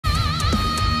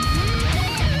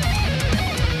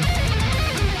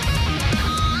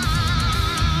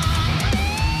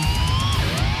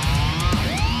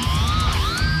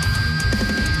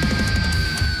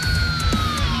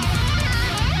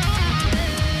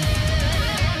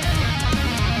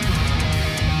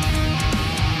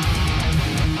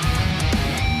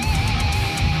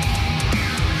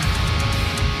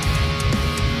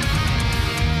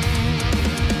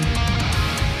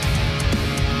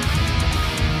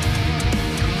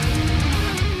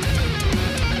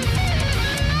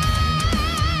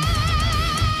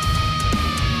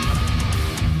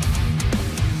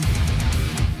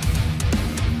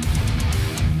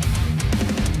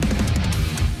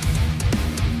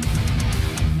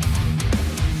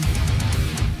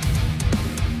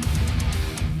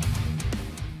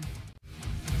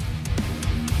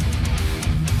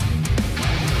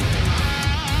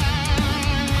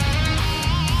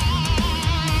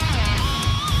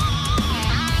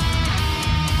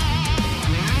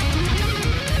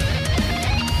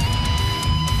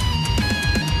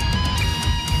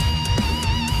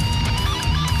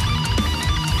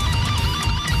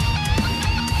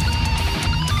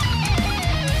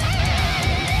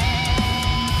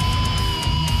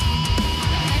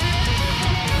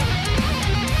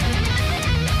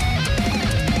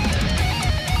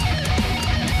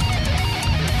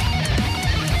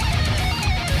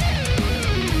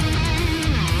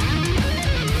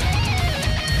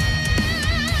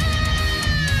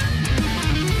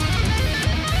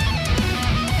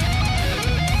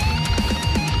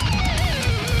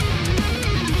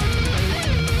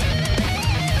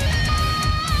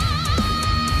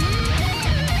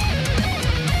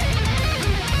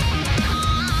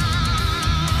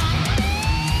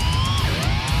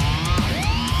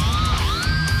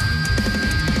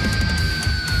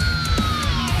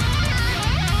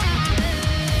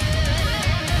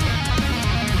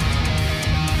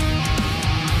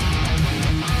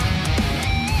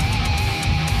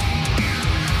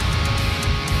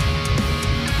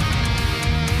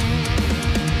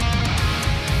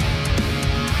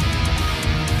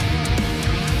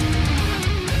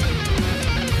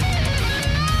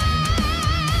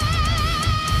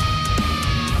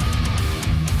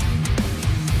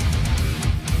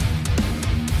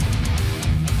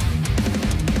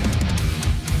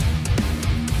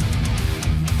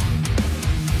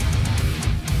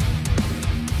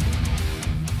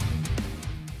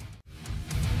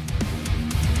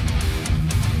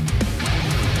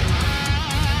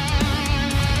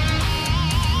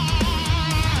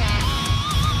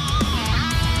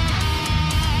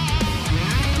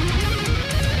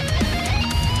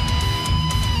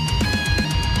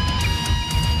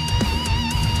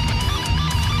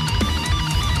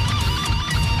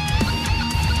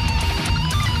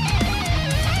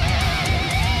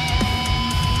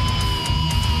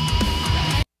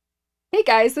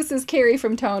guys, this is Carrie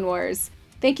from Tone Wars.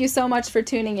 Thank you so much for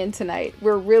tuning in tonight.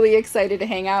 We're really excited to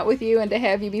hang out with you and to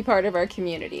have you be part of our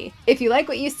community. If you like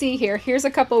what you see here, here's a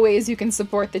couple ways you can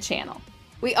support the channel.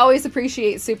 We always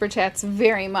appreciate Super Chats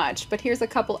very much, but here's a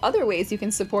couple other ways you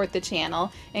can support the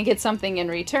channel and get something in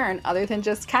return other than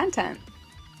just content.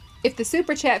 If the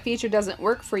Super Chat feature doesn't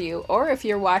work for you, or if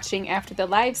you're watching after the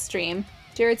live stream,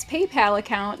 Jared's PayPal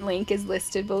account link is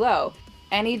listed below.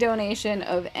 Any donation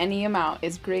of any amount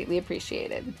is greatly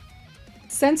appreciated.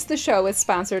 Since the show is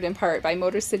sponsored in part by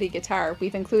Motor City Guitar,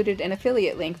 we've included an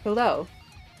affiliate link below.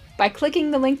 By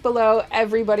clicking the link below,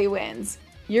 everybody wins.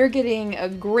 You're getting a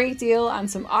great deal on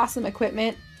some awesome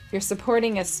equipment, you're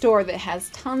supporting a store that has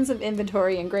tons of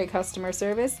inventory and great customer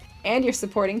service, and you're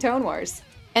supporting Tone Wars.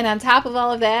 And on top of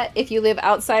all of that, if you live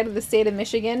outside of the state of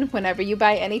Michigan, whenever you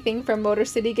buy anything from Motor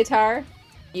City Guitar,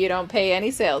 you don't pay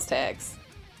any sales tax.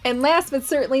 And last but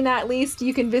certainly not least,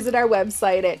 you can visit our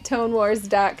website at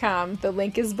tonewars.com. The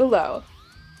link is below.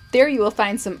 There you will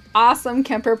find some awesome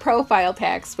Kemper profile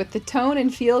packs with the tone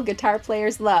and feel guitar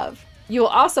players love. You will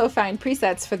also find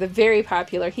presets for the very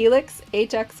popular Helix,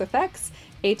 HX Effects,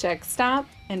 HX Stomp,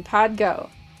 and Pod Go.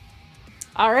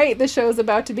 Alright, the show's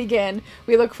about to begin.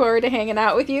 We look forward to hanging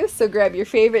out with you, so grab your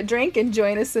favorite drink and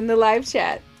join us in the live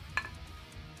chat.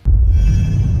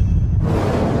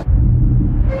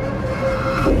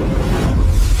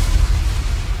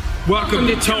 Welcome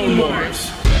to Tone Wars.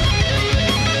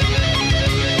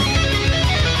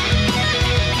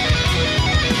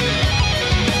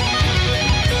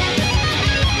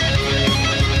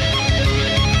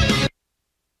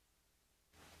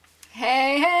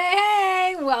 Hey, hey,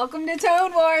 hey! Welcome to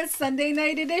Tone Wars, Sunday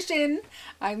night edition.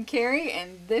 I'm Carrie,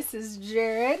 and this is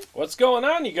Jared. What's going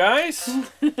on, you guys?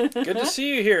 Good to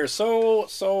see you here. So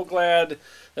glad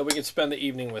that we can spend the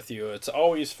evening with you. It's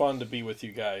always fun to be with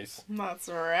you guys. That's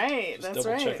right. Just That's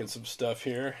double right. checking some stuff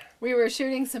here. We were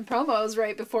shooting some promos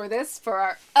right before this for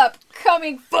our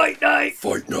upcoming Fight Night.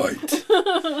 Fight night.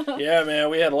 Yeah, man,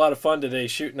 we had a lot of fun today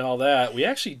shooting all that. We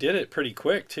actually did it pretty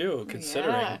quick too,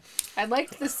 considering. Yeah. I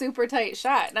liked the super tight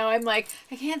shot. Now I'm like,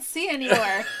 I can't see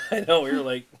anymore. I know, we were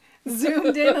like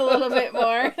Zoomed in a little bit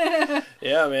more.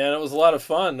 Yeah, man, it was a lot of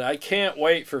fun. I can't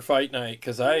wait for Fight Night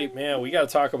because we got to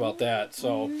talk about that.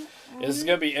 So this is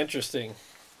going to be interesting.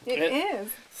 It is.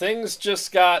 Things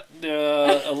just got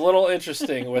a little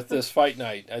interesting with this Fight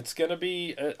Night. It's going to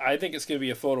be, I think it's going to be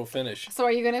a photo finish. So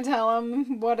are you going to tell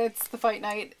them what the Fight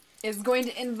Night is going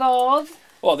to involve?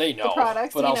 Well, they know, the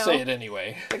products, but I'll say it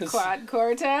anyway. The Quad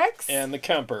Cortex. And the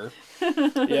Kemper.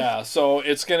 Yeah, so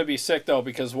it's going to be sick, though,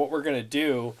 because what we're going to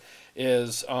do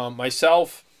is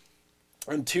myself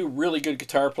and two really good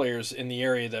guitar players in the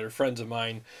area that are friends of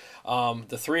mine,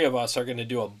 the three of us are going to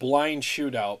do a blind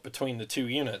shootout between the two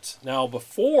units. Now,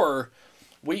 before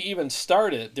we even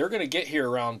start it, they're going to get here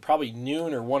around probably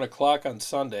noon or 1 o'clock on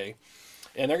Sunday,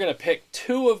 and they're going to pick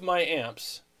two of my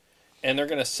amps, and they're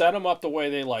going to set them up the way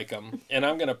they like them, and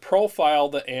I'm going to profile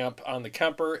the amp on the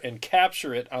Kemper and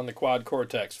capture it on the Quad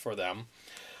Cortex for them.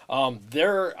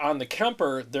 They're on the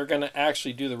Kemper, they're going to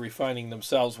actually do the refining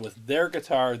themselves with their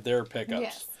guitar, their pickups.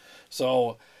 Yes.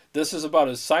 So this is about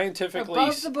as scientifically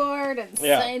above the board and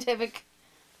scientific.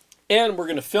 And we're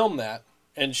going to film that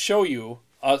and show you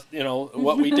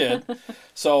what we did.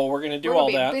 So we're going to do all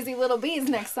that. Busy little bees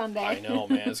next Sunday. I know,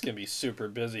 man. It's going to be super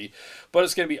busy. But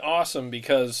it's going to be awesome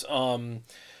because they're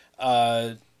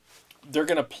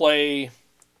going to play,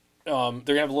 they're going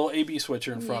to have a little AB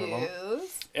switcher in front of them.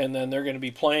 And then they're going to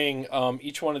be playing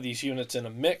each one of these units in a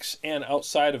mix and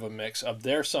outside of a mix of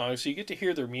their songs. So you get to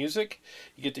hear their music.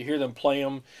 You get to hear them play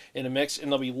them in a mix.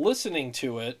 And they'll be listening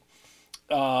to it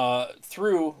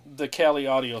through the Cali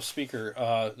audio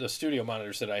speaker, the studio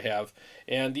monitors that I have.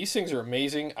 And these things are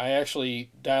amazing. I actually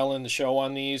dial in the show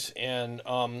on these. And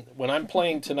when I'm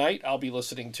playing tonight, I'll be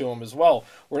listening to them as well.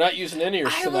 We're not using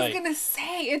in-ears tonight. I was going to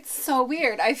say, it's so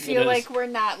weird. I feel like we're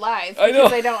not live I know.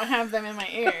 because I don't have them in my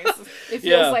ears. It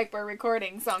feels like we're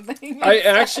recording something. I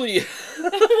actually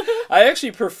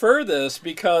prefer this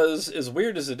because, as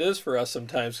weird as it is for us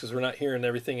sometimes, because we're not hearing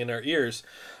everything in our ears,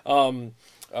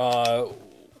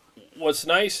 what's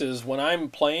nice is when I'm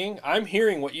playing, I'm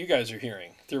hearing what you guys are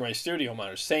hearing through my studio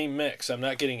monitor. Same mix. I'm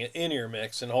not getting an in-ear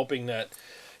mix and hoping that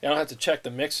I don't have to check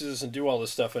the mixes and do all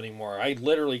this stuff anymore. I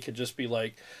literally could just be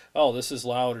like, oh, this is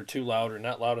loud or too loud or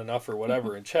not loud enough or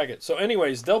whatever and check it. So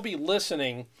anyways, they'll be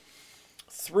listening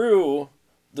through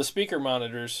the speaker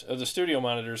monitors, the studio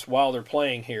monitors, while they're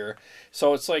playing here.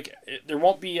 So it's like, there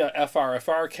won't be a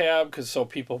FR cab, because so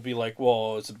people be like,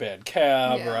 whoa, it's a bad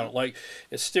cab, or I don't like,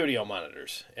 it's studio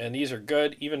monitors. And these are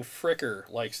good. Even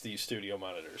Fricker likes these studio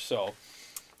monitors. So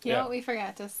You know what we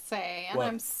forgot to say, and What?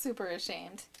 I'm super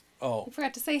ashamed. Oh. We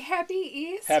forgot to say Happy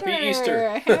Easter. Happy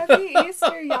Easter. Happy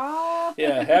Easter, y'all.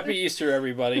 Yeah, Happy Easter,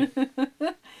 everybody.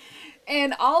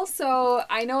 And also,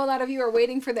 I know a lot of you are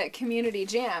waiting for that community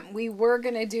jam. We were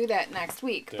going to do that next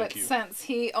week, but since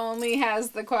he only has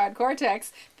the Quad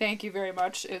Cortex, thank you very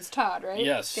much, is Todd, right?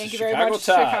 Yes. Thank you very much,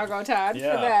 Todd. Chicago Todd,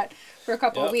 Yeah. for that. For a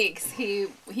couple of weeks, he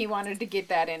wanted to get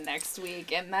that in next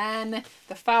week, and then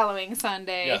the following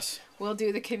Sunday, we'll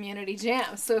do the community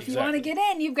jam. So if you want to get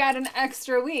in, you've got an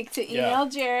extra week to email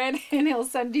Jared, and he'll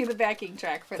send you the backing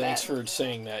track for that. Thanks for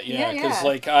saying that. Yeah, because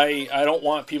like I don't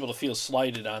want people to feel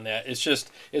slighted on that.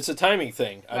 It's a timing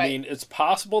thing. I mean, it's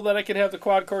possible that I could have the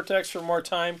Quad Cortex for more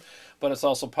time, but it's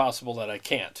also possible that I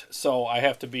can't. So I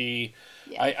have to be,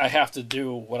 I have to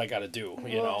do what I got to do.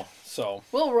 You know. So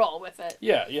we'll roll with it.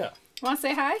 Yeah, yeah. Want to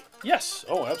say hi? Yes.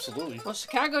 Oh, absolutely. Well,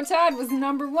 Chicago Todd was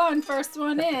 #1, first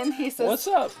one in. He says, "What's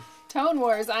up? Tone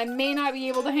Wars, I may not be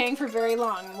able to hang for very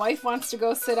long. Wife wants to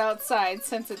go sit outside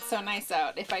since it's so nice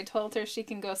out. If I told her she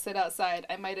can go sit outside,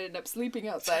 I might end up sleeping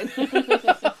outside."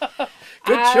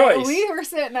 Good choice. We were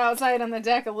sitting outside on the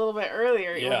deck a little bit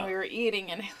earlier when we were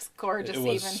eating, and it was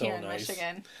gorgeous here in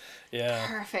Michigan. Yeah.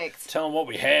 Perfect. Tell them what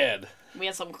we had. We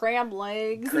had some crab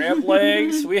legs. Crab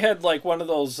legs. We had like one of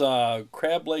those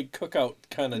crab leg cookout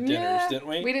kind of dinners, didn't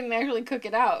we? We didn't actually cook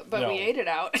it out, but we ate it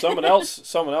out. Someone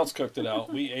else cooked it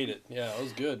out. We ate it. Yeah, it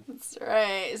was good. That's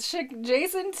right. It's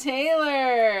Jason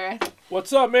Taylor.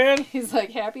 What's up, man? He's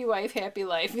like, happy wife, happy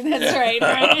life. That's right,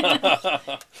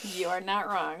 right? You are not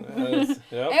wrong.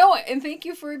 Oh, and thank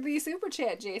you for the super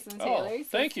chat, Jason Taylor.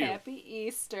 Thank you. Happy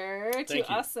Easter to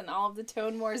us and all of the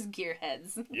Tone Wars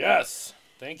gearheads. Yes.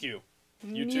 Thank you.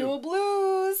 You too. Mule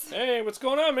Blues. Hey, what's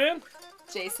going on, man?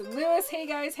 Jason Lewis. Hey,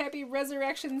 guys. Happy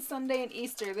Resurrection Sunday and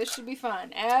Easter. This should be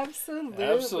fun. Absolutely.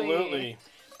 Absolutely.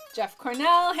 Jeff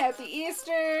Cornell. Happy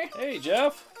Easter. Hey,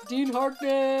 Jeff. Dean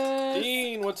Harkness.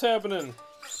 Dean, what's happening?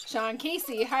 Sean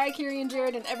Casey. Hi, Carrie and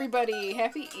Jared and everybody.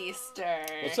 Happy Easter.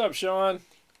 What's up, Sean?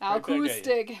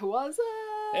 Acoustic. What's up?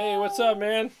 Hey, what's up,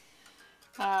 man?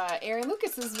 Aaron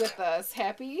Lucas is with us.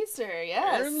 Happy Easter,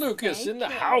 yes. Aaron Lucas in the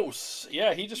house.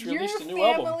 Yeah, he just released a new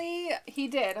album. He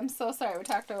did. I'm so sorry. We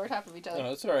talked over top of each other. No,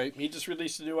 that's all right. He just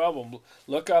released a new album.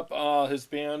 Look up his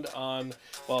band on,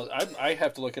 well, I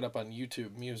have to look it up on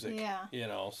YouTube Music. Yeah. You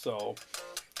know, so,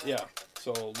 yeah.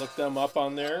 So look them up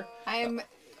on there. I'm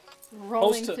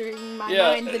rolling through my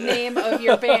mind the name of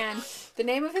your band. The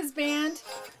name of his band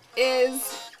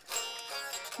is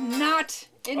not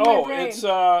in my brain. It's,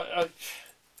 man.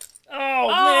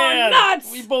 Nuts!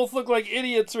 We both look like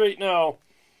idiots right now.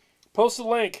 Post a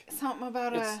link. Something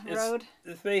about a road.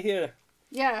 It's right here.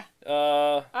 Yeah.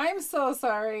 I'm so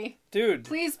sorry. Dude.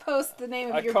 Please post the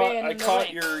name of your band. I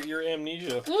caught your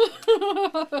amnesia.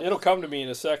 It'll come to me in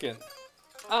a second.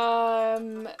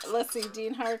 Let's see.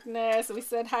 Dean Harkness. We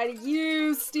said hi to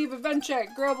you. Steve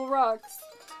Avenchek. Global Rocks.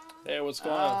 Hey, what's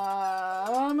going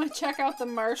on? Check out the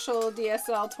Marshall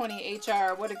DSL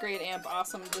 20HR. What a great amp.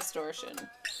 Awesome distortion.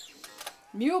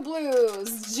 Mule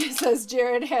Blues, just says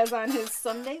Jared has on his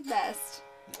Sunday best.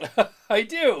 I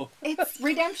do. It's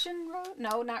Redemption Road?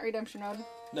 No, not Redemption Road.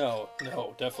 No,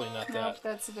 definitely not that. No,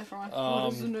 that's a different one.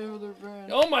 What is the name of their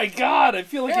band? Oh my god, I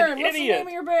feel like Aaron, an idiot. What's the name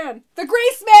of your band? The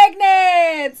Grace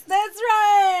Magnets! That's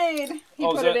right! He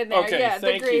put it in there. Okay, yeah,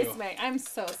 the Grace you. Magnets. I'm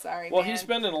so sorry, Well, man. he's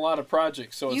been in a lot of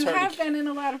projects, so it's hard You have been in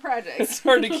a lot of projects. It's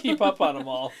hard to keep up on them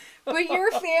all. But your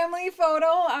family photo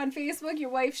on Facebook, your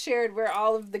wife shared where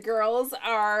all of the girls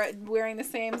are wearing the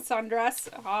same sundress.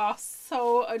 Oh,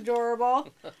 so adorable.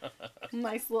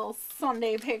 Nice little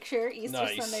Sunday picture, Easter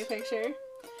Sunday picture.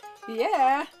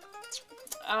 Yeah.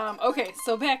 Okay,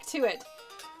 so back to it.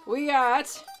 We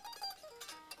got...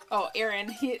 Oh,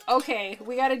 Aaron.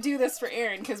 We got to do this for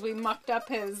Aaron because we mucked up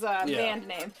his band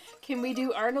name. Can we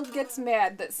do Arnold Gets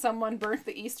Mad That Someone Burnt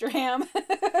the Easter Ham?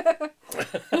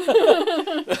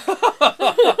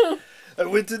 I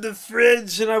went to the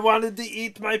fridge and I wanted to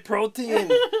eat my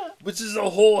protein, which is a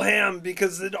whole ham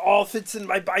because it all fits in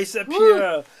my bicep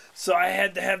here. So I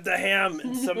had to have the ham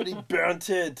and somebody burnt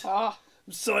it. Oh.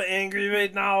 I'm so angry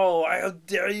right now. How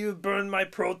dare you burn my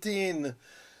protein?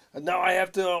 And now I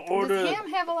have to order... Does ham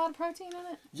have a lot of protein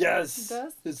in it? Yes. It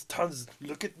does? There's tons.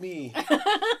 Look at me.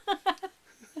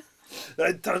 I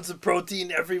had tons of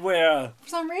protein everywhere. For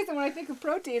some reason, when I think of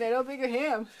protein, I don't think of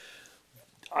ham.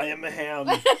 I am a ham.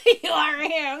 You are a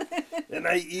ham. And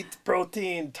I eat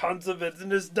protein, tons of it,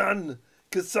 and it's done.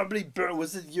 Because somebody burned...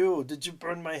 Was it you? Did you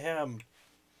burn my ham?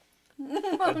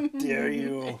 How dare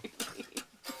you?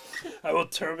 I will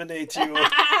terminate you.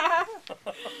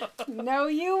 No,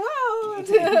 you won't.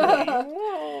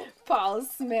 Paul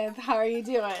Smith, how are you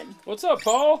doing? What's up,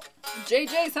 Paul?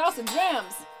 JJ's House of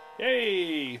Gems.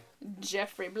 Hey.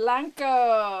 Jeffrey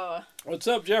Blanco. What's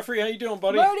up, Jeffrey? How you doing,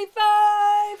 buddy? Marty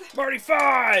 5. Marty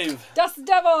 5. Dust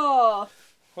Devil.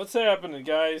 What's happening,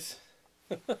 guys?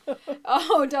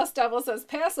 Oh, Dust Devil says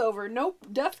Passover. Nope,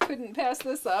 Death couldn't pass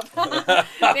this up.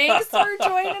 Thanks for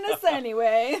joining us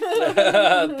anyway.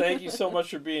 Thank you so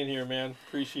much for being here, man.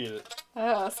 Appreciate it.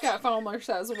 Scott Fulmer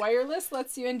says wireless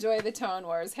lets you enjoy the Tone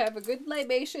Wars. Have a good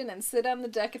libation and sit on the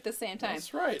deck at the same time.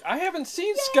 That's right. I haven't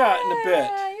seen Scott in a bit.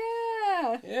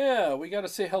 Yeah. Yeah, we got to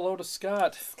say hello to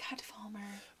Scott. Scott Fulmer.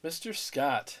 Mr.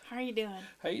 Scott. How are you doing?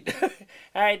 How you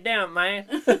doing, man?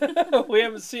 We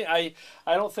haven't seen... I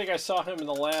don't think I saw him in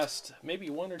the last maybe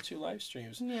 1 or 2 live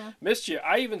streams. Yeah. Missed you.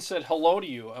 I even said hello to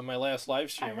you on my last live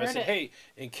stream. I said, hey,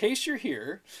 in case you're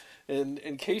here, and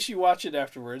in case you watch it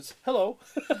afterwards, hello.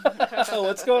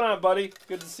 What's going on, buddy?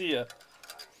 Good to see you.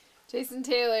 Jason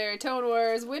Taylor, Tone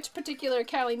Wars. Which particular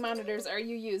Kali monitors are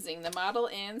you using? The model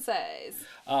and size?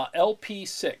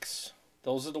 LP6.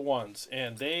 Those are the ones,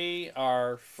 and they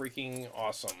are freaking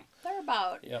awesome. They're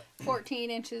about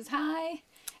 14 inches high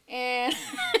and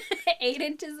 8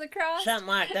 inches across. Something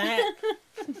like that.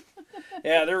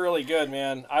 Yeah, they're really good,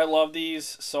 man. I love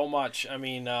these so much. I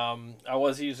mean, I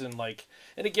was using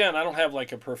and again, I don't have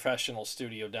like a professional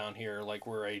studio down here, like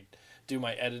where I do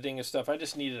my editing and stuff. I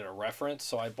just needed a reference,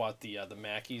 so I bought the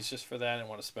Mackeys just for that. I didn't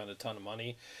want to spend a ton of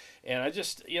money, and I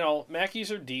just,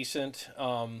 Mackeys are decent,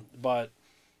 but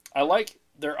I like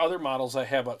their other models I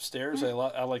have upstairs. I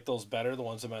like those better, the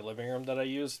ones in my living room that I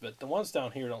use, but the ones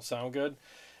down here don't sound good.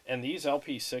 And these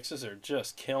LP6s are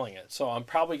just killing it. So I'm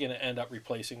probably going to end up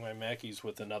replacing my Mackeys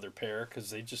with another pair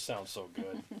because they just sound so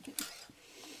good.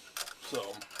 So.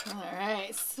 All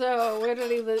right. So where did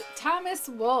he live? Thomas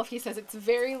Wolf. He says it's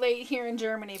very late here in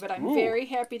Germany, but I'm very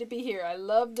happy to be here. I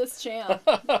love this channel.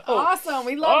 Awesome.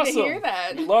 We love to hear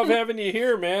that. We love having you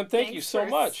here, man. Thank you so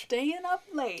much. Staying up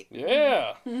late.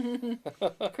 Yeah.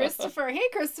 Christopher. Hey,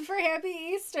 Christopher. Happy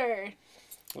Easter.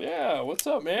 Yeah. What's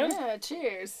up, man? Yeah.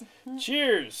 Cheers.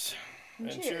 Cheers.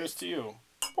 And cheers to you.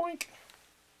 Boink.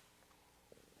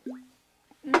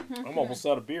 I'm almost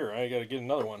out of beer. I got to get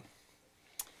another one.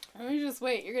 Let me just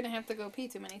wait. You're going to have to go pee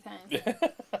too many times. You have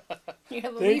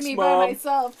to Thanks, leave me Mom. by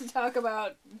myself to talk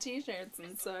about t-shirts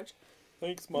and such.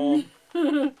 Thanks, Mom.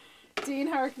 Dean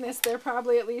Harkness, they're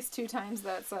probably at least 2 times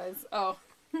that size. Oh.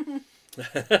 They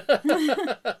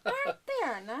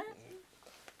are not.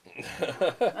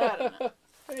 I don't know.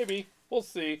 Maybe. We'll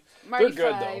see. Marty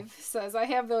They're good, 5 says, I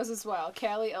have those as well.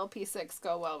 Kali LP6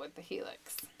 go well with the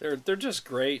Helix. They're just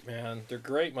great, man. They're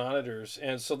great monitors.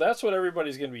 And so that's what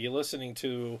everybody's going to be listening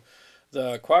to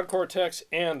the Quad Cortex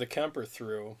and the Kemper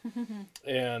through.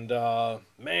 And,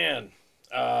 man,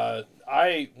 I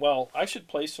should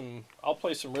play some, I'll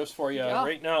play some riffs for you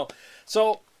right now.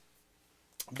 So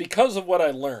because of what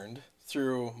I learned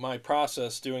through my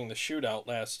process doing the shootout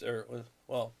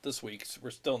this week, we're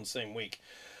still in the same week.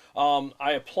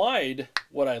 I applied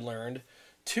what I learned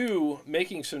to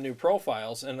making some new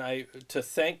profiles, and to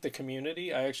thank the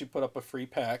community, I actually put up a free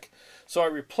pack. So I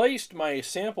replaced my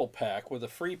sample pack with a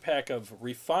free pack of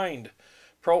refined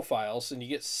profiles, and you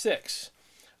get 6.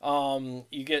 You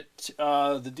get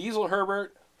the Diesel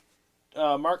Herbert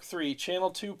Mark III, Channel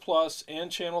 2 Plus and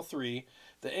Channel 3,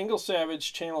 the Ingle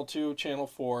Savage Channel 2, Channel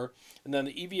 4, and then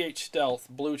the EVH Stealth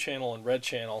Blue Channel and Red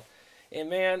Channel. And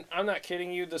man, I'm not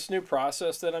kidding you, this new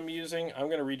process that I'm using, I'm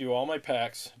going to redo all my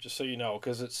packs, just so you know,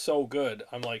 because it's so good.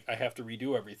 I'm like, I have to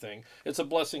redo everything. It's a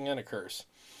blessing and a curse.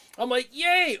 I'm like,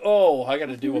 yay! Oh, I got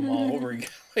to do them all over again.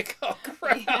 Like, oh,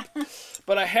 crap. Yeah.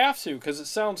 But I have to, because it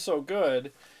sounds so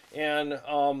good. And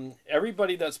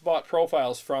everybody that's bought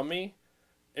profiles from me,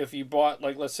 if you bought,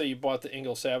 like, let's say you bought the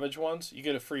Ingle Savage ones, you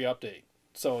get a free update.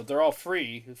 So they're all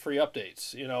free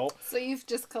updates, So you've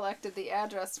just collected the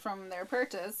address from their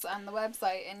purchase on the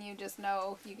website, and you just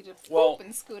know you could just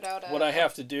and scoot out what I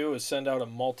have to do is send out a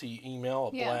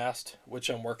multi-email, blast, which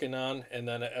I'm working on, and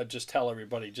then I just tell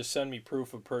everybody, just send me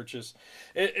proof of purchase.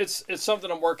 It's something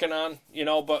I'm working on,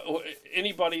 but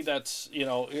anybody that's,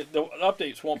 the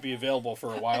updates won't be available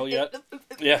for a while yet.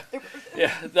 Yeah,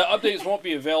 the updates won't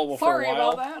be available for a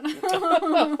while. Sorry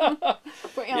about that.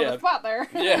 Put you on the spot there.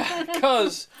 Yeah,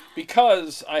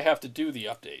 because I have to do the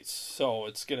updates, so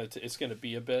it's gonna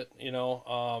be a bit,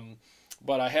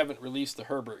 but I haven't released the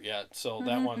Herbert yet, so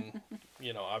that one,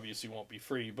 obviously won't be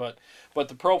free. But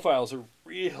the profiles are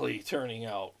really turning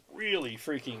out really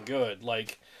freaking good.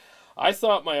 Like, I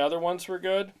thought my other ones were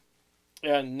good,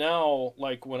 and now,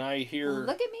 like, when I hear,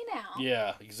 look at me now.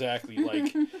 Yeah, exactly.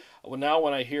 Like, Well, now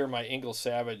when I hear my Ingle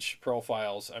Savage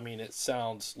profiles, I mean, it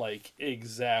sounds like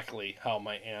exactly how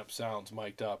my amp sounds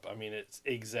mic'd up. I mean, it's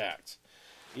exact.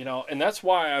 You know, and that's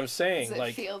why I'm saying, Does it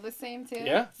like, feel the same too?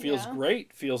 yeah, feels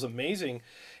great, feels amazing,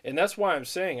 and that's why I'm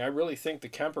saying I really think the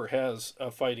Kemper has a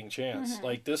fighting chance.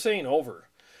 Like, this ain't over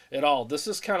at all. This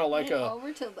is kind of like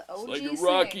over till the OG like a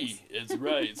Rocky. It's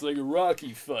right. It's like a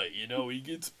Rocky fight. You know, he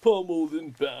gets pummeled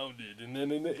and pounded, and then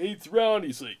in the 8th round,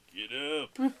 he's like, "Get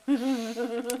up! I'm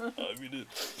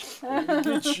gonna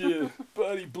get you,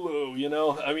 body blow." You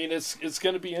know, I mean, it's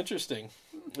gonna be interesting.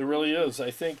 It really is.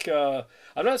 I think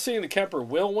I'm not saying the Kemper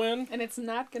will win, and it's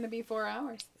not going to be 4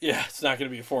 hours. Yeah, it's not going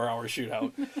to be a 4-hour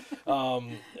shootout.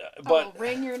 But I'll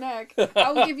wring your neck.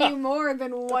 I'll give you more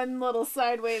than one little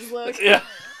sideways look. Yeah.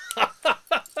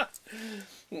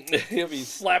 He'll be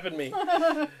slapping me.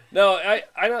 No,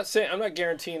 I'm not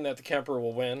guaranteeing that the Kemper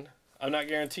will win. I'm not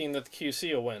guaranteeing that the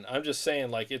QC will win. I'm just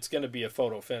saying, like, it's going to be a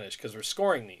photo finish because we're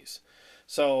scoring these.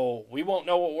 So we won't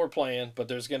know what we're playing, but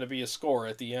there's going to be a score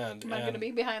at the end. Am I going to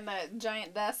be behind that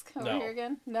giant desk over here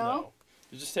again? No.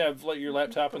 You just have your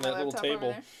laptop on that little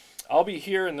table. I'll be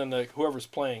here, and then whoever's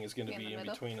playing is going to be in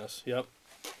between us. Yep.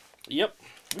 Yep.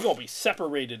 We're going to be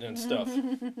separated and stuff.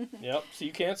 Yep. So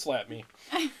you can't slap me.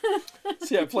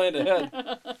 See, I planned ahead.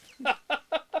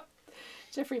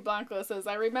 Jeffrey Blanco says,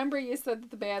 I remember you said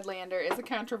that the Badlander is a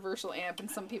controversial amp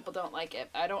and some people don't like it.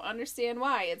 I don't understand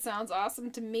why. It sounds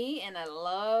awesome to me and I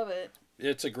love it.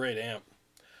 It's a great amp.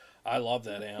 I love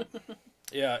that amp.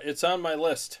 Yeah, it's on my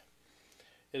list.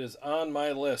 It is on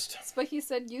my list. But you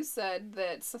said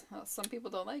that some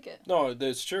people don't like it. No,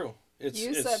 that's true.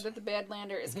 You said that the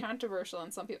Badlander is controversial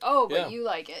and some people... Oh, but you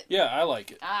like it. Yeah, I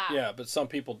like it. Ah. Yeah, but some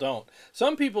people don't.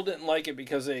 Some people didn't like it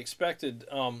because they expected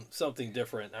something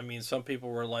different. I mean, some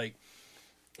people were like,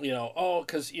 you know, oh,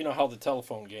 because you know how the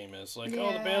telephone game is. Like,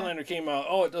 oh, the Badlander came out.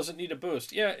 Oh, it doesn't need a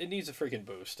boost. Yeah, it needs a freaking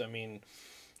boost. I mean,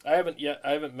 I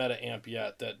haven't met an amp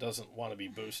yet that doesn't want to be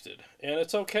boosted. And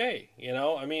it's okay, you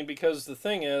know? I mean, because the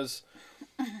thing is,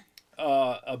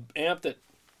 an amp that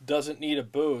doesn't need a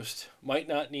boost might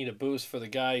not need a boost for the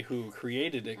guy who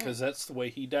created it because that's the way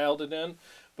he dialed it in,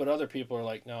 but other people are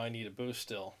like, no, I need a boost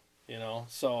still, you know.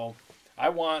 So I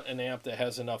want an amp that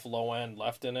has enough low end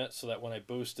left in it so that when I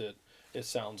boost it, it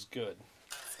sounds good.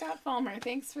 Scott Palmer,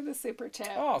 thanks for the super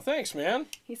chat. Oh, thanks, man.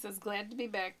 He says, glad to be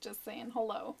back, just saying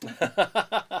hello.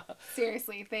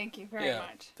 Seriously, thank you very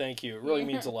much. Thank you. It really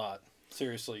means a lot.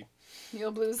 Seriously.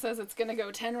 Neil Blues says it's going to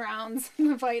go 10 rounds in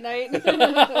the fight night.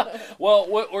 Well,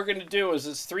 what we're going to do is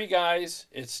it's 3 guys.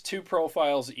 It's 2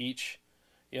 profiles each.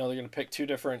 You know, they're going to pick 2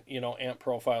 different, you know, amp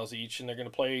profiles each. And they're going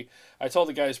to play. I told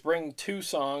the guys, bring 2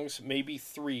 songs, maybe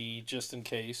 3, just in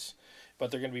case.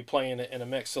 But they're going to be playing it in a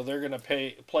mix. So they're going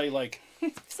to play like...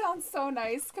 It sounds so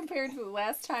nice compared to the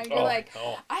last time. You're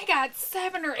I got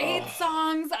 7 or 8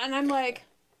 songs. And I'm like...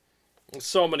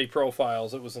 So many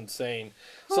profiles. It was insane.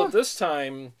 So this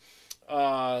time...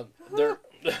 they're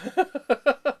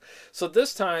so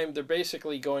this time they're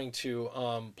basically going to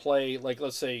play, like,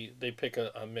 let's say they pick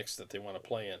a mix that they want to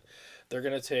play in. They're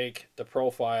going to take the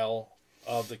profile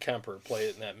of the Kemper, play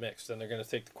it in that mix. Then they're going to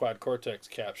take the Quad Cortex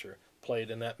capture, play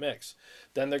it in that mix.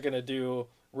 Then they're going to do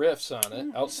riffs on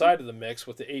it outside of the mix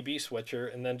with the AB switcher,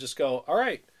 and then just go, all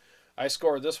right, I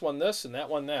scored this one this and that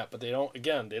one that, but they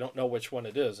don't know which one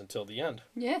it is until the end.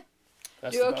 Yeah.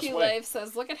 That's Duo Q Live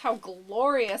says, look at how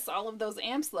glorious all of those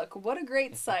amps look. What a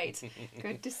great sight.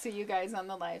 Good to see you guys on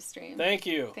the live stream. Thank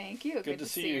you. Thank you. Good to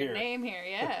see your here. name here,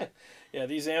 yeah. Yeah,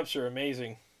 these amps are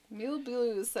amazing. Mule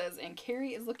Blues says, and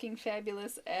Carrie is looking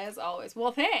fabulous as always.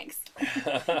 Well, thanks.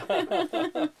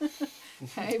 I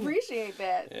appreciate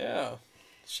that. Yeah.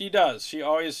 She does. She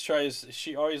always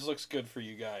looks good for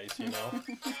you guys, you know.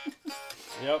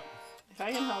 Yep. If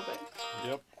I can help it.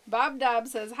 Yep. Bob Dobb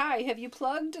says, hi, have you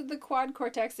plugged the Quad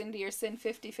Cortex into your Syn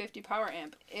 5050 power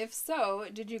amp? If so,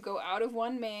 did you go out of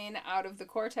one main out of the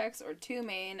Cortex or 2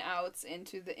 main outs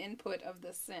into the input of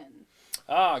the Syn?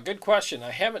 Good question.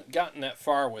 I haven't gotten that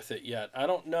far with it yet. I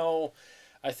don't know.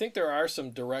 I think there are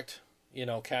some direct, you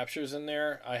know, captures in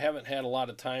there. I haven't had a lot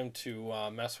of time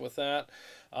to mess with that.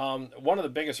 One of the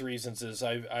biggest reasons is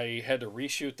I had to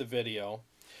reshoot the video.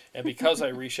 And because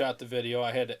I reshot the video,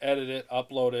 I had to edit it,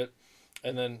 upload it,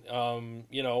 and then,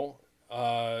 you know,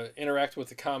 interact with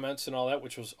the comments and all that,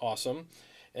 which was awesome.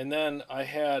 And then I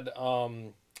had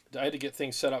to get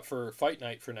things set up for fight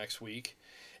night for next week.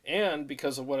 And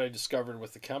because of what I discovered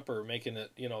with the Kemper, making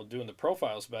it, you know, doing the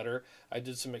profiles better, I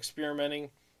did some experimenting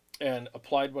and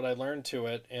applied what I learned to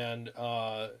it and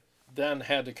then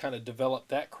had to kind of develop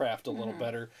that craft a little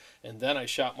better, and then I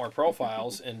shot more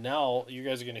profiles, and now you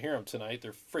guys are going to hear them tonight.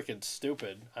 They're freaking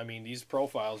stupid. I mean, these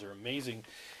profiles are amazing,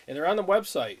 and they're on the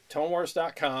website,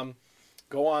 tonewars.com.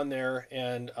 Go on there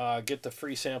and get the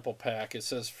free sample pack. It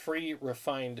says free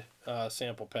refined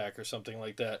sample pack or something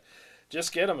like that.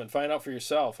 Just get them and find out for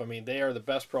yourself. I mean, they are the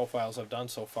best profiles I've done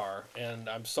so far, and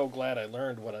I'm so glad I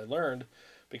learned what I learned,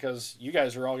 because you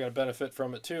guys are all going to benefit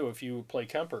from it too if you play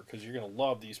Kemper, because you're going to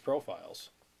love these profiles.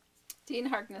 Dean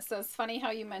Harkness says, funny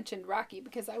how you mentioned Rocky,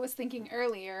 because I was thinking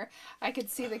earlier I could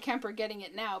see the Kemper getting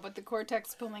it now, but the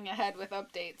Cortex pulling ahead with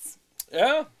updates.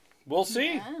 Yeah, we'll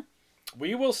see. Yeah.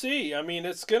 We will see. I mean,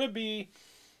 it's going to be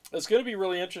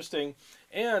really interesting.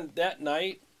 And that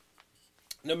night,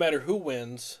 no matter who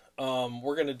wins,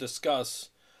 we're going to discuss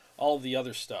all of the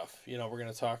other stuff. You know, we're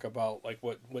going to talk about, like,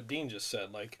 what Dean just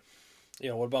said, like, you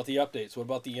know, what about the updates? What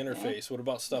about the interface? Yeah. What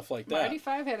about stuff like that?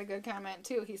 Marty5 had a good comment,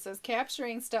 too. He says,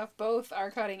 capturing stuff both are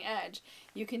cutting edge.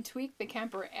 You can tweak the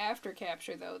Kemper after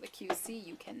capture, though. The QC,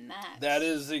 you cannot. That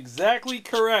is exactly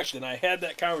correct. And I had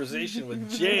that conversation with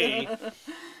Jay,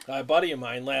 a buddy of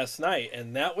mine, last night.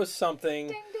 And that was something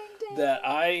ding, ding, ding.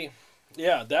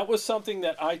 that was something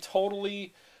that I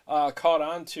totally caught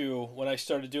on to when I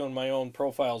started doing my own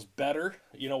profiles better,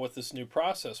 you know, with this new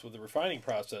process, with the refining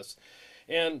process.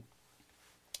 And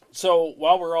so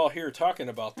while we're all here talking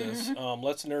about this,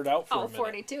 let's nerd out for a minute. All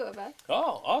 42 of us.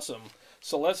 Oh, awesome.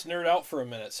 So let's nerd out for a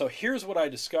minute. So here's what I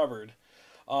discovered.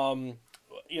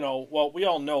 You know, well, we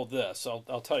all know this.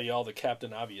 I'll tell you all the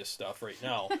Captain Obvious stuff right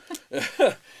now. It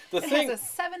has a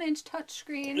 7-inch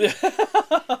touchscreen,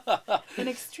 an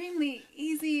extremely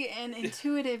easy and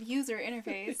intuitive user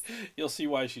interface. You'll see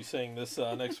why she's saying this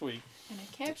next week. And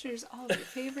it captures all of your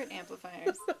favorite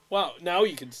amplifiers. Wow, now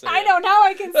you can say I know, now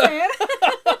I can say it.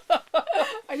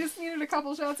 I just needed a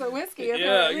couple shots of whiskey.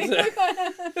 Apparently.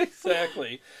 Yeah,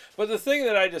 exactly. But the thing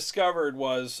that I discovered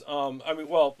was,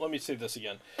 let me say this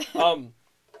again.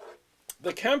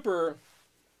 The Kemper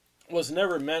was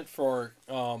never meant for,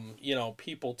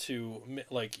 people to,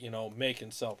 make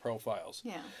and sell profiles.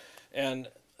 Yeah. And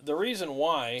the reason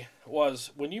why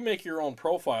was when you make your own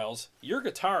profiles, your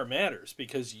guitar matters,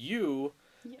 because you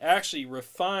actually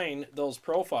refine those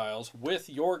profiles with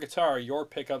your guitar, your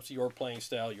pickups, your playing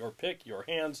style, your pick, your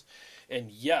hands.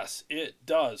 And yes, it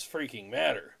does freaking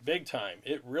matter. Big time.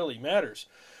 It really matters.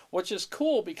 Which is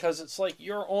cool, because it's like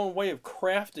your own way of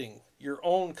crafting your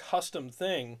own custom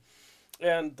thing.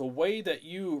 And the way that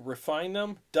you refine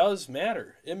them does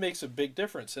matter. It makes a big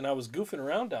difference. And I was goofing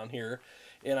around down here,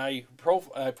 and I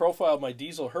profiled my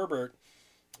Diesel Herbert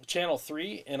Channel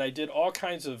 3, and I did all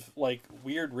kinds of like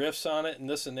weird riffs on it and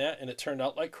this and that, and it turned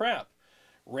out like crap.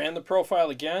 Ran the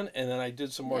profile again, and then I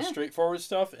did some more straightforward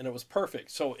stuff, and it was perfect.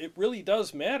 So it really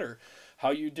does matter how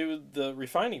you do the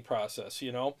refining process,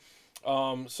 you know.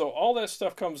 So all that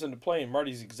stuff comes into play, and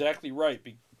Marty's exactly right.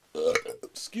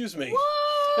 Excuse me.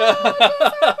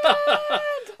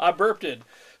 I burped it.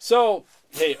 So,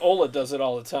 hey, Ola does it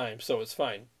all the time, so it's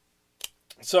fine.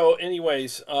 So,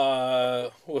 anyways,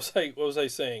 what was I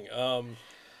saying? I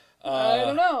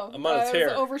don't know. I'm on a tear.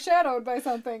 I was overshadowed by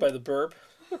something. By the burp?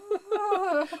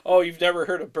 Oh, you've never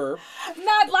heard a burp?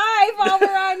 Not live while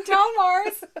we're on Tone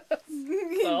Wars.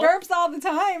 He burps all the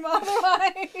time,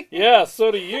 otherwise. Yeah,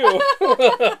 so do you.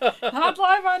 Not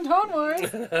live on Tone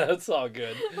Wars. That's all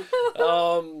good.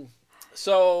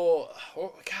 So,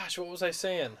 gosh, what was I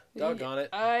saying? Doggone it.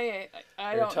 I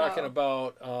don't know. We're talking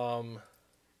about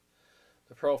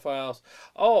the profiles.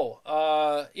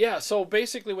 So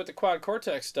basically what the Quad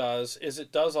Cortex does is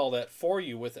it does all that for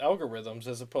you with algorithms,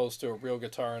 as opposed to a real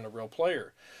guitar and a real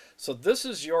player. So this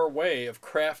is your way of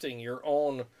crafting your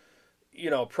own,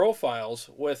 profiles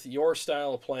with your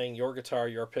style of playing, your guitar,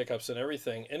 your pickups and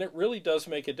everything. And it really does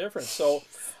make a difference. So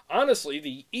honestly,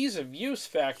 the ease of use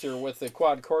factor with the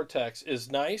Quad Cortex is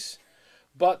nice,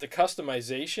 but the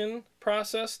customization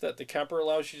process that the Kemper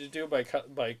allows you to do by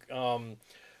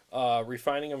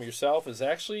refining them yourself is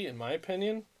actually, in my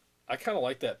opinion, I kind of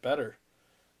like that better.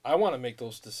 I want to make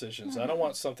those decisions. I don't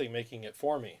want something making it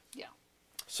for me. Yeah.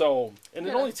 So, and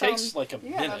it only takes like a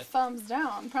minute. You got a thumbs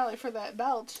down, probably, for that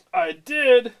belch. I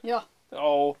did. Yeah.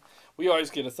 Oh, we always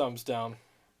get a thumbs down.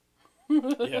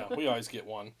 Yeah, we always get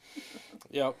one.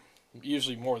 Yep.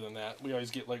 Usually more than that. We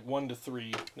always get like 1 to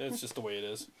 3. It's just the way it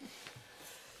is.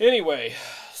 Anyway,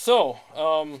 so,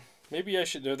 maybe I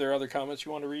should. Are there other comments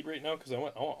you want to read right now? Because I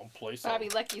want to play some. Bobby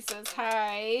Lecky says,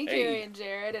 hi, Carrie and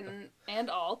Jared and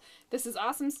all. This is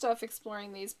awesome stuff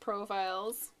exploring these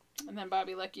profiles. And then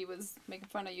Bobby Lecky was making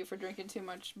fun of you for drinking too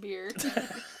much beer.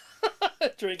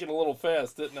 Drinking a little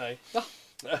fast, didn't I?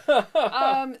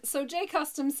 So Jay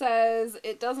Custom says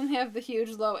it doesn't have the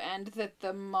huge low end that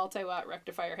the multi-watt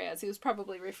rectifier has. He was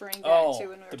probably referring back to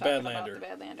when we were talking about the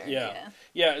Badlander.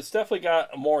 Yeah, it's definitely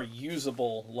got a more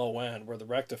usable low end where the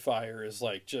rectifier is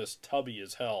like just tubby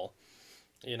as hell.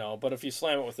 You know, but if you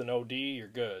slam it with an OD, you're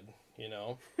good, you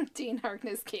know. Dean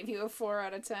Harkness gave you a 4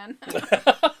 out of 10.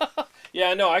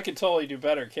 Yeah, no, I can totally do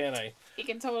better, can't I? He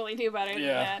can totally do better than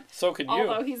that. So can you.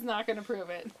 Although he's not going to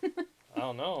prove it. I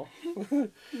don't know.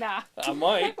 Nah. I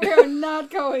might. We're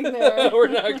not going there. We're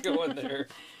not going there.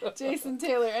 Jason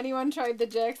Taylor, anyone tried the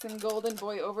Jackson Golden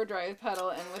Boy overdrive pedal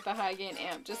and with a high gain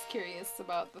amp? Just curious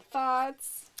about the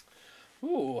thoughts.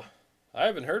 Ooh, I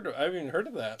haven't heard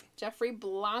of that. Jeffrey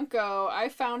Blanco, I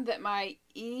found that my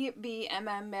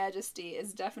EBMM Majesty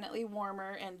is definitely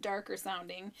warmer and darker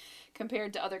sounding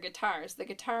compared to other guitars. The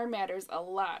guitar matters a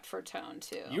lot for tone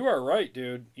too. You are right,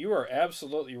 dude. You are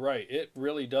absolutely right. It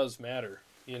really does matter,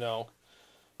 you know.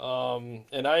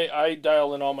 And I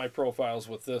dial in all my profiles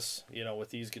with this, you know, with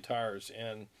these guitars,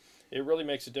 and it really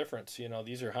makes a difference. You know,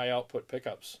 these are high output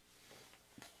pickups,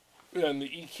 and the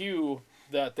EQ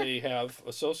that they have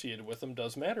associated with them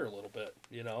does matter a little bit,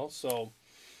 you know. So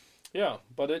yeah,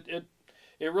 but it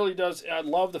really does. I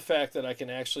love the fact that I can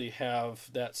actually have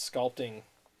that sculpting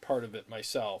part of it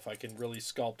myself. I can really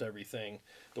sculpt everything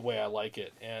the way I like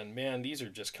it, and man, these are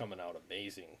just coming out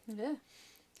amazing.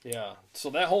 Yeah, so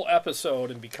that whole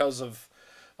episode, and because of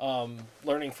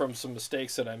learning from some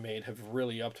mistakes that I made, have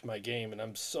really upped my game, and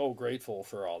I'm so grateful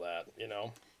for all that, you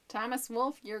know. Thomas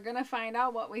Wolf, you're going to find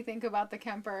out what we think about the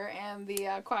Kemper and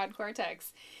the Quad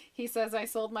Cortex. He says, I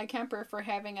sold my Kemper for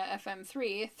having a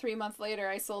FM3. 3 months later,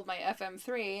 I sold my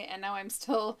FM3, and now I'm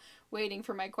still waiting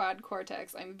for my Quad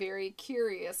Cortex. I'm very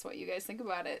curious what you guys think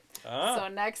about it. So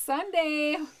next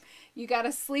Sunday, you got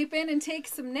to sleep in and take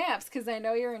some naps, because I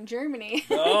know you're in Germany.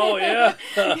 Oh, yeah.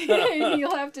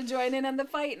 You'll have to join in on the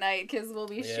fight night, because we'll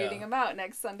be shooting them out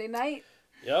next Sunday night.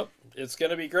 Yep, it's going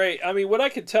to be great. I mean, what I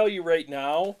can tell you right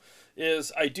now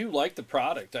is I do like the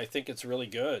product. I think it's really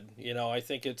good. You know, I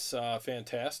think it's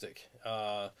fantastic.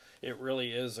 It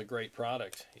really is a great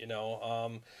product. You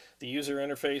know, the user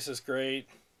interface is great,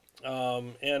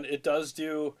 and it does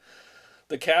do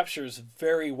the captures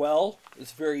very well.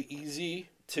 It's very easy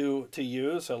to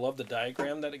use. I love the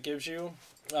diagram that it gives you.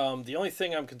 The only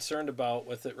thing I'm concerned about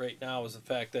with it right now is the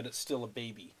fact that it's still a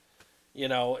baby. You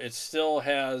know, it still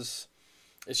has...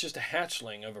 It's just a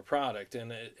hatchling of a product,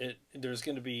 and there's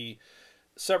going to be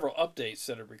several updates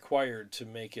that are required to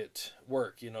make it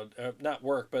work. You know, not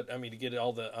work, but I mean to get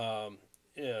all the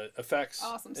effects,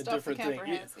 awesome and stuff different the Kemper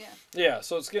things. has, Yeah,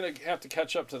 so it's going to have to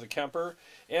catch up to the Kemper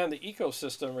and the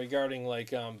ecosystem regarding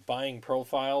like buying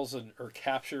profiles or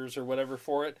captures or whatever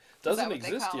for it doesn't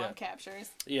exist yet.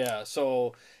 Captures. Yeah,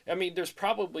 so I mean, there's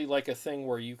probably like a thing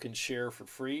where you can share for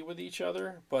free with each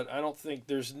other, but I don't think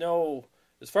there's no.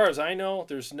 As far as I know,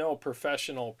 there's no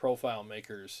professional profile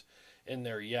makers in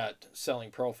there yet selling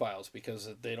profiles because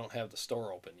they don't have the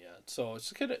store open yet. So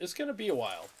it's gonna be a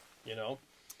while, you know.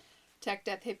 Tech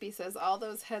Death Hippie says all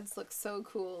those heads look so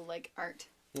cool, like art.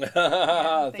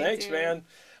 Thanks, man.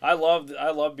 I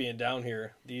love being down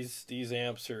here. These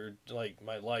amps are like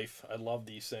my life. I love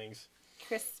these things.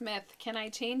 Chris Smith, can I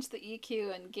change the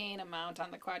EQ and gain amount on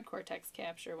the Quad Cortex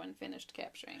capture when finished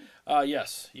capturing?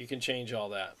 Yes, you can change all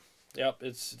that. Yep,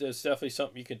 it's definitely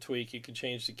something you can tweak. You can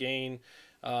change the gain,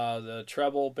 the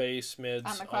treble, bass, mids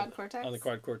on the Quad Cortex. On the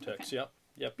Quad Cortex, okay.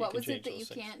 Yep. What was it that you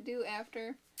can't do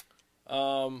after?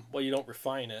 Well, you don't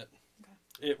refine it.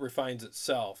 Okay. It refines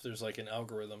itself. There's like an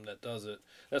algorithm that does it.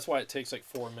 That's why it takes like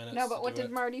 4 minutes. No, but what did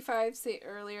Marty 5 say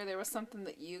earlier? There was something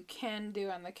that you can do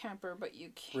on the Kemper, but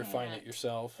you can't refine it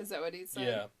yourself. Is that what he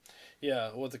said?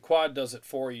 Yeah. Well, the Quad does it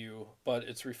for you, but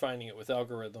it's refining it with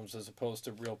algorithms as opposed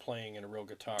to real playing in a real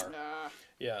guitar.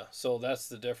 Yeah, so that's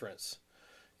the difference.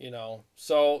 You know,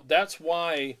 so that's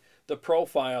why the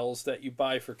profiles that you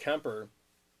buy for Kemper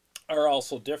are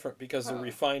also different because they're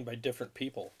refined by different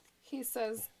people. He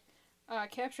says,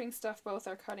 capturing stuff both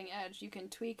are cutting edge. You can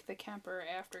tweak the Kemper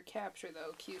after capture,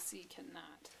 though QC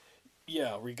cannot.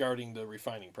 Yeah, regarding the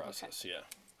refining process, yeah.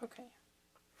 Okay.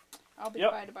 I'll be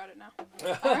quiet about it now.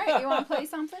 All right, you want to play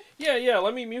something? Yeah,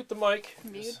 let me mute the mic.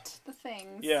 Mute the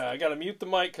things. Yeah, I got to mute the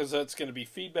mic because that's going to be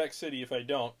Feedback City if I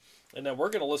don't. And then we're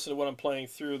going to listen to what I'm playing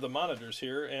through the monitors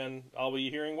here, and I'll be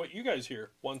hearing what you guys hear.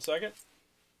 1 second.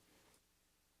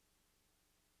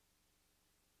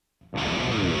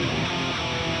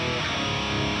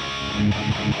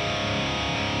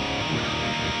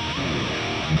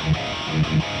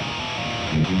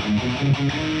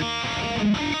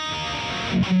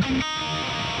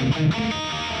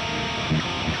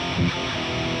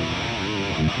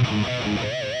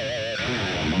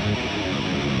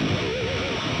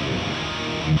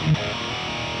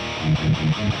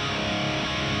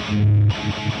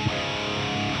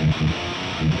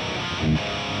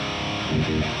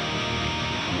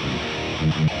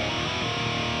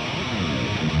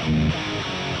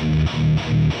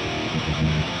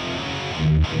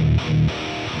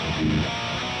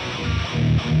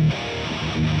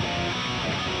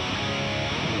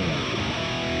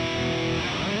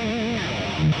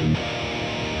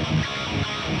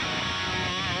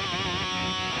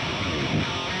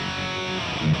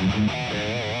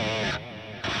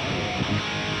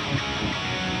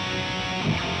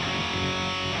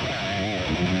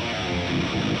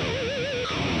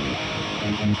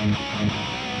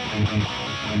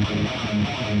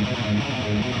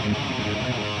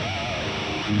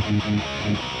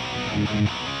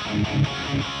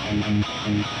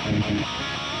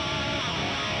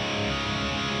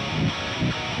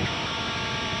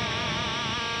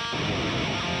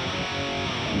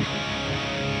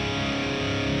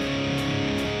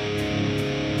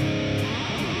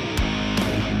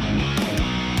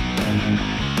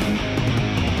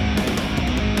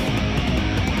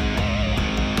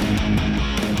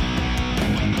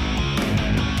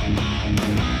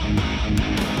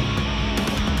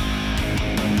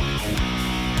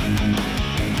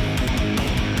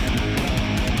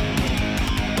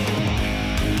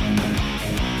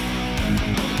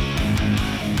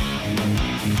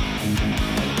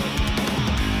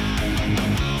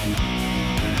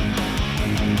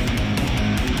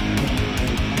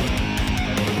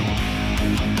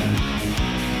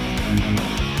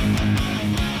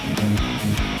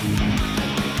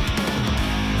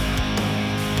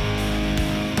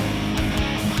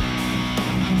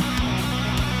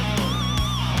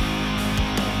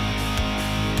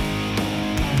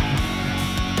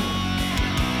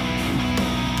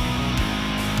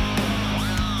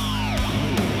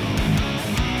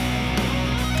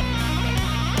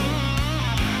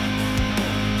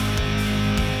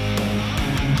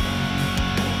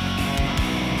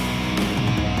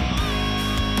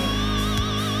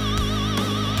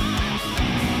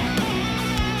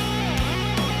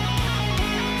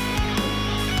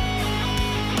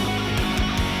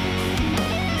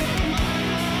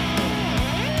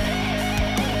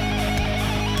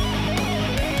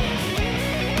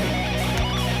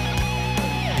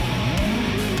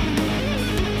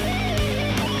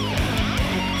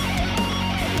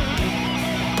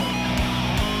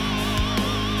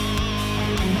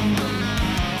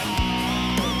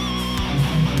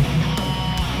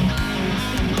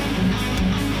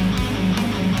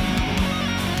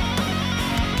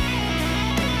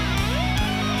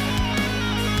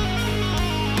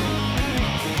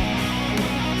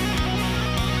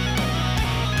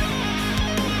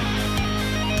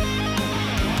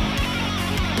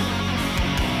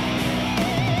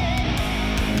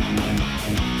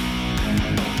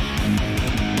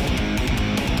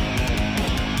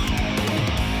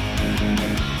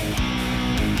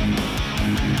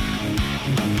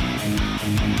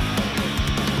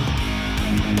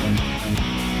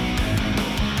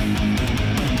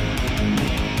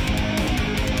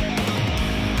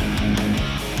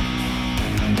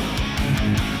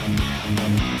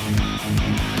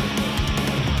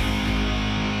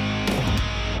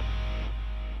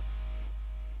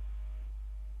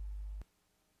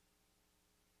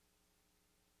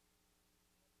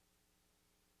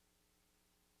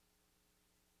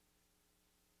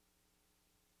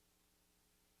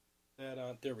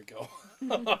 There we go.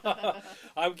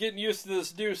 I'm getting used to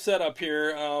this new setup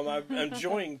here. I'm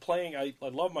enjoying playing. I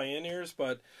love my in-ears,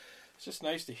 but it's just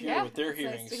nice to hear what they're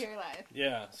hearing. Nice to hear live.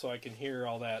 Yeah, so I can hear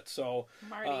all that. So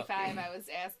Marty 5, I was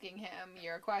asking him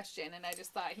your question, and I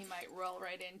just thought he might roll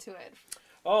right into it.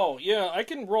 Oh, yeah, I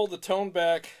can roll the tone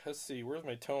back. Let's see, where's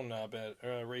my tone knob at?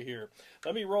 Right here.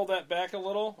 Let me roll that back a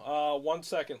little. 1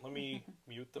 second. Let me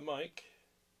mute the mic.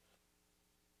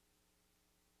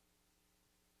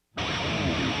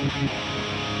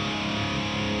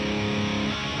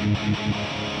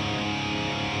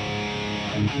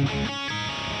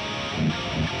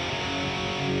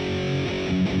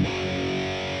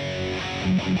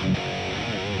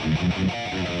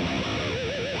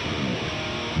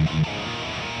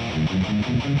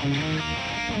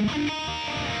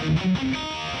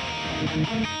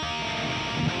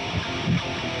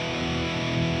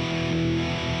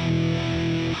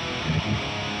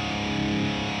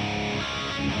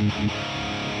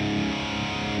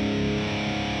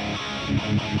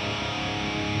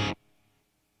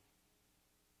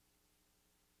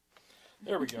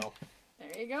 There we go.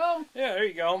 There you go. Yeah, there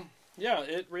you go. Yeah,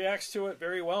 it reacts to it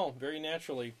very well, very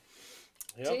naturally.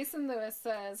 Yep. Jason Lewis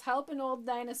says, help an old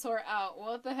dinosaur out.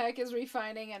 What the heck is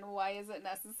refining and why is it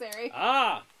necessary?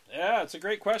 Yeah, it's a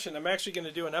great question. I'm actually going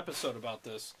to do an episode about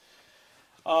this.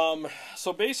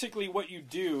 So basically what you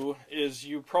do is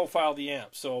you profile the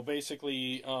amp. So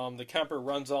basically the Kemper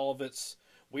runs all of its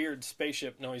weird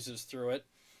spaceship noises through it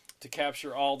to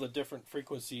capture all the different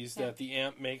frequencies that the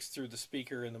amp makes through the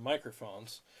speaker and the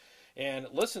microphones. And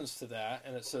it listens to that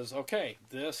and it says, okay,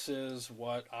 this is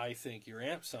what I think your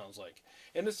amp sounds like.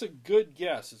 And it's a good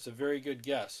guess. It's a very good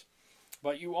guess.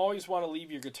 But you always want to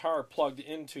leave your guitar plugged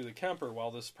into the Kemper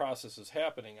while this process is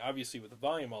happening, obviously with the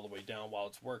volume all the way down while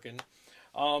it's working.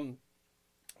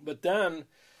 But then,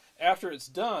 after it's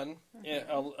done,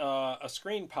 a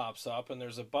screen pops up and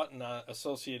there's a button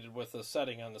associated with a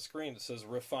setting on the screen that says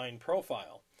Refine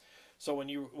Profile. So when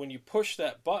you push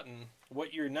that button,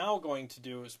 what you're now going to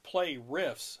do is play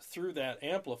riffs through that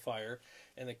amplifier,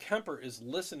 and the Kemper is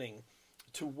listening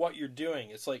to what you're doing.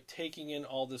 It's like taking in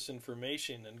all this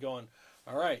information and going,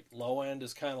 all right, low end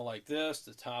is kind of like this,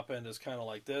 the top end is kind of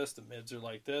like this, the mids are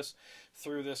like this,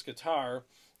 through this guitar.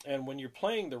 And when you're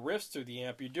playing the riffs through the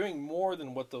amp, you're doing more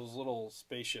than what those little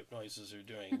spaceship noises are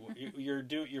doing.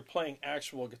 You're playing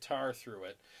actual guitar through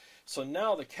it. So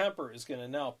now the Kemper is going to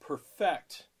now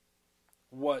perfect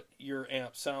what your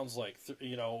amp sounds like,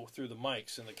 through the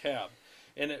mics in the cab.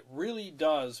 And it really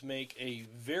does make a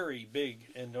very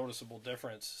big and noticeable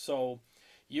difference. So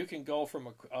you can go from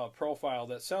a profile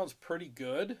that sounds pretty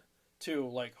good to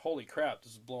like, holy crap,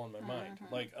 this is blowing my mind.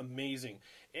 Like, amazing.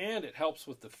 And it helps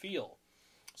with the feel.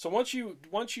 So once you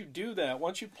do that,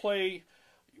 once you play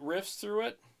riffs through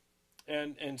it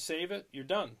and save it, you're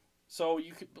done. So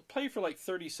you could play for like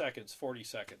 30 seconds, 40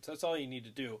 seconds. That's all you need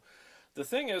to do. The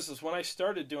thing is when I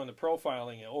started doing the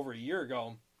profiling over a year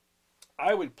ago,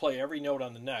 I would play every note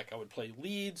on the neck. I would play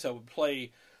leads. I would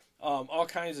play all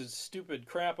kinds of stupid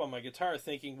crap on my guitar,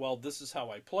 thinking, well, this is how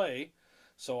I play.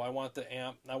 So I want the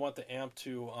amp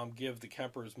to give the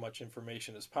Kemper as much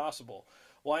information as possible.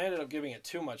 Well, I ended up giving it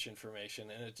too much information,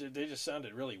 and they just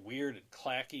sounded really weird and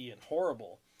clacky and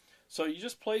horrible. So you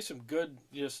just play some good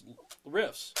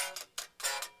riffs,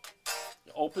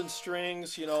 open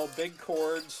strings, big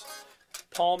chords,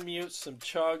 palm mutes, some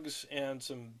chugs, and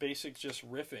some basic just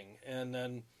riffing, and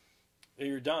then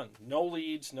you're done. No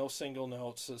leads, no single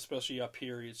notes, especially up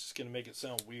here. It's just going to make it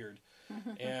sound weird.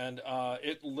 And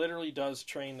it literally does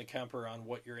train the Kemper on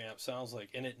what your amp sounds like,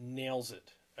 and it nails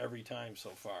it every time so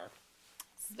far.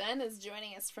 Sven is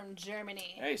joining us from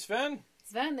Germany. Hey, Sven.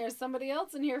 Sven, there's somebody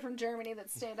else in here from Germany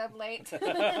that stayed up late to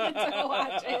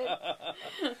watch it.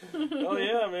 Oh,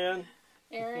 yeah, man.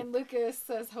 Aaron Lucas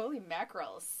says, holy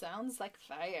mackerel, sounds like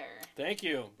fire. Thank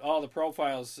you. Oh, the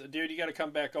profiles. Dude, you got to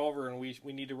come back over, and we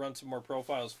need to run some more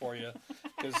profiles for you,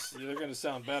 because they're going to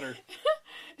sound better.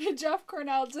 Jeff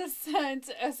Cornell just sent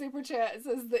a super chat. It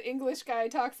says, the English guy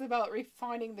talks about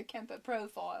refining the Kemper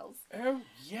profiles. Oh,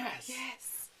 yes.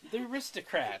 Yes. The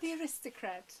aristocrat. The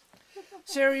aristocrat.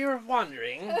 So you're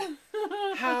wondering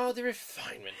how the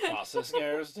refinement process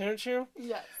goes, don't you?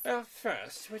 Yes.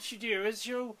 First, what you do is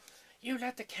you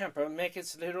let the Kemper make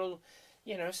its little,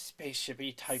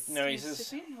 spaceshipy type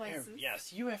noises. Spaceshipy noises. Oh,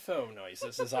 yes, UFO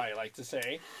noises, as I like to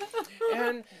say.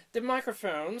 And the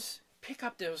microphones pick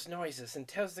up those noises and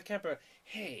tells the Kemper,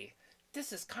 hey,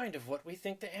 this is kind of what we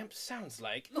think the amp sounds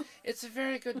like. It's a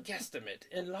very good guesstimate,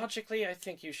 and logically I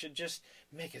think you should just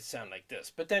make it sound like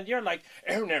this. But then you're like,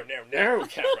 oh, no,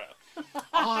 Kemper.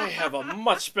 I have a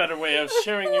much better way of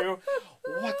showing you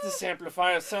what this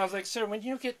amplifier sounds like. So when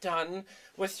you get done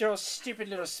with your stupid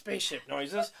little spaceship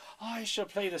noises, I shall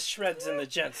play the shreds and the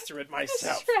gents through it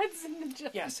myself. Shreds and the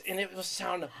gents. Yes, and it will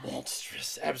sound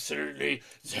monstrous, absolutely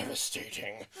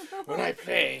devastating when I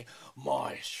play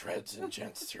my shreds and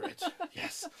gents through it.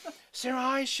 Yes. So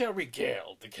I shall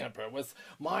regale the Kemper with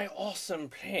my awesome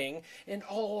playing and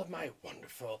all of my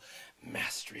wonderful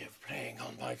mastery of playing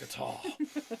on my guitar.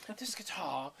 This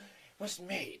guitar was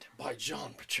made by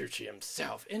John Petrucci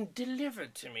himself and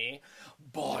delivered to me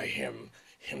by him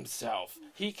himself.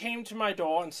 He came to my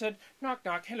door and said, knock,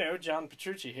 knock, hello, John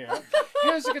Petrucci here.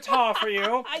 Here's a guitar for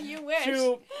you. You wish.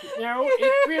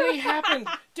 It really happened.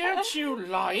 Don't you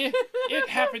lie. It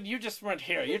happened. You just weren't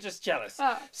here. You're just jealous.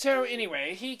 So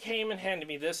anyway, he came and handed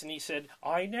me this, and he said,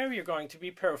 I know you're going to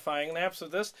be profiling amps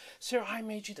with this, so I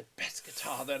made you the best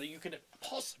guitar that you could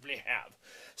possibly have.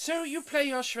 So you play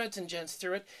your shreds and gents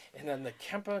through it, and then the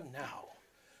Kemper now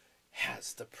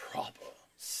has the proper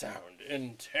sound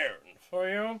and tone for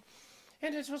you,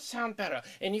 and it will sound better.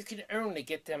 And you can only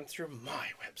get them through my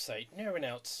website. No one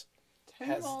else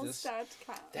has this.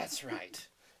 Tonewalls.com. That's right.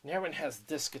 Narwin has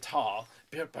this guitar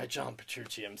built by John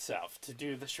Petrucci himself to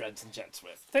do the shreds and gents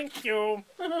with. Thank you.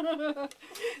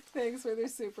 Thanks for the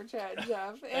super chat,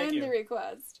 Jeff, Thank and you. the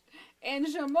request. And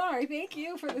Jamar, thank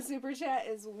you for the super chat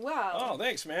as well. Oh,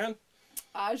 thanks, man.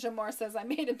 Jamar says, I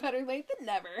made it better late than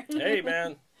never. Hey,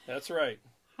 man. That's right.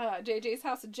 JJ's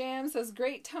House of Jam says,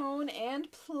 great tone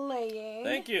and playing.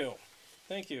 Thank you.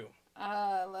 Thank you.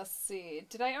 Let's see.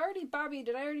 Bobby,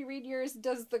 did I already read yours?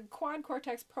 Does the Quad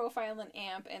Cortex profile an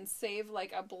amp and save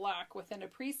like a block within a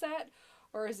preset?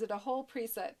 Or is it a whole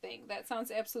preset thing? That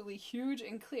sounds absolutely huge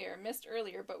and clear. Missed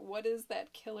earlier, but what is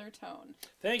that killer tone?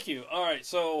 Thank you. All right,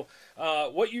 so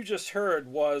what you just heard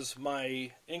was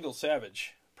my Ingle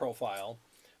Savage profile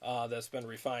that's been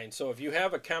refined. So if you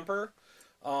have a Kemper,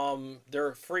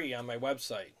 they're free on my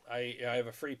website. I have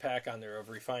a free pack on there of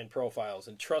refined profiles,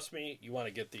 and trust me, you want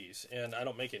to get these. And I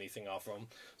don't make anything off of them,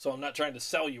 so I'm not trying to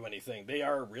sell you anything. They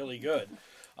are really good.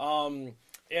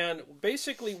 And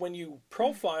basically, when you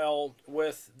profile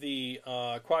with the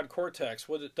Quad Cortex,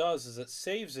 what it does is it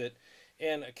saves it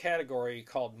in a category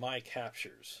called My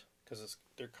Captures, because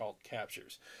they're called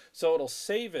captures. So it'll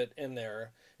save it in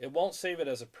there. It won't save it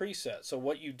as a preset. So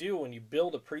what you do when you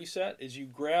build a preset is you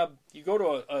go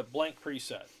to a blank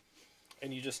preset,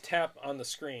 and you just tap on the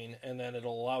screen, and then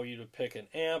it'll allow you to pick an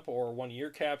amp or one of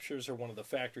your captures or one of the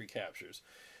factory captures.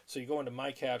 So you go into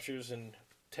My Captures and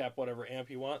tap whatever amp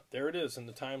you want. There it is in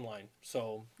the timeline.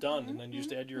 So done, and then you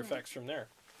just add your effects from there.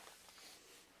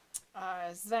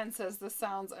 Zen says the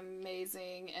sound's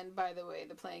amazing, and by the way,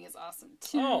 the playing is awesome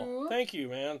too. Oh, thank you,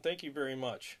 man. Thank you very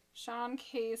much. Sean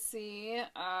Casey,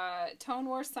 Tone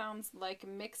War sounds like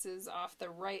mixes off the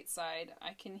right side.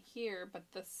 I can hear, but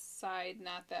the side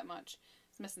not that much.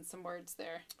 It's missing some words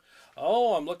there.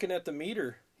 Oh, I'm looking at the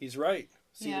meter. He's right.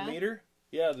 See Yeah? the meter?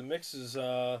 Yeah, the mix is,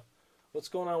 what's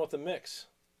going on with the mix?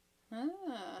 I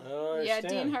don't Yeah, understand.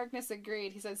 Dean Harkness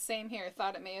agreed. He said, same here.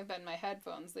 Thought it may have been my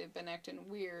headphones. They've been acting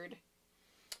weird.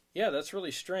 Yeah, that's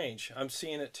really strange. I'm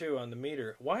seeing it too on the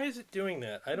meter. Why is it doing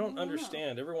that? I don't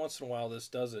understand. Every once in a while this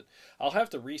does it. I'll have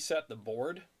to reset the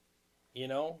board,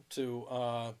 to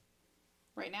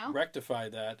Right now? rectify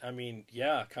that. I mean,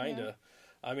 yeah, kind of. Yeah.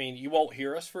 I mean, you won't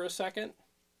hear us for a second,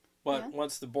 but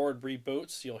once the board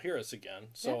reboots, you'll hear us again.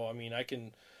 So, I mean, I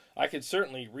can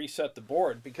certainly reset the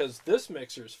board because this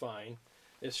mixer's fine.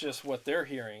 It's just what they're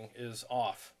hearing is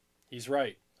off. He's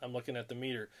right. I'm looking at the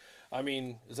meter. I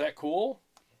mean, is that cool?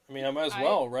 I mean, I might as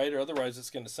well, right? Or otherwise it's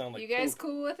going to sound like You guys poop.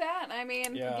 cool with that? I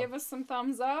mean, give us some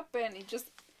thumbs up and you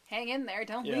just hang in there.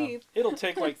 Don't leave. It'll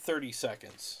take like 30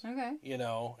 seconds. Okay.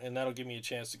 And that'll give me a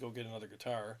chance to go get another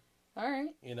guitar. All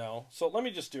right. So let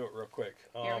me just do it real quick.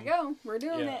 Here we go. We're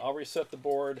doing it. I'll reset the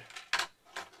board.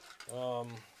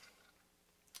 1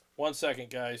 second,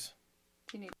 guys.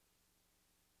 You need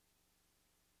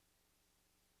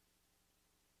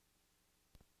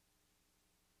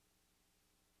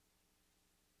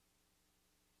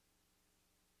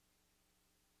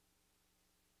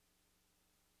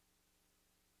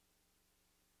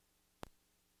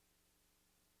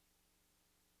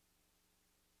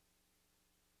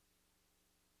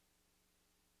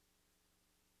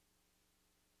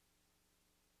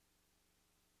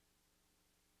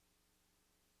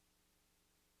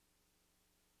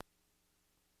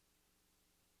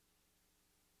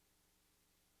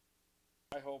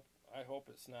I hope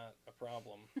it's not a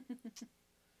problem.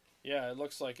 Yeah, it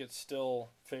looks like it's still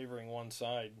favoring one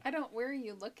side. Where are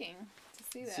you looking to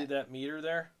see that? See that meter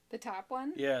there? The top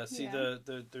one? Yeah, see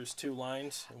there's two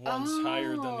lines. One's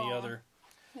higher than the other.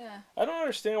 Yeah. I don't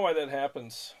understand why that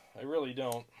happens. I really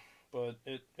don't. But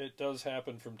it does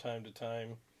happen from time to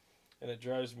time. And it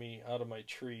drives me out of my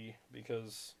tree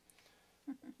because,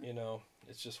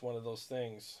 it's just one of those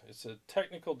things. It's a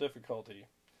technical difficulty.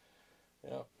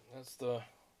 Yeah, that's the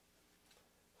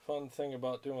fun thing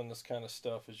about doing this kind of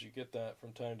stuff is you get that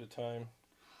from time to time.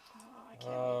 Oh, I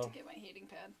can't wait to get my heating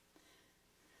pad.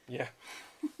 Yeah.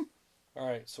 All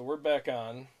right, so we're back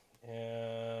on,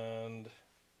 and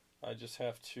I just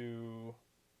have to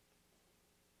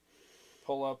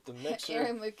pull up the mixer.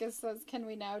 Aaron Lucas says, can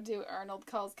we now do Arnold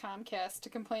calls Comcast to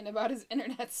complain about his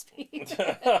internet speed?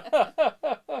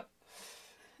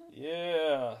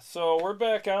 Yeah, so we're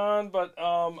back on, but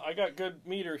I got good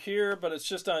meter here, but it's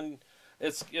just on,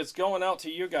 it's going out to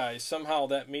you guys. Somehow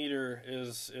that meter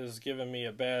is giving me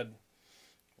a bad,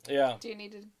 Do you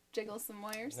need to jiggle some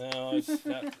wires? No, it's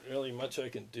not really much I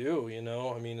can do,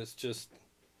 I mean, it's just,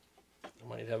 I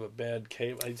might have a bad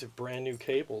cable. These are brand new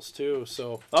cables too,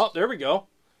 so, oh, there we go.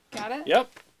 Got it? Yep.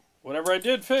 Whatever I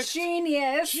did fixed.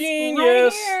 Genius. Genius.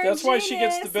 Right here, That's why she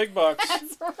gets the big bucks.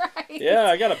 That's right. Yeah,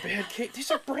 I got a bad cable. These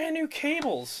are brand new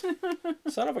cables.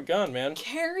 Son of a gun, man.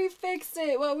 Carrie fixed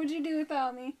it. What would you do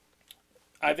without me?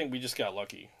 I think we just got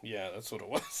lucky. Yeah, that's what it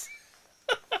was.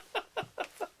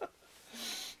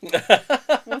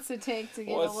 What's it take to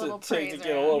get a little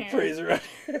praise around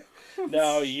here?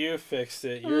 No, you fixed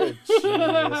it. You're a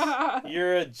genius.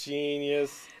 You're a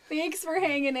genius. Thanks for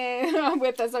hanging in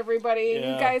with us, everybody.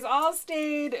 Yeah. You guys all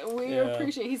stayed. We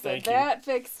appreciate it. He said that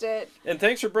fixed it. And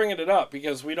thanks for bringing it up,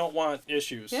 because we don't want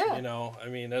issues. Yeah. You know, I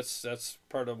mean, that's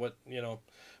part of what, you know,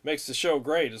 makes the show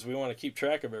great, is we want to keep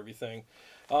track of everything.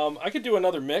 I could do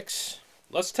another mix.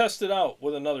 Let's test it out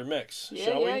with another mix,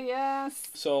 shall we? Yes.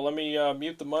 So let me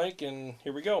mute the mic, and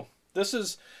here we go. This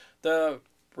is the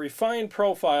refined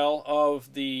profile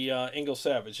of the Ingle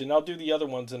Savage, and I'll do the other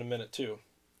ones in a minute too.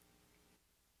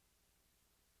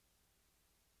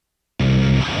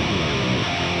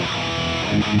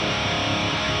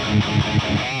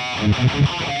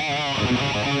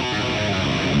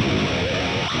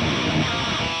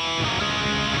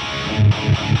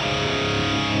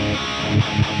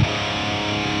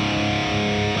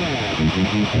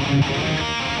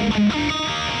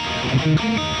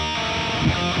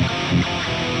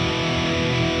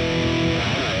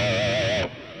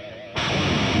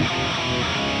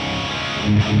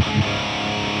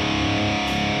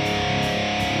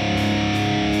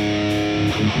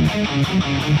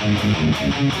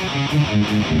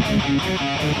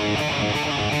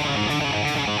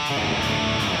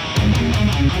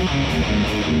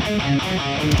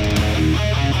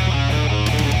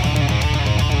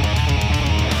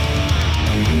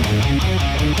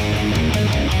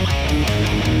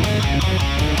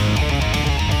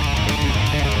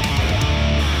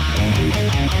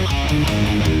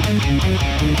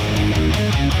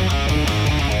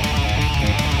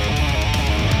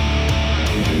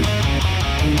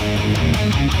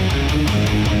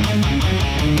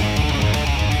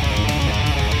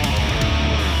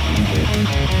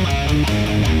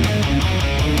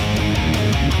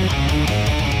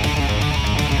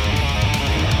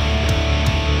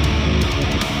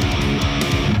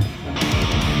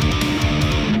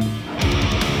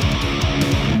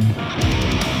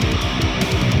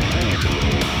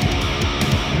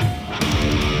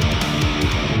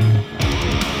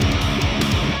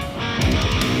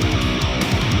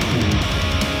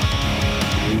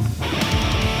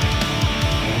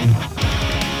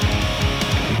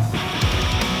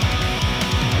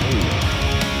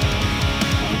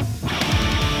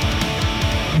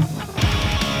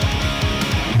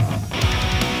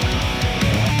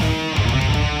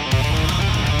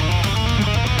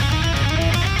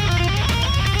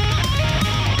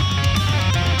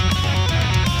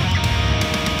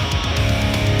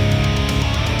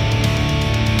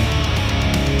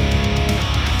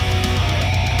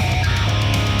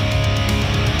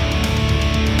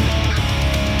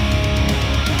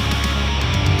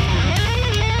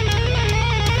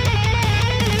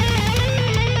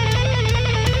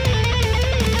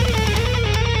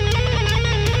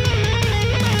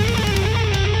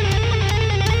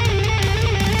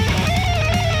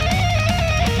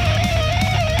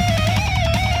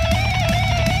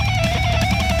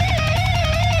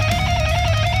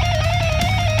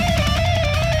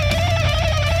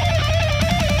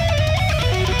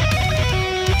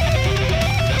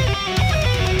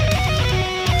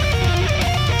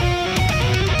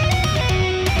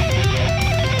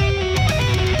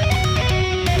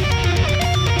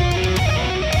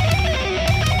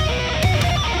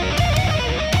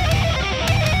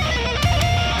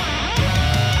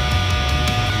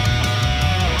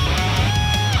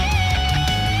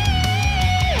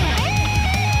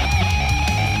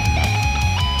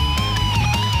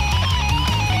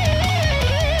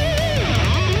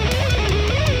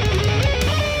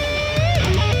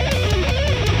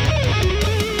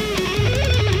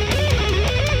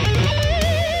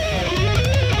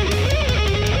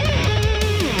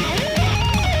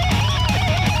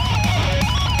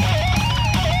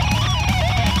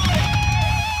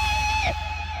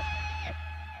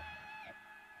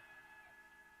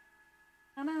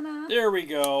 There we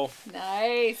go.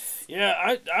 Nice.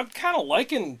 Yeah, I'm kind of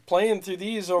liking playing through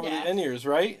these over the in-ears,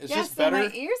 right? It's just better.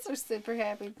 My ears are super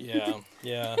happy.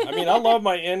 Yeah. I mean, I love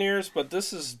my in-ears, but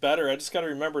this is better. I just got to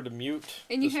remember to mute.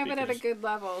 And you have it at a good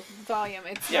level, volume.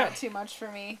 It's not too much for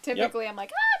me. Typically, I'm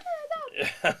like, turn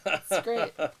it up. It's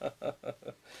great.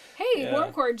 Hey,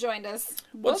 Wormcord joined us.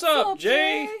 What's up,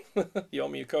 Jay? You owe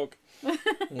me a Coke. You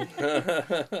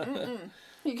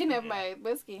can have my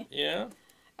whiskey. Yeah.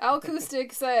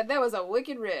 Acoustic said that was a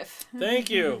wicked riff. Thank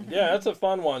you. Yeah, that's a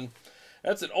fun one.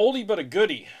 That's an oldie but a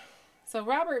goodie. So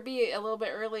Robert B. a little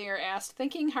bit earlier asked,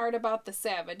 thinking hard about the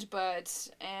Savage, but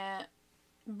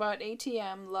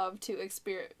ATM love to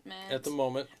experiment. At the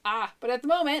moment. But at the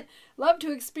moment, love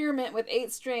to experiment with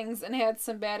 8 strings and had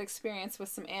some bad experience with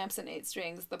some amps and 8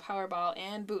 strings, the Powerball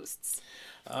and boosts.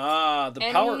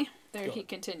 He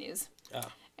continues.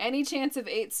 Any chance of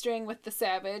 8 string with the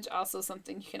Savage, also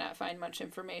something you cannot find much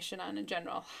information on in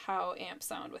general, how amps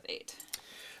sound with 8.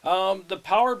 The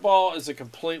Powerball is a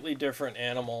completely different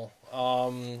animal.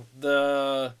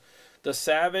 The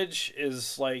Savage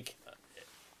is like,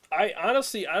 I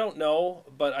don't know,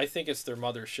 but I think it's their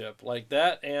mothership. Like,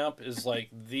 that amp is like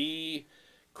the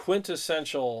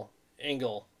quintessential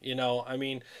Engel, you know? I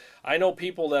mean, I know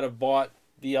people that have bought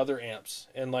the other amps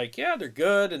and like, yeah, they're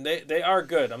good, and they are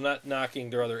good. I'm not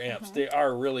knocking their other amps. They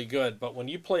are really good, but when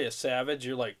you play a Savage,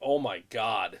 you're like, oh my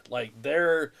God. Like,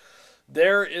 there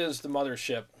is the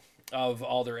mothership of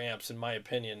all their amps, in my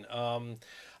opinion.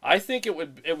 I think it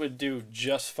would do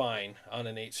just fine on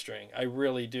an 8-string. I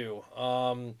really do.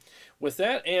 With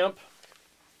that amp,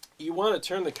 you want to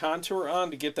turn the contour on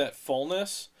to get that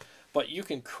fullness, but you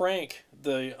can crank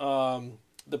the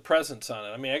presence on it.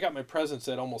 I mean, I got my presence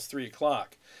at almost 3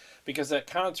 o'clock because that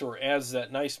contour adds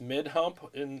that nice mid hump,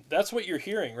 and that's what you're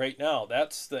hearing right now.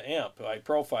 That's the amp I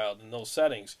profiled in those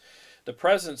settings. The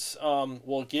presence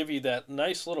will give you that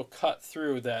nice little cut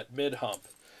through that mid hump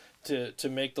to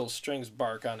make those strings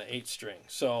bark on an 8-string.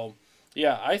 So,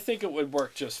 yeah, I think it would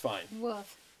work just fine.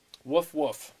 Woof. Woof,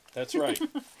 woof. That's right.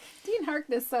 Dean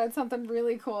Harkness said something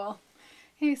really cool.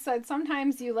 He said,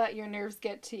 sometimes you let your nerves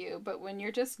get to you, but when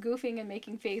you're just goofing and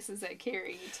making faces at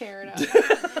Carrie, you tear it up.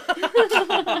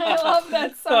 I love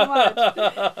that so much.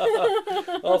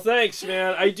 Well, thanks,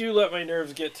 man. I do let my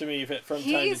nerves get to me from time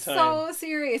to time. He's so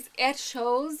serious. At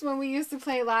shows, when we used to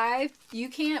play live, you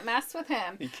can't mess with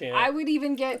him. You can't. I would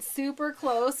even get super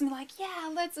close and be like, yeah,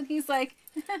 let's... And he's like,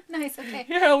 nice, okay.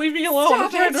 Yeah, leave me alone.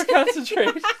 I'm trying to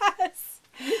concentrate. Yes.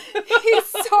 He's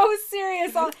so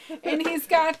serious, and he's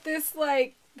got this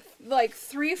like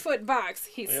 3-foot box.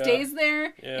 He stays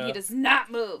there, and he does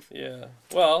not move. Yeah.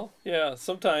 Well, yeah.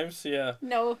 Sometimes, yeah.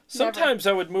 No. Sometimes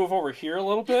I would move over here a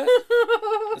little bit.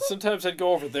 Sometimes I'd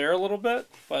go over there a little bit.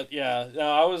 But yeah,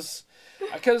 no,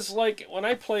 because like when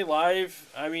I play live,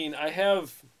 I mean, the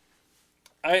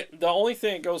only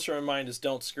thing that goes through my mind is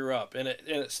don't screw up, and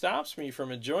it stops me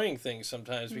from enjoying things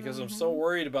sometimes because I'm so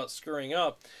worried about screwing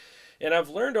up. And I've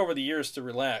learned over the years to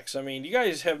relax. I mean, you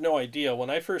guys have no idea. When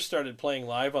I first started playing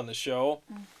live on the show,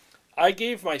 I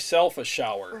gave myself a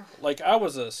shower. Like, I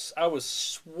was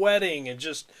sweating and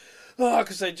just,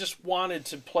 because I just wanted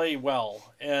to play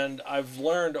well. And I've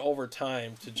learned over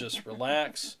time to just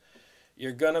relax.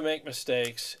 You're going to make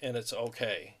mistakes, and it's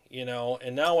okay, you know?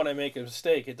 And now when I make a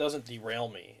mistake, it doesn't derail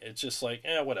me. It's just like,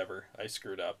 whatever, I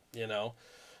screwed up, you know?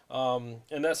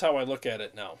 And that's how I look at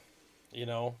it now, you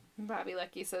know? Bobby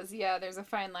Lucky says, yeah, there's a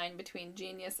fine line between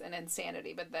genius and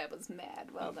insanity, but that was mad.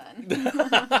 Well done.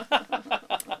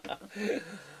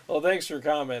 Well, thanks for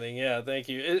commenting. Yeah, thank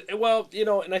you. Well, you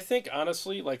know, and I think,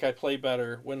 honestly, like, I play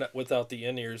better without the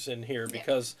in-ears in here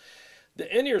because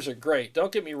the in-ears are great.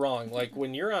 Don't get me wrong. Like,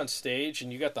 when you're on stage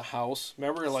and you got the house,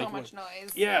 remember, like... So much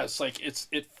noise. Yeah, it's like,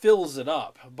 it fills it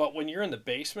up. But when you're in the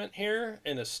basement here,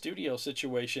 in a studio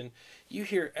situation, you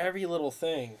hear every little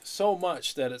thing so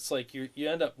much that it's like you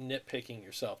end up nitpicking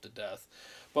yourself to death.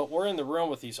 But we're in the room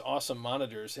with these awesome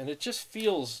monitors, and it just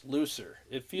feels looser.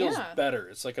 It feels better.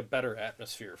 It's like a better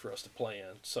atmosphere for us to play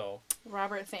in. So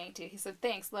Robert thanked you. He said,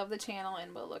 thanks, love the channel,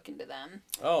 and we'll look into them.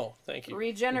 Oh, thank you.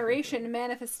 Regeneration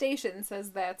Manifestation says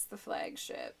that's the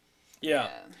flagship. Yeah.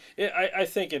 I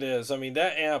think it is. I mean,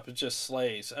 that amp just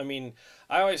slays. I mean,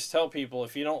 I always tell people,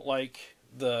 if you don't like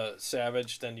the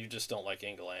Savage, then you just don't like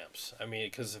Engel amps. I mean,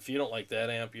 because if you don't like that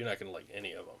amp, you're not going to like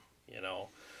any of them, you know.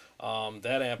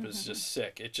 That amp is just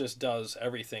sick. It just does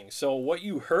everything. So what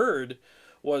you heard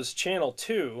was channel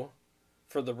 2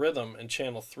 for the rhythm and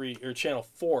channel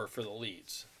 4 for the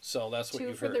leads. So that's what you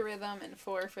heard. 2 for the rhythm and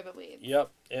 4 for the leads. Yep,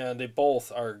 and they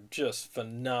both are just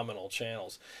phenomenal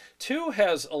channels. 2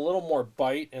 has a little more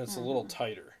bite and it's a little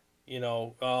tighter, you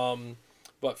know.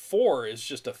 But 4 is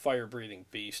just a fire-breathing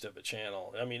beast of a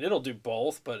channel. I mean, it'll do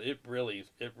both, but it really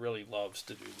loves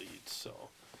to do leads. So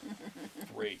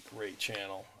Great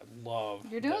channel. I love.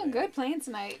 You're doing good playing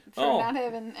tonight for not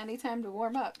having any time to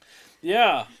warm up.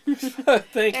 Yeah.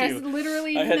 Thank you. There's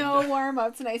literally no warm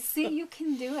up tonight. See, you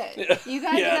can do it. You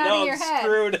gotta get out of your head.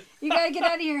 Screwed. You gotta get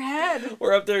out of your head.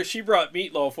 We're up there. She brought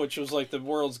meatloaf, which was like the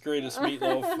world's greatest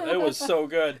meatloaf. It was so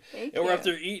good. Thank and you. we're up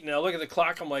there eating. I look at the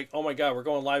clock. I'm like, oh my God, we're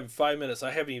going live in 5 minutes.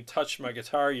 I haven't even touched my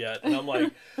guitar yet. And I'm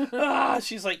like,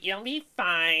 She's like, you'll be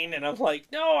fine. And I'm like,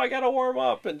 no, I gotta warm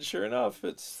up. And sure enough,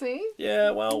 it's. See?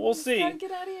 Yeah, well, we'll see. Gotta get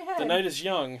out of your head. The night is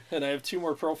young, and I have 2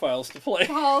 more profiles to play.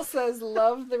 Paul says,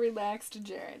 love the relaxed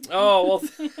Jared. Oh,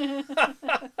 well.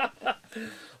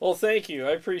 Well, thank you.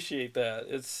 I appreciate that.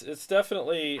 It's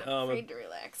definitely. I'm afraid to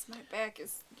relax. My back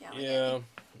is yelling at me.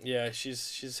 Yeah.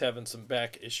 She's having some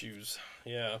back issues.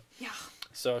 Yeah. Yeah.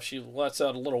 So she lets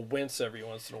out a little wince every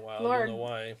once in a while. Lord, I don't know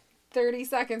why. 30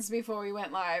 seconds before we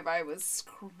went live, I was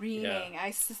screaming.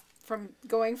 Yeah. From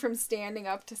going from standing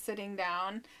up to sitting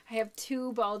down. I have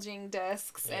 2 bulging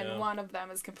discs, and one of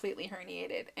them is completely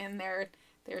herniated, and they're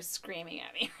screaming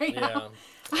at me right now.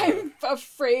 I'm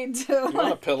afraid to. You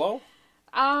want a pillow?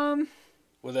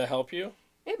 Would that help you?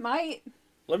 It might.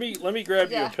 Let me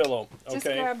grab you a pillow. Okay. Just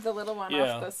grab the little one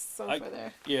off the sofa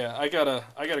there. Yeah, I gotta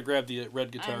grab the red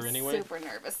guitar anyway. I'm super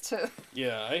nervous too.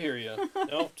 Yeah, I hear you.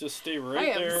 No, just stay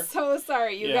right there. I am so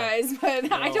sorry, you guys,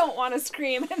 but I don't want to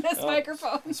scream in this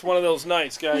microphone. It's one of those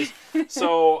nights, guys.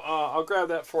 So I'll grab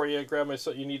that for you. Grab my.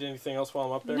 You need anything else while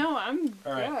I'm up there? No, I'm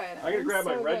all right. good. I'm gonna grab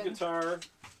my red guitar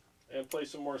and play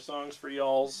some more songs for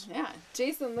y'alls. Yeah.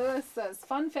 Jason Lewis says,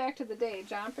 fun fact of the day,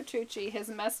 John Petrucci has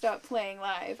messed up playing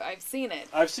live. I've seen it.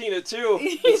 I've seen it too.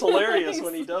 It's hilarious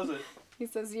when he does it. He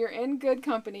says, you're in good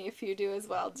company if you do as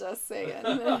well, just saying.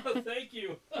 Thank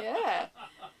you. Yeah.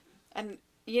 And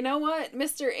you know what,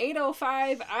 Mr.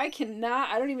 805, I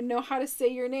don't even know how to say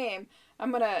your name.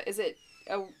 Is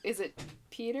it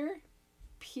Peter?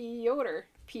 Piotr?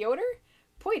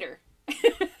 Poiter.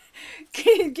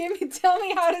 Tell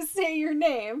me how to say your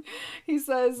name. He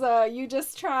says, you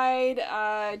just tried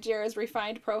Jared's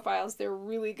refined profiles. They're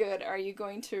really good. Are you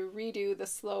going to redo the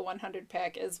slow 100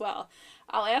 pack as well?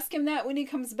 I'll ask him that when he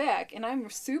comes back. And I'm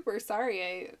super sorry.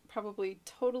 I probably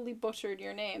totally butchered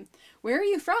your name. Where are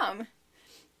you from?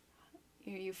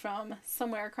 Are you from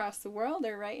somewhere across the world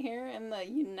or right here in the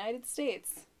United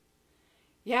States?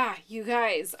 Yeah, you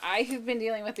guys, I have been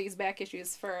dealing with these back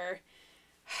issues for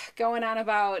going on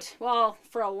about,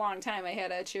 for a long time. I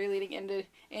had a cheerleading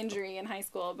injury in high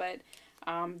school, but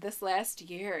this last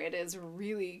year it is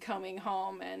really coming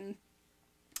home, and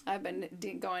I've been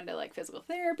going to like physical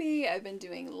therapy. I've been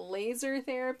doing laser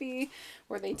therapy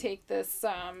where they take this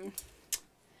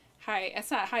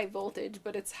it's not high voltage,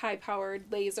 but it's high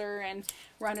powered laser and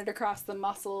run it across the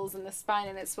muscles and the spine,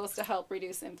 and it's supposed to help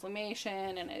reduce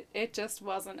inflammation, and it just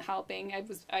wasn't helping.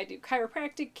 I do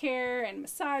chiropractic care and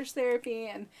massage therapy,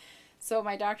 and so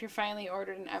my doctor finally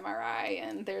ordered an MRI,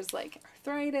 and there's like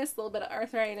arthritis, a little bit of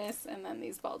arthritis, and then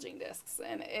these bulging discs,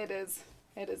 and it is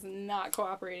not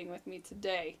cooperating with me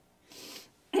today.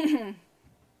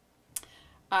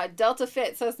 Delta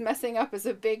Fit says messing up is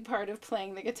a big part of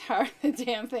playing the guitar. The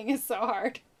damn thing is so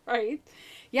hard, right?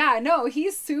 Yeah, no,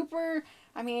 he's super,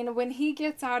 when he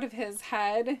gets out of his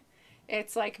head,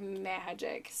 it's like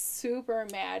magic, super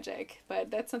magic. But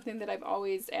that's something that I've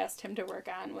always asked him to work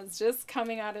on, was just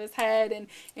coming out of his head and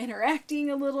interacting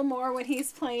a little more when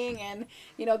he's playing. And,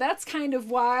 that's kind of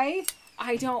why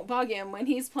I don't bug him when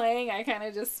he's playing. I kind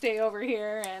of just stay over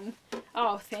here and,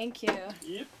 oh, thank you.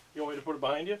 Yep. You want me to put it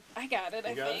behind you? I got it,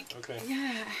 I think. Okay.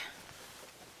 Yeah.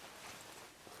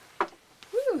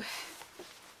 Whew.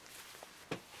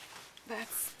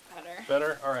 That's better.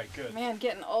 Better? All right, good. Man,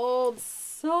 getting old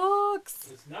sucks.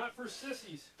 It's not for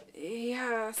sissies.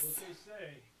 Yes. That's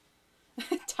what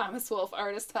they say. Thomas Wolfe,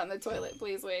 artist on the toilet.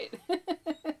 Please wait.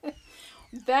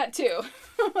 That too.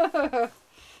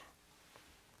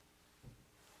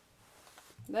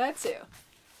 That too.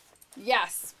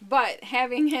 Yes, but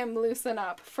having him loosen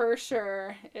up for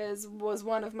sure was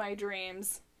one of my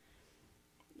dreams.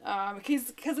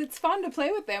 Because it's fun to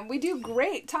play with him. We do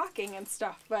great talking and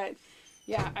stuff, but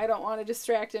yeah, I don't want to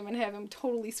distract him and have him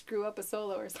totally screw up a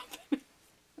solo or something.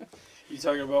 You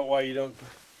talking about why you don't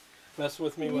mess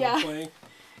with me when I'm playing?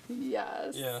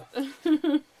 Yes. Yeah.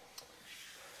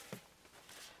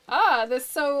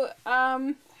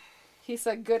 He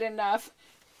said good enough.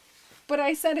 But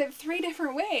I said it 3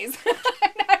 different ways.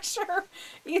 I'm not sure.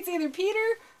 It's either Peter,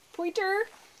 Poiter.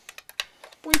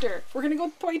 We're going to go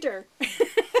with Poiter.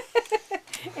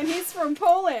 And he's from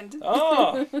Poland.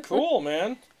 Oh, cool,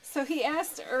 man. So he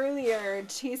asked earlier,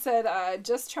 he said,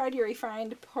 just tried your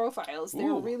refined profiles.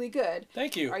 They're really good.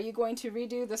 Thank you. Are you going to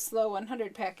redo the slow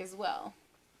 100 pack as well?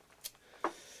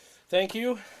 Thank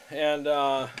you, and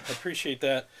I appreciate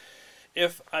that.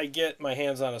 If I get my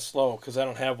hands on a slow, because I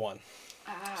don't have one,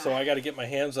 so I got to get my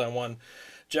hands on one.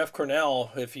 Jeff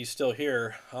Cornell, if he's still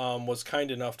here, was kind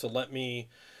enough to let me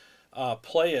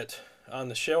play it on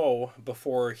the show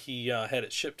before he had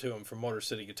it shipped to him from Motor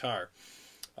City Guitar.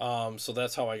 So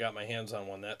that's how I got my hands on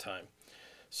one that time.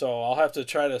 So I'll have to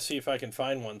try to see if I can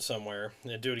find one somewhere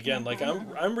and do it again. Like I'm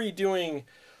redoing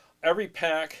every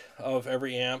pack of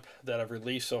every amp that I've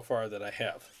released so far that I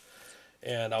have,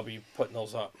 and I'll be putting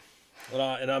those up.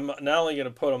 And I'm not only going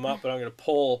to put them up, but I'm going to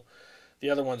pull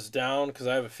the other ones down because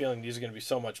I have a feeling these are going to be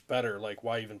so much better. Like,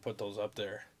 why even put those up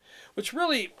there? Which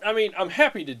really, I mean, I'm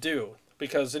happy to do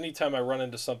because anytime I run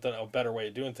into something, a better way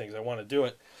of doing things, I want to do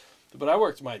it. But I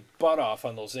worked my butt off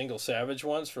on those Ingle Savage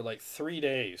ones for like 3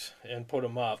 days and put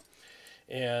them up.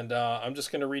 And I'm just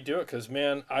going to redo it because,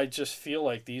 man, I just feel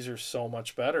like these are so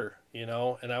much better, you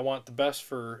know, and I want the best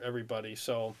for everybody.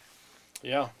 So,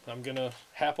 yeah, I'm going to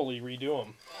happily redo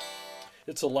them.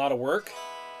 It's a lot of work,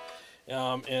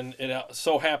 and it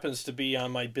so happens to be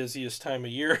on my busiest time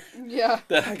of year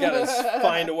that I got to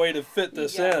find a way to fit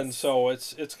this in. So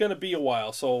it's going to be a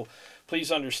while. So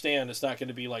please understand it's not going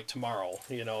to be like tomorrow.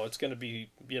 You know, it's going to be,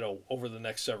 you know, over the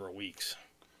next several weeks.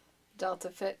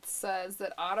 Delta Fit says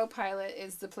that autopilot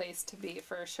is the place to be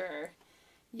for sure.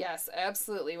 Yes,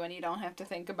 absolutely, when you don't have to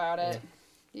think about it.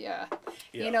 Yeah.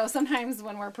 You know, sometimes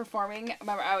when we're performing,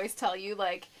 remember I always tell you,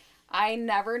 like, I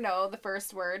never know the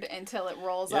first word until it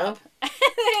rolls up.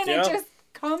 And it just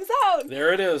comes out.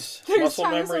 There it is. There's Muscle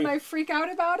times memory. when I freak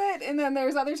out about it, and then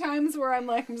there's other times where I'm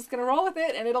like, I'm just going to roll with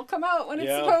it, and it'll come out when it's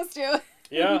supposed to.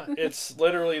 Yeah, it's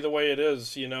literally the way it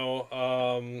is, you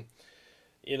know.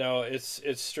 You know, it's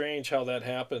strange how that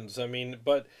happens. I mean,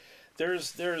 but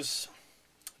there's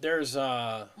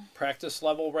practice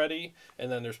level ready,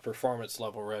 and then there's performance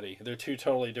level ready. They're two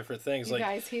totally different things. You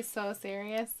guys, he's so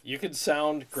serious. You can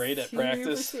sound great at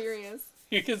practice. Super serious.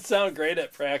 You can sound great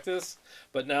at practice,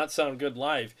 but not sound good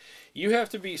live. You have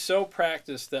to be so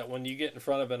practiced that when you get in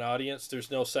front of an audience,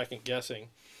 there's no second guessing.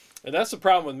 And that's the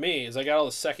problem with me, is I got all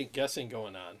the second guessing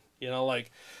going on. You know,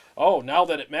 like, oh, now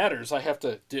that it matters, I have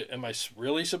to, am I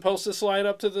really supposed to slide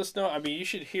up to this note? I mean, you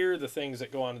should hear the things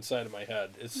that go on inside of my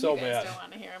head. It's so bad. You guys don't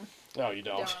want to hear them. No, you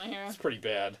don't. Don't want to hear them. It's pretty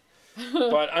bad.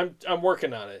 But I'm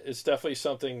working on it. It's definitely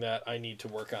something that I need to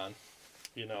work on,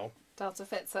 you know. Delta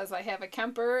Fit says, I have a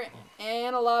Kemper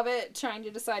and I love it, trying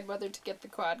to decide whether to get the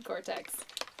Quad Cortex.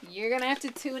 You're going to have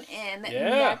to tune in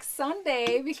next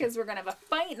Sunday because we're going to have a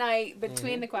fight night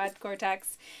between the Quad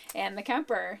Cortex and the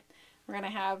Kemper. We're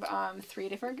going to have 3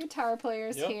 different guitar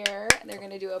players here. They're going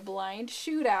to do a blind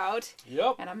shootout.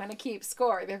 And I'm going to keep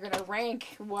score. They're going to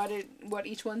rank what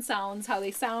each one sounds, how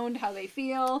they sound, how they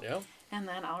feel. And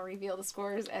then I'll reveal the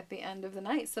scores at the end of the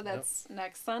night. So that's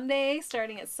next Sunday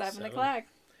starting at 7 o'clock.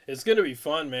 It's going to be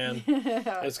fun, man.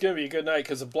 It's going to be a good night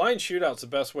because a blind shootout's the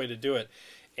best way to do it.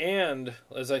 And,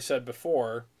 as I said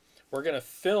before, we're going to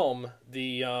film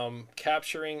the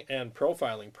capturing and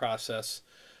profiling process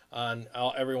on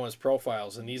everyone's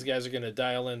profiles. And these guys are going to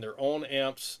dial in their own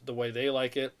amps the way they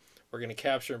like it. We're going to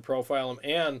capture and profile them.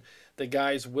 And the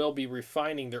guys will be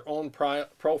refining their own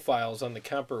profiles on the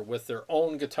Kemper with their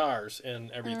own guitars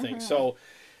and everything. So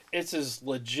it's as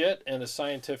legit and as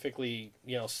scientifically,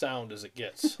 you know, sound as it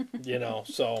gets, you know,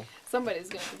 so. Somebody's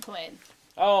going to be playing.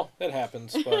 Oh, it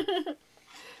happens, but.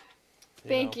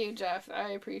 Thank you, Jeff.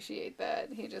 I appreciate that.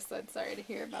 He just said sorry to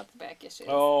hear about the back issues.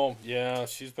 Oh, yeah,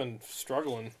 she's been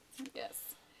struggling. Yes.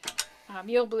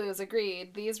 Mule Blues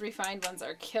agreed. These refined ones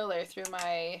are killer through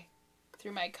my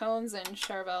cones and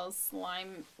Charvel's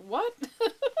slime. What?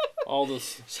 All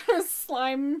this.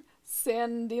 Slime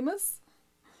Sandemus.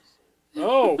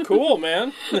 Oh, cool,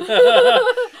 man. Am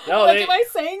I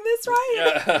saying this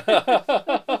right?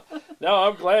 Yeah. No,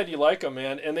 I'm glad you like them,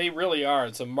 man. And they really are.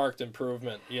 It's a marked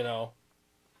improvement, you know.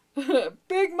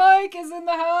 Big Mike is in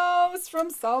the house from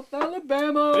South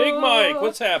Alabama. Big Mike,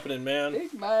 what's happening, man?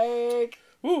 Big Mike.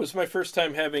 Ooh, it's my first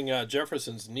time having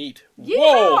Jefferson's neat. Yeah,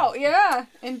 whoa! Yeah.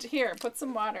 And here, put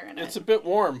some water in it. It's a bit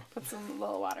warm. Put some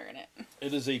little water in it.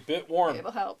 It is a bit warm.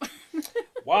 It'll help.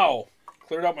 Wow.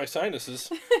 Cleared out my sinuses.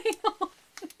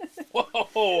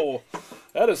 Whoa.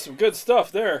 That is some good stuff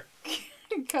there.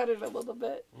 Cut it a little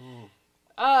bit.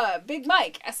 Big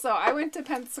Mike. So I went to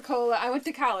Pensacola. I went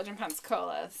to college in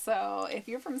Pensacola. So if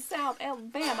you're from South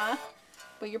Alabama,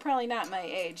 but you're probably not my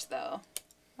age, though.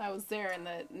 I was there in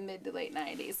the mid to late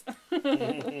 90s.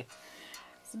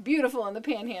 It's beautiful in the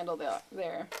panhandle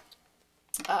there.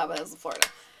 But it was in Florida.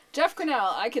 Jeff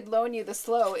Cornell, I could loan you the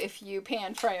slow if you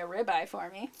pan fry a ribeye for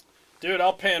me. Dude,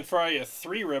 I'll pan fry you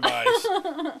 3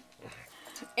 ribeyes.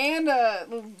 And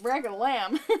a rack of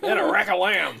lamb. And a rack of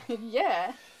lamb.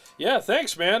 Yeah. Yeah,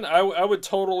 thanks, man. I would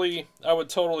totally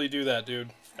do that, dude.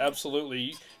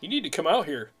 Absolutely. You need to come out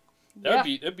here.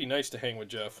 It'd be nice to hang with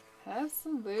Jeff.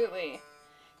 Absolutely.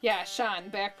 Yeah, Sean,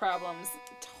 back problems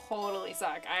totally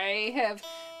suck. I have,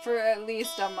 for at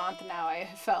least a month now, I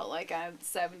felt like I'm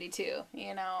 72,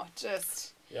 you know,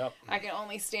 just... Yep. I can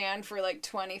only stand for like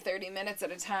 20, 30 minutes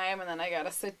at a time, and then I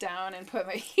gotta sit down and put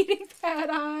my heating pad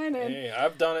on. And hey,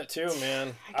 I've done it too,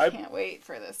 man. I can't wait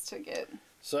for this to get...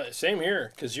 So same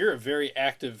here, because you're a very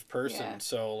active person. Yeah.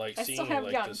 So like, I seeing still have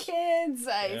you like young this... kids.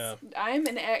 I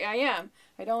am.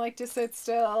 I don't like to sit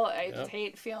still. I just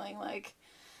hate feeling like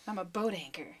I'm a boat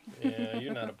anchor. Yeah,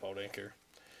 you're not a boat anchor.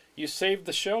 You saved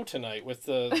the show tonight with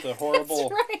the horrible...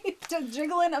 That's right, the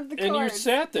jiggling of the cords. And you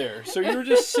sat there, so you were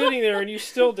just sitting there and you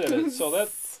still did it. So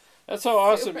that's how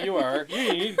awesome you are.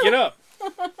 You need to get up.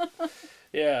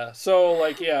 Yeah, so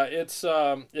like, yeah, it's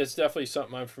definitely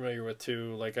something I'm familiar with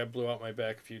too. Like, I blew out my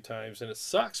back a few times, and it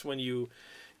sucks when you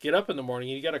get up in the morning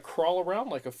and you got to crawl around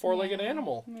like a four-legged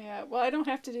animal. Yeah, well, I don't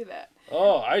have to do that.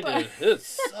 Oh, I did. It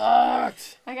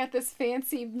sucked. I got this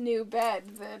fancy new bed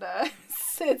that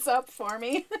sits up for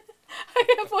me.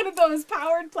 I have one of those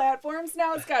powered platforms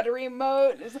now. It's got a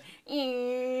remote. It's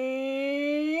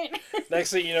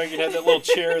Next thing you know, you have that little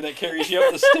chair that carries you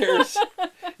up the stairs.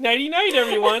 Nighty-night,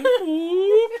 everyone.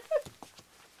 Whoop.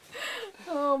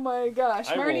 Oh my gosh.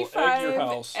 I Marty will egg your 5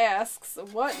 house. asks,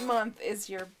 what month is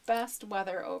your best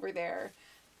weather over there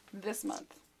this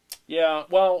month? Yeah,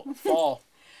 well, fall.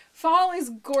 Fall is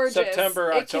gorgeous.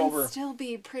 September, October. It can still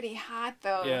be pretty hot,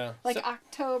 though. Yeah. Like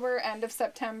October, end of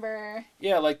September.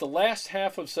 Yeah, like the last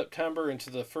half of September into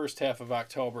the first half of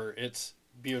October, it's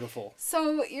beautiful.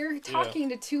 So you're talking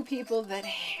to two people that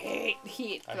hate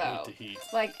heat, though. I hate the heat.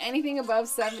 Like anything above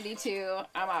 72,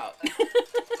 I'm out.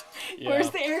 Where's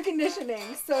the air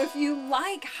conditioning? So if you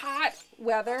like hot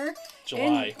weather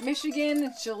in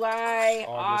Michigan, July,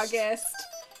 August,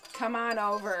 come on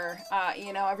over.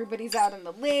 You know, everybody's out on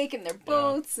the lake in their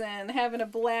boats and having a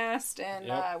blast,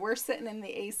 and we're sitting in the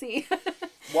AC.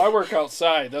 Well, I work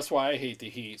outside. That's why I hate the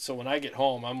heat. So when I get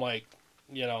home, I'm like,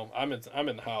 you know, I'm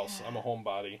in the house. I'm a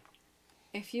homebody.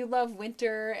 If you love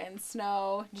winter and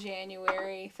snow,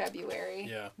 January,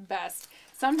 February, best.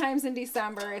 Sometimes in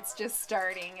December, it's just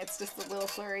starting. It's just a little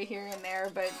flurry here and there,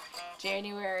 but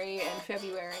January and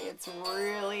February, it's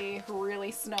really,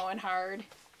 really snowing hard.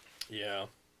 Yeah.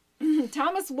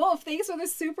 Thomas Wolf, thanks for the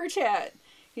super chat.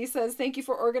 He says, thank you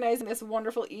for organizing this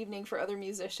wonderful evening for other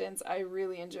musicians. I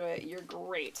really enjoy it. You're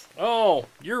great. Oh,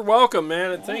 you're welcome,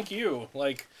 man, and thank you.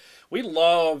 Like, we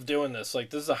love doing this. Like,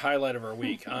 this is a highlight of our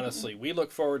week, honestly. We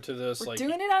look forward to this. We're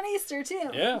doing it on Easter, too.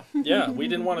 Yeah. We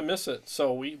didn't want to miss it,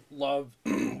 so we love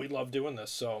doing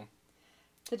this, so...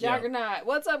 The Juggernaut.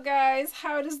 What's up, guys?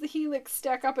 How does the Helix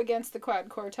stack up against the Quad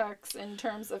Cortex in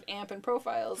terms of amp and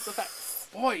profiles effects?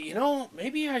 Boy, you know,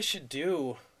 maybe I should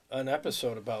do an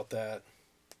episode about that.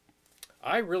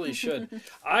 I really should.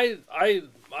 I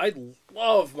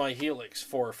love my Helix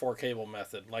for a 4-cable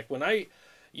method. Like,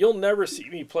 you'll never see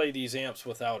me play these amps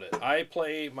without it. I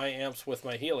play my amps with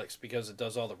my Helix because it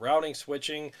does all the routing,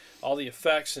 switching, all the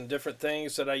effects and different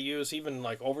things that I use, even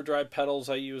like overdrive pedals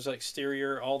I use, like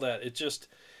stereo, all that.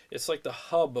 It's like the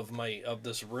hub of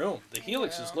this room. The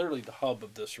Helix is literally the hub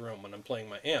of this room when I'm playing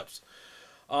my amps.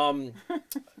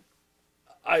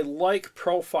 I like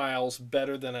profiles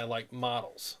better than I like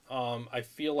models. I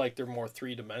feel like they're more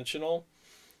three-dimensional.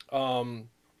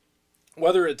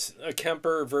 Whether it's a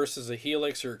Kemper versus a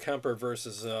Helix or a Kemper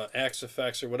versus a Axe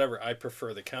Effects or whatever, I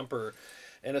prefer the Kemper.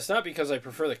 And it's not because I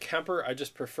prefer the Kemper, I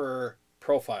just prefer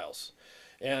profiles.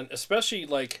 And especially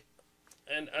like,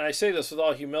 and I say this with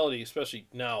all humility, especially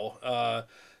now,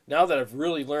 now that I've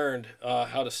really learned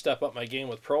how to step up my game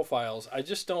with profiles, I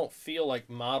just don't feel like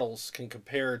models can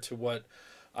compare to what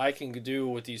I can do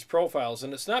with these profiles.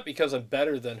 And it's not because I'm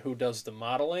better than who does the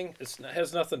modeling. It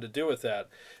has nothing to do with that.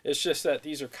 It's just that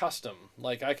these are custom.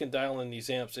 Like, I can dial in these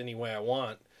amps any way I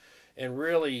want and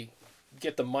really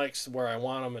get the mics where I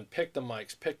want them and pick the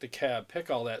mics, pick the cab,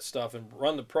 pick all that stuff and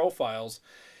run the profiles.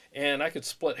 And I could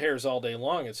split hairs all day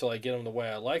long until I get them the way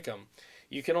I like them.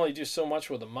 You can only do so much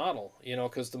with a model, you know,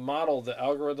 because the model, the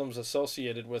algorithms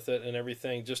associated with it and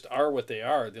everything just are what they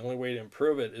are. The only way to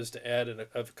improve it is to add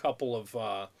a couple of,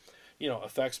 you know,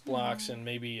 effects blocks and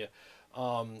maybe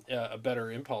a better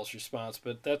impulse response.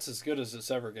 But that's as good as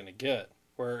it's ever going to get.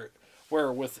 Where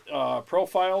with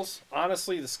profiles,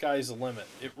 honestly, the sky's the limit.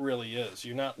 It really is.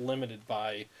 You're not limited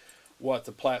by what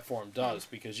the platform does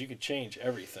because you could change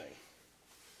everything.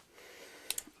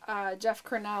 Jeff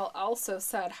Cornell also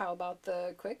said, how about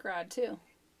the quick rod, too?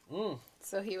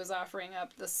 So he was offering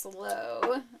up the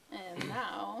slow, and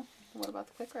now, what about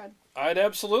the quick rod? I'd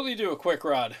absolutely do a quick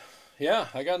rod. Yeah,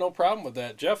 I got no problem with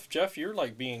that. Jeff, you're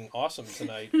like being awesome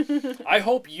tonight. I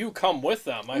hope you come with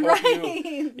them. I hope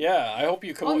you. Yeah, I hope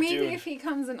you come. Well, with maybe dude. if he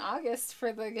comes in August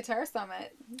for the Guitar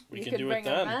Summit, we can could do bring it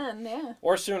then. him in, yeah.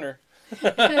 Or sooner.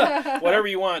 Whatever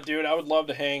you want, dude. I would love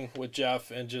to hang with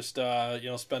Jeff and just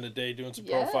spend a day doing some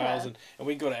profiles, and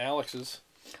we can go to Alex's.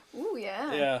 Ooh,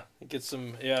 yeah. Yeah, get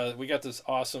some. Yeah, we got this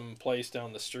awesome place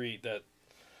down the street that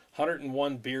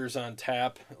 101 beers on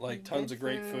tap, like tons of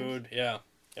great food. Yeah.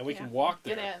 And we can walk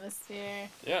there. Good atmosphere.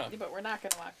 Yeah. But we're not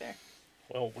going to walk there.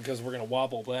 Well, because we're going to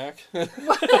wobble back.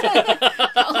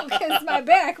 Oh, because my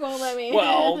back won't let me.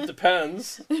 Well,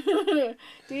 depends.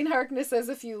 Dean Harkness says,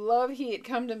 if you love heat,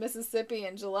 come to Mississippi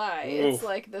in July. Ooh. It's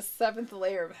like the 7th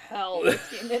layer of hell with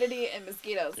humidity and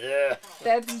mosquitoes. Yeah.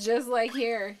 That's just like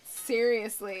here.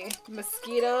 Seriously.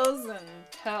 Mosquitoes and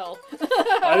hell.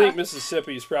 I think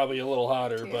Mississippi's probably a little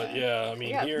hotter, Yeah. but yeah, I mean,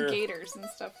 They got here... gators and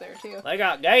stuff there, too. They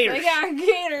got gators. They got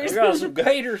gators. We got some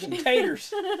gators and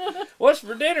taters. What's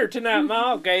for dinner tonight, Ma?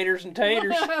 Gators and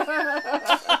taters.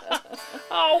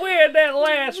 Oh, we had that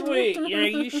last week. Yeah,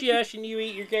 you shush and you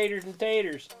eat your gators and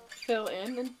taters. Phil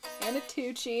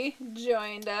Anatucci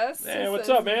joined us. Hey, He what's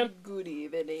says, up, man? Good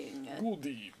evening. Good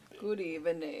evening. Good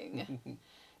evening.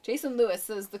 Jason Lewis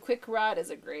says the quick rod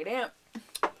is a great amp.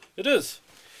 It is.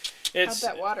 How'd It's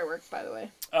that water work, by the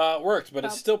way? worked, but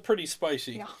it's still pretty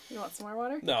spicy. Yeah. You want some more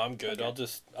water? No, I'm good. Okay.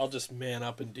 I'll just man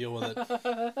up and deal with it.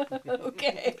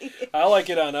 Okay. I like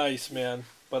it on ice, man.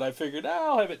 But I figured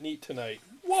I'll have it neat tonight.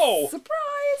 Whoa!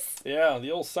 Surprise! Yeah,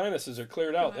 the old sinuses are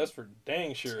cleared out. That's for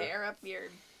dang sure. Tear up your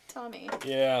tummy.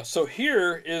 Yeah, so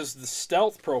here is the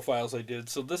stealth profiles I did.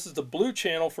 So this is the blue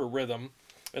channel for rhythm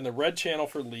and the red channel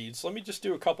for leads. Let me just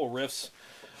do a couple riffs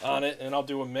on it, and I'll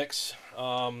do a mix.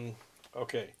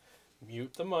 Okay,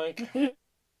 mute the mic.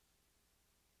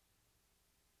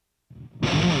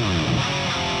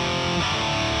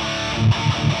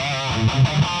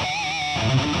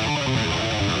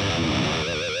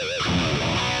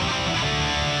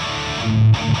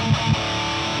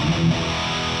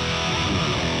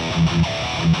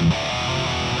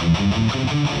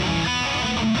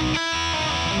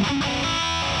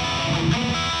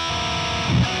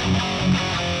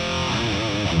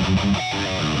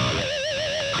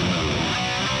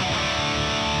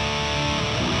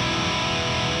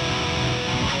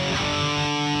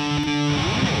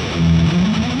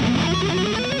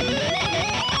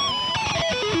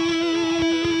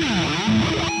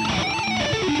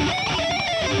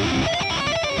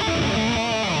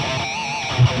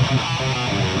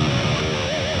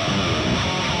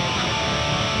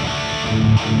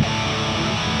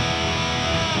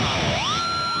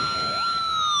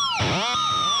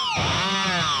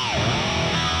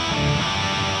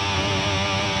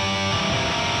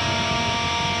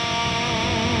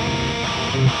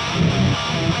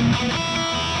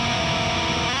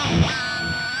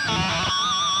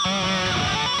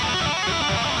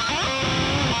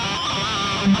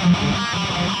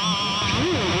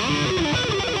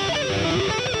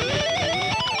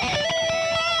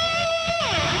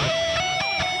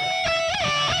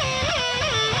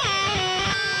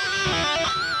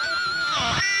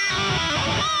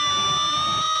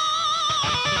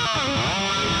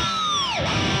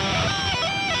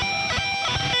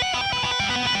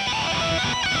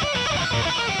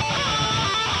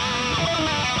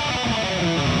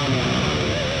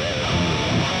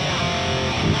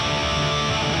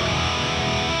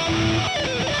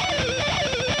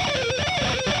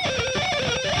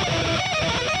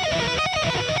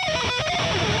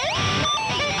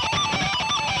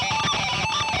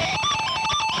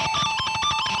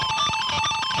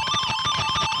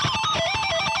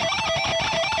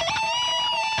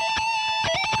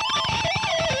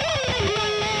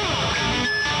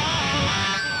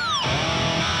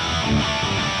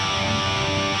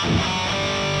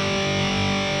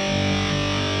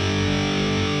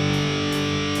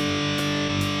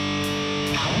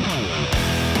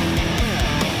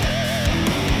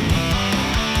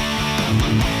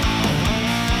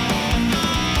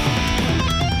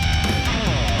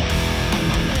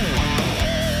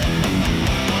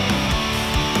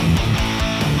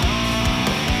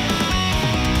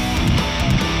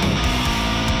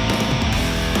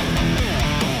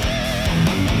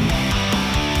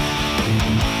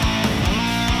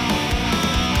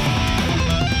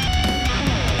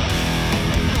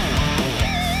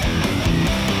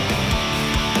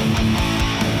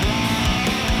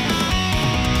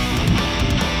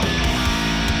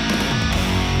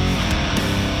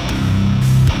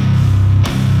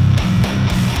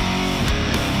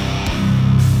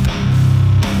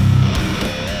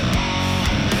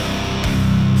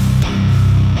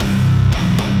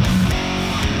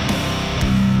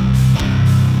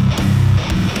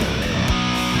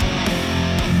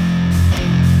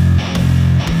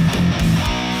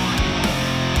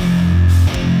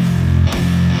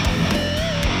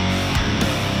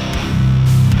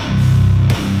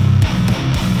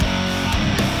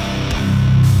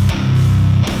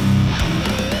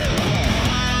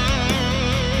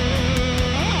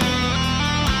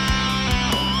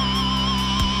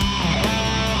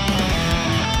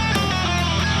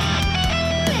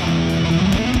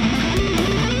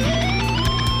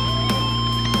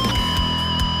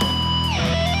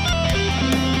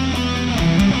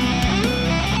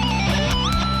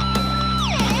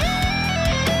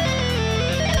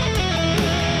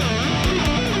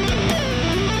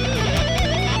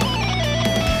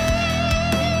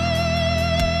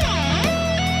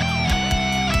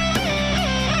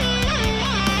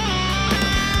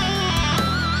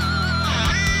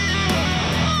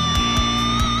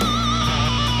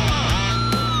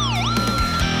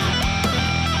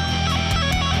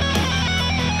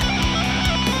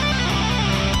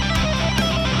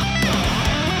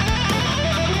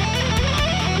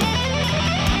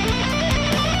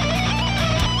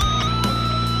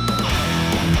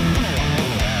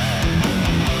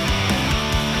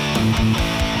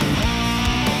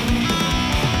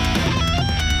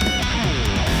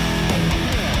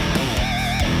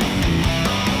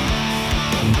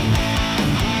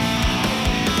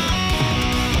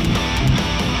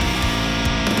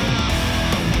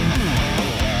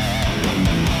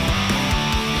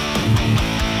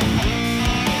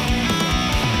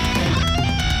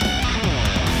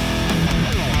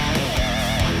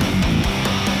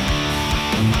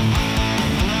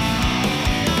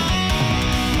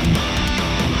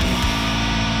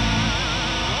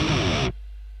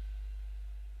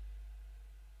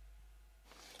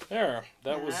 There.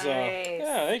 That was, Nice.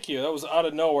 yeah, thank you. That was out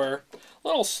of nowhere. A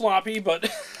little sloppy, but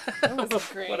That was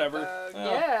great. whatever.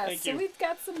 Yeah, thank so you. we've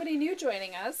got somebody new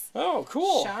joining us. Oh,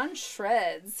 cool. Sean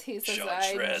Shreds. He says, Sean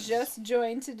I Shreds. just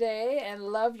joined today and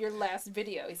love your last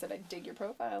video. He said, I dig your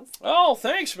profiles. Oh,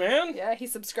 thanks, man. Yeah, he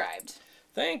subscribed.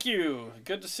 Thank you.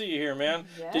 Good to see you here, man.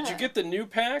 Yeah. Did you get the new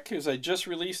pack? Because I just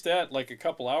released that like a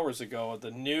couple hours ago.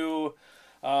 The new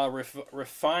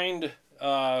refined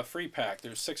free pack.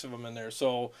 There's 6 of them in there.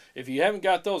 So if you haven't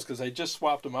got those, because I just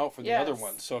swapped them out for the other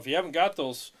ones. So if you haven't got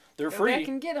those, they're free. Go back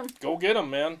and get them. Go get them,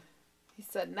 man. He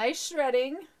said, nice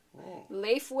shredding.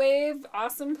 Leif Wave,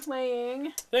 awesome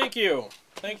playing. Thank you.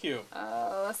 Thank you.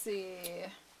 Let's see.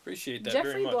 Appreciate that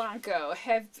Jeffrey very much. Blanco,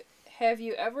 have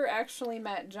you ever actually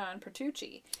met John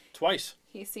Pertucci? Twice.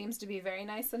 He seems to be a very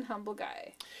nice and humble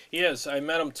guy. He is. I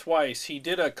met him twice. He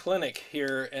did a clinic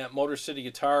here at Motor City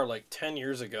Guitar like 10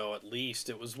 years ago at least.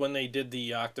 It was when they did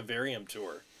the Octavarium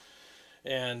tour.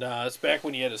 And it's back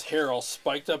when he had his hair all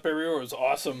spiked up everywhere. It was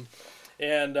awesome.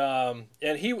 And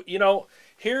he, you know,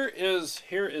 here is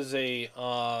a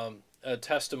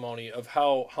testimony of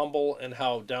how humble and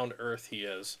how down to earth he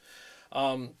is.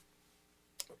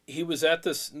 He was at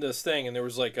this thing, and there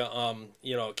was like a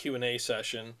you know, a Q&A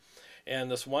session,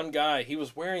 and this one guy, he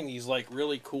was wearing these like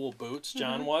really cool boots,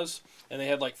 John was, and they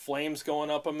had like flames going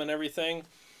up them and everything,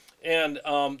 and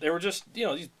they were just, you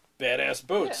know, these badass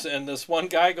boots. And this one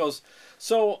guy goes,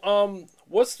 so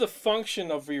what's the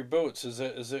function of your boots?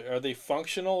 Are they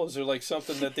functional? Is there like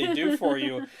something that they do for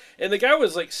you? And the guy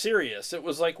was like serious. It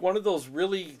was like one of those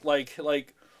really like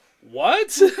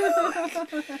what?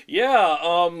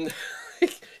 Yeah,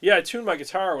 yeah, I tuned my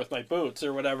guitar with my boots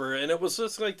or whatever, and it was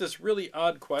just like this really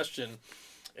odd question.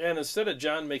 And instead of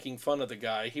John making fun of the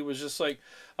guy, he was just like,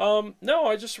 no,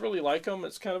 I just really like them.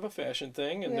 It's kind of a fashion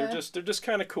thing, and they're just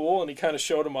kind of cool. And he kind of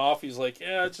showed them off. He's like,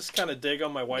 yeah, I just kind of dig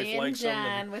them. My wife likes them.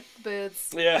 John with the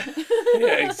boots. Yeah,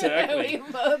 yeah, exactly.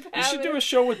 You should do a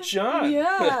show with John.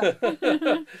 Yeah.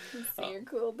 See your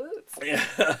cool boots.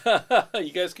 Yeah,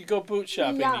 you guys could go boot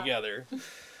shopping together.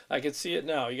 I can see it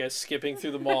now. You guys skipping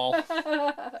through the mall.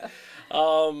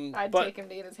 I'd take him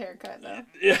to get his haircut, though.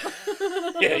 Yeah,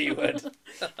 yeah, you would.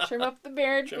 Trim up the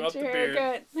beard, Trim get up your the beard.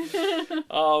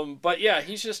 haircut. But yeah,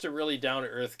 he's just a really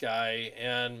down-to-earth guy.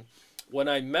 And when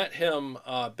I met him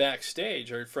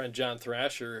backstage, our friend John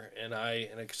Thrasher and I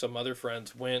and some other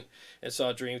friends went and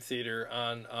saw Dream Theater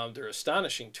on their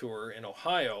Astonishing tour in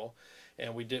Ohio.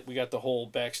 And we got the whole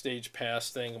backstage pass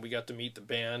thing, and we got to meet the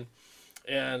band.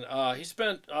 And he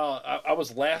spent, I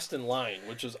was last in line,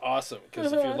 which is awesome,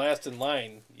 because if you're last in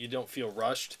line, you don't feel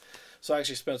rushed. So I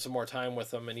actually spent some more time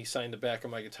with him, and he signed the back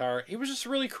of my guitar. He was just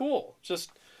really cool,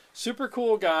 just super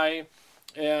cool guy.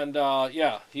 And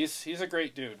yeah, he's a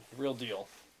great dude, real deal.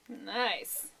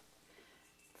 Nice.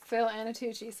 Phil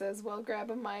Anatucci says, well, grab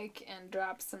a mic and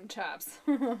drop some chops.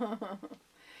 He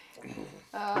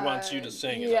wants you to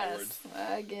sing, in other words. Yes,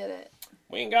 I get it.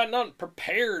 We ain't got nothing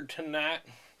prepared tonight.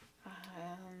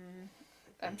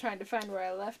 I'm trying to find where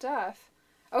I left off.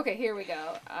 Okay, here we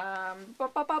go.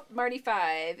 Marty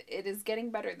 5. It is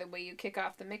getting better the way you kick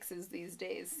off the mixes these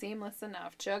days. Seamless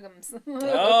enough. Chug'ems.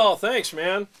 Oh, thanks,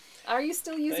 man. Are you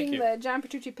still using the John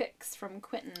Petrucci picks from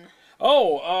Quentin?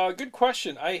 Oh, good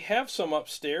question. I have some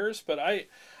upstairs, but I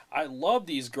love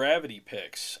these gravity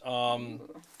picks. I'm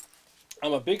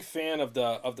a big fan of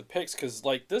the picks because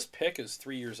like this pick is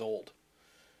 3 years old,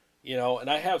 you know, and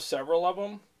I have several of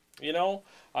them. You know,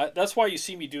 that's why you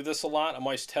see me do this a lot. I'm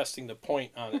always testing the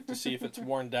point on it to see if it's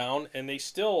worn down, and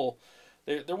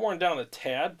they're worn down a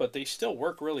tad, but they still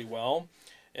work really well.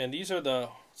 And these are the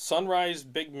Sunrise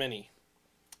Big Mini,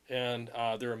 and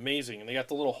they're amazing. And they got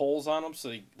the little holes on them,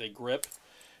 so they grip.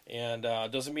 And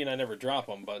doesn't mean I never drop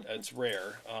them, but it's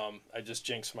rare. I just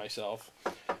jinx myself.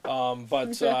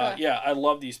 Yeah, I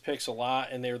love these picks a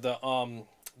lot, and they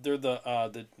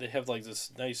have like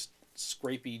this nice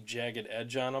scrapey, jagged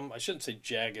edge on them. I shouldn't say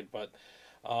jagged, but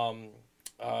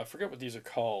I forget what these are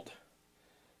called.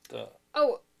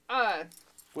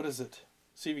 What is it?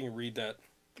 See if you can read that.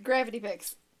 Gravity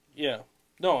picks. Yeah.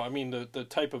 No, I mean the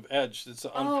type of edge. It's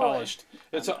an unpolished.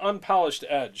 It's an unpolished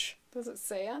edge. Does it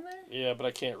say on there? Yeah, but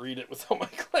I can't read it without my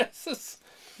glasses.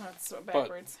 That's so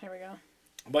backwards. Here we go.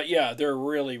 But yeah, they're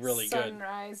really, really good.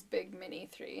 Sunrise Big Mini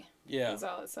 3. Yeah. That's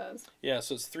all it says. Yeah,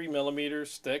 so it's 3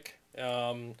 millimeters thick.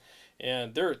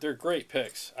 And they're great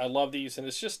picks. I love these, and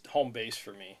it's just home base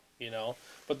for me, you know.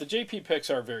 But the JP picks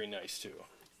are very nice too.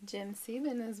 Jim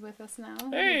Sieben is with us now.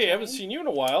 Hey, I haven't seen you in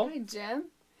a while. Hi, Jim.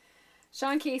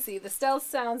 Sean Casey, the stealth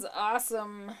sounds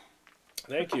awesome.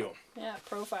 Thank you. Yeah,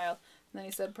 profile. And then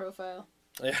he said profile.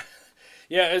 Yeah,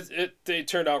 yeah. They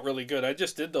turned out really good. I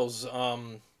just did those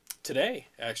Today,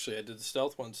 actually. I did the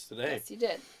stealth ones today. Yes, you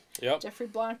did. Yep. Jeffrey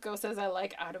Blanco says I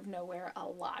like Out of Nowhere a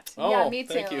lot. Oh, yeah, me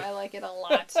too. thank you. I like it a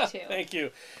lot too. Thank you.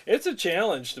 It's a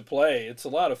challenge to play. It's a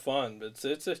lot of fun, but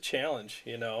it's a challenge,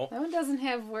 you know. That one doesn't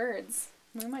have words.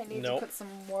 We might need to put some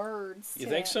words You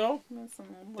to think it. so?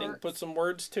 Some Put some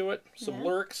words to it? Some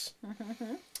lurks?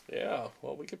 Mm-hmm. Yeah,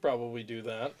 well, we could probably do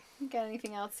that. You got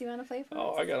anything else you want to play for Oh,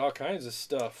 us? I got all kinds of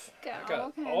stuff. Got I got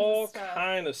all all kinds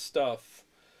kind of stuff.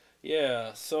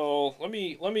 Yeah, so let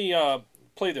me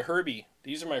play the Herbie.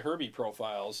 These are my Herbie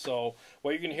profiles. So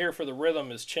what you're going to hear for the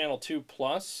rhythm is channel 2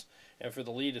 plus, and for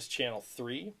the lead is channel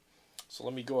 3. So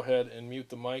let me go ahead and mute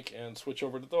the mic and switch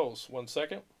over to those. 1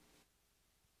 second.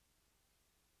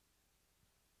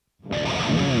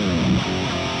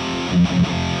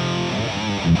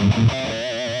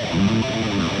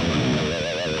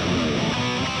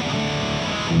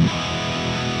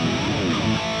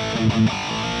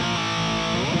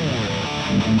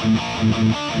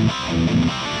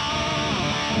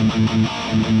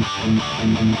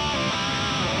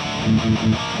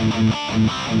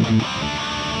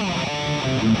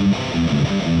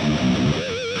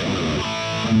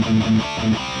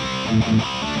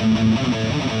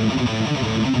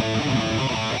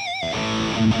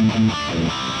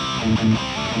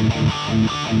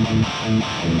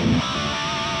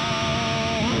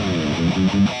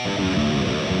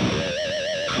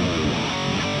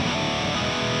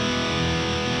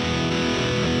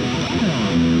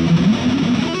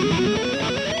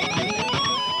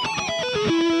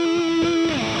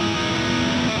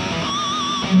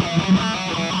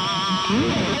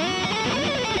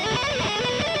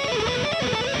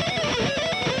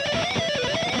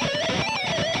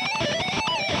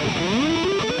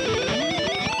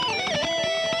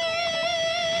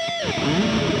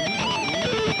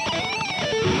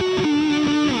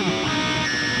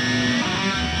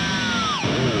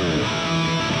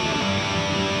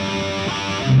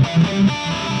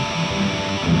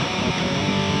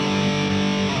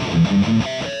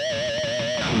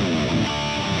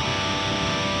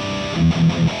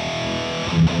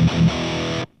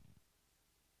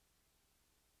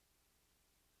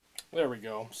 There we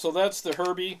go. So that's the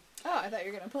Herbie. Oh, I thought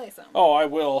you were going to play some. Oh, I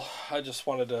will. I just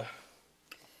wanted to...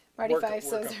 Marty work- Five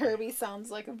work says up. Herbie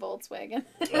sounds like a Volkswagen.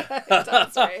 It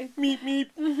does, right? Meep,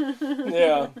 meep.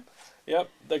 Yeah. Yep.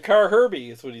 The car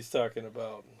Herbie is what he's talking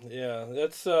about. Yeah,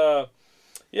 that's a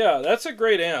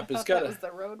great amp. I It's thought got that was the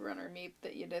Roadrunner meep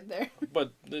that you did there.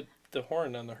 but the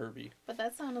horn on the Herbie. But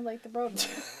that sounded like the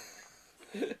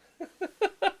Roadrunner.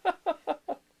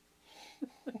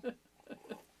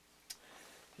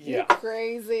 Yeah.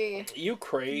 You You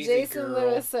crazy Jason girl.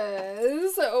 Lewis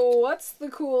says, what's the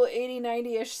cool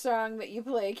 80-90-ish song that you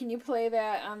play? Can you play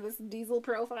that on this Diesel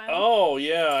profile? Oh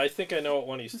yeah, I think I know what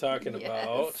one he's talking Yes.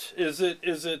 about. Is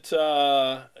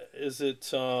it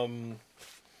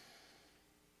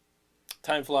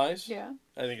Time Flies? Yeah,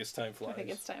 I think it's Time Flies. I think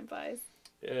it's Time Flies.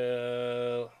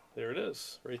 There it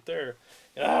is, right there.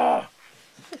 Ah,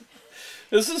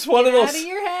 this is one of those. Out of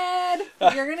your head.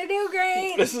 You're gonna do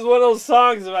great. This is one of those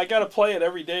songs that I gotta play it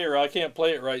every day, or I can't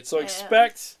play it right. So Yeah.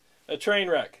 expect a train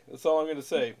wreck. That's all I'm gonna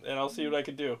say, and I'll see what I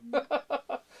can do. I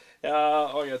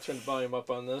gotta turn the volume up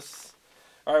on this.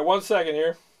 All right, 1 second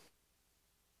here.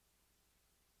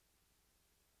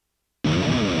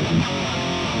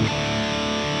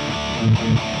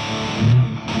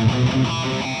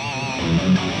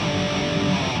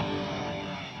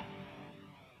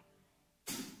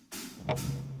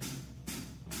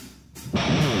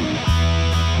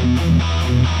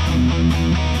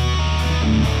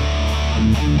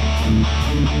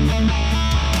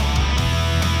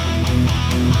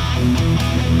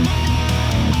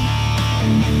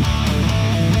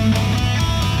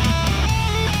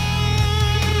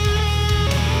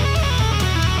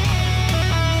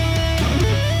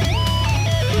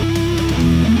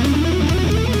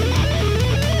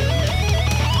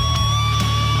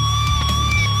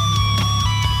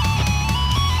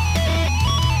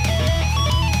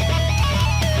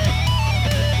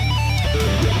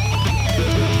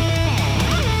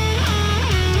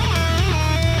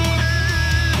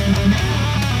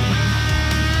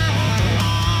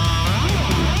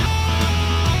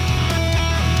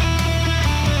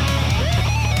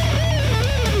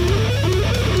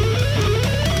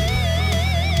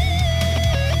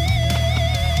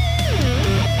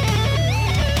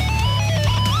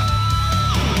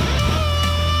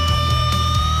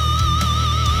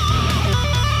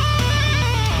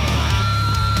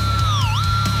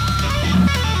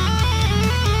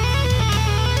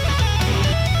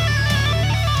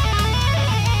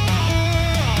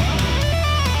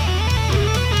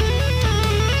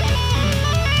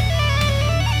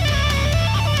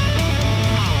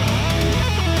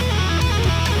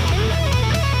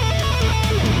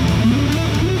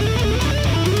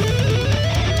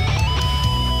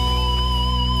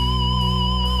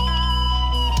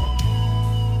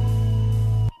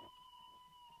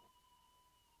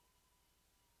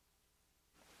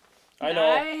 I know.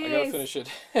 I gotta finish it.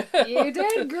 You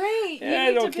did great. Yeah,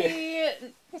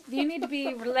 you need to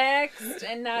be relaxed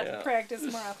and not practice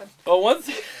more often. Well, one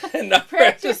thing, not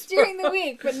practice during the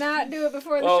week, but not do it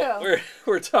before the show.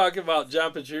 We're talking about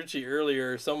John Petrucci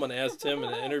earlier. Someone asked him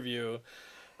in an interview,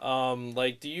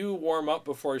 like, do you warm up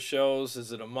before shows?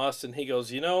 Is it a must? And he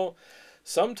goes,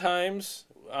 sometimes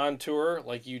on tour,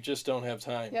 like, you just don't have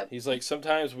time. Yep. He's like,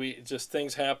 sometimes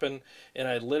things happen, and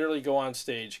I literally go on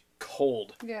stage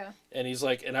cold. Yeah. And he's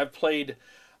like, and I've played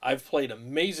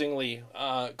amazingly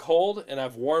cold, and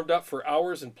I've warmed up for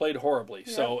hours and played horribly.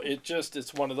 Yep. So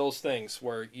it's one of those things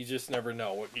where you just never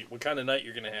know what kind of night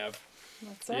you're gonna have.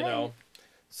 That's right.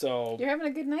 So you're having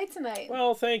a good night tonight.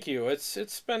 Well, thank you.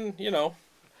 It's been,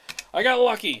 I got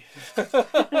lucky.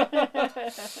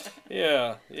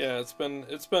 yeah, it's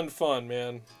been fun,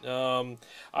 man.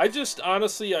 I just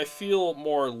honestly I feel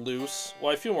more loose.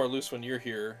 Well, I feel more loose when you're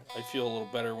here. I feel a little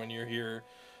better when you're here.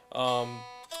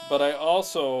 But I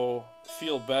also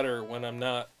feel better when I'm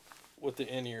not with the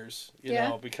in-ears, you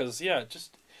know, because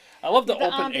I love the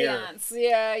open ambiance. air.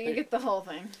 Yeah, you get the whole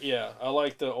thing. Yeah, I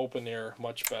like the open air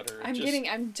much better.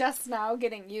 I'm just now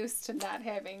getting used to not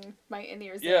having my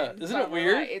in-ears in. Yeah, isn't it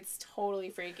weird? It's totally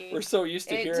freaky. We're so used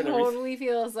to hearing everything. It totally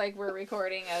feels like we're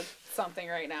recording something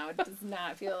right now. It does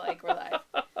not feel like we're live.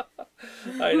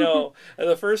 I know. And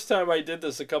the first time I did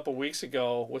this a couple weeks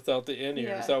ago without the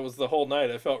in-ears, that was the whole night.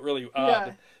 I felt really odd.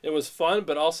 Yeah. It was fun,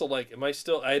 but also like, am I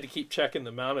still? I had to keep checking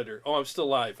the monitor. Oh, I'm still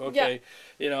live. Okay,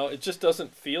 it just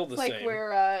doesn't feel the same. Like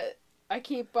where I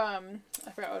keep I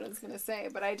forgot what I was gonna say,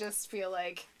 but I just feel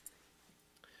like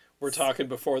we're talking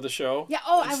before the show. Yeah.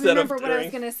 Oh, I remember what I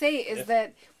was gonna say is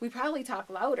that we probably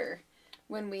talk louder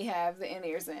when we have the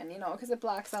in-ears in, because it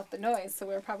blocks out the noise. So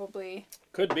we're probably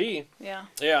could be. Yeah.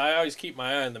 Yeah, I always keep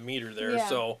my eye on the meter there. Yeah.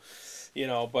 So,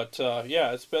 but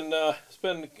it's been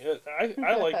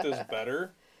I like this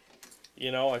better.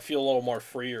 I feel a little more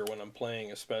freer when I'm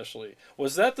playing, especially.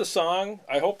 Was that the song?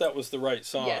 I hope that was the right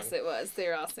song. Yes, it was. They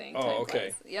were all saying. Oh,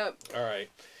 okay. Yep. All right.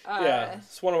 Yeah,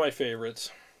 it's one of my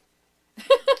favorites.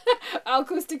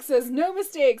 Acoustic says, no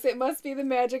mistakes, it must be the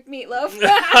magic meatloaf.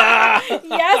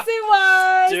 Yes, it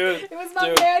was. Dude, it was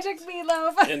my magic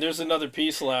meatloaf. And there's another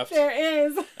piece left. There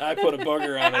is. I put a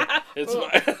booger on it.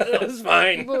 It's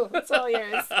mine. It's all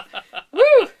yours.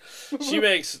 Woo! She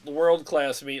makes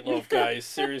world-class meatloaf, guys.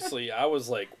 Seriously, I was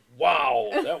like, wow,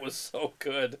 that was so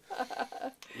good.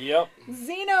 Yep.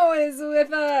 Zeno is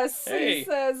with us. Hey. He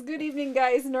says, good evening,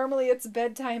 guys. Normally it's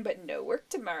bedtime, but no work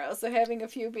tomorrow, so having a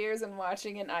few beers and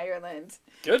watching in Ireland.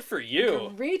 Good for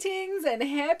you. Greetings and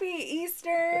happy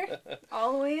Easter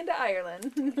all the way into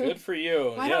Ireland. Good for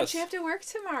you. Why don't you have to work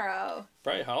tomorrow?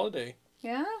 Probably holiday.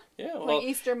 Yeah? Yeah. Well, like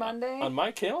Easter Monday? On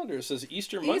my calendar it says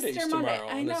Easter Monday's tomorrow.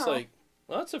 I know. And it's like,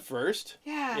 well, that's a first.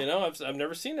 Yeah. I've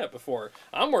never seen that before.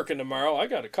 I'm working tomorrow. I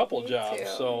got a couple jobs, Me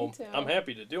so too. I'm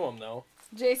happy to do them, though.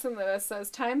 Jason Lewis says,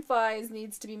 Time Flies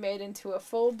needs to be made into a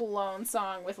full-blown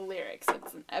song with lyrics.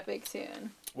 It's an epic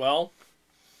tune. Well,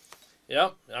 yeah,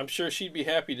 I'm sure she'd be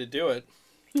happy to do it.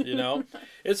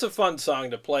 It's a fun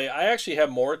song to play. I actually have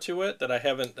more to it that I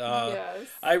haven't. Yes.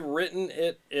 I've written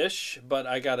it-ish, but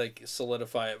I got to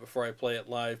solidify it before I play it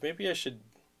live. Maybe I should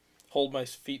hold my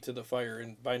feet to the fire,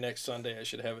 and by next Sunday I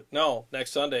should have it. No,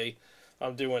 next Sunday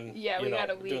I'm doing. Yeah, we got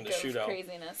a week of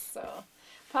craziness. So,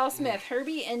 Paul Smith,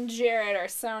 Herbie, and Jared are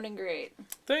sounding great.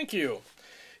 Thank you.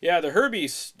 Yeah, the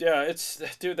Herbies. Yeah,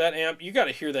 dude, that amp. You got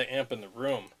to hear that amp in the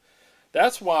room.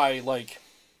 That's why, like,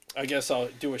 I guess I'll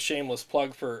do a shameless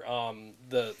plug for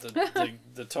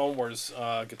the Tone Wars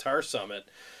Guitar Summit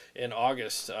in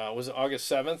August. Was it August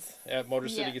 7th at Motor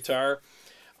City Guitar?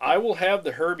 I will have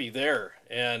the Herbie there,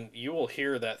 and you will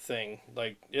hear that thing.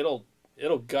 Like, it'll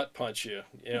gut punch you.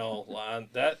 On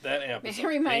that amp is amazing.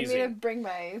 Remind me to bring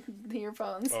my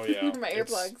earphones. Oh yeah, my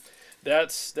earplugs.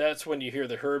 That's when you hear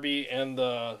the Herbie and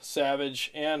the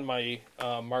Savage and my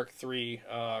Mark III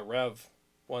Rev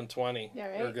 120. Yeah,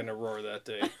 right? We're gonna roar that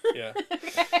day. Yeah,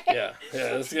 yeah.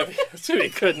 It's gonna be a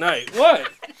good night. What?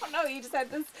 I don't know. You just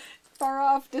had this far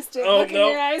off, distant look in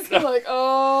your eyes. You're like,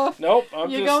 oh. Nope.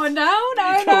 You're going down?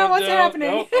 I know what's happening.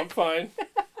 Nope, I'm fine.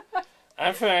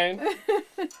 I'm fine.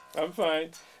 I'm fine.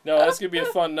 No, that's going to be a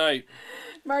fun night.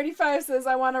 Marty 5 says,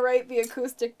 I want to write the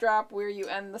acoustic drop where you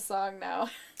end the song now.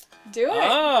 Do it.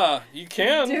 Ah, you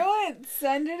can. Do it.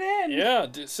 Send it in. Yeah,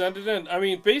 send it in. I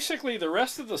mean, basically, the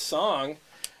rest of the song,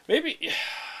 maybe...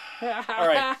 All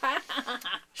right.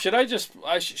 Should I just...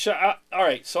 all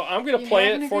right, so I'm going to play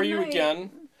it for you again.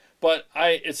 But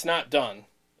it's not done.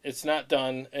 It's not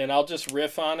done, and I'll just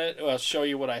riff on it. I'll show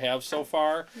you what I have so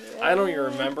far. Yeah. I don't even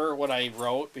remember what I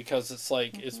wrote because it's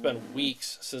like it's been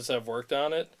weeks since I've worked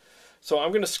on it. So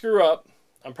I'm going to screw up.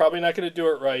 I'm probably not going to do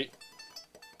it right.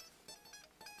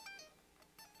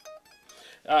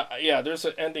 Yeah, there's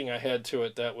an ending I had to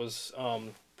it that was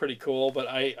pretty cool, but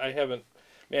I haven't...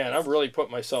 Man, I've really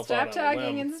put myself out on a limb. Stop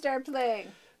talking and start playing.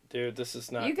 Dude, this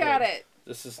is not good. You good. got it.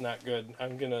 This is not good.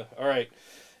 I'm going to... All right.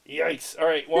 Yikes. All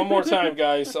right, one more time,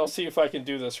 guys. I'll see if I can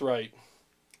do this right.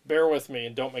 Bear with me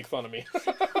and don't make fun of me.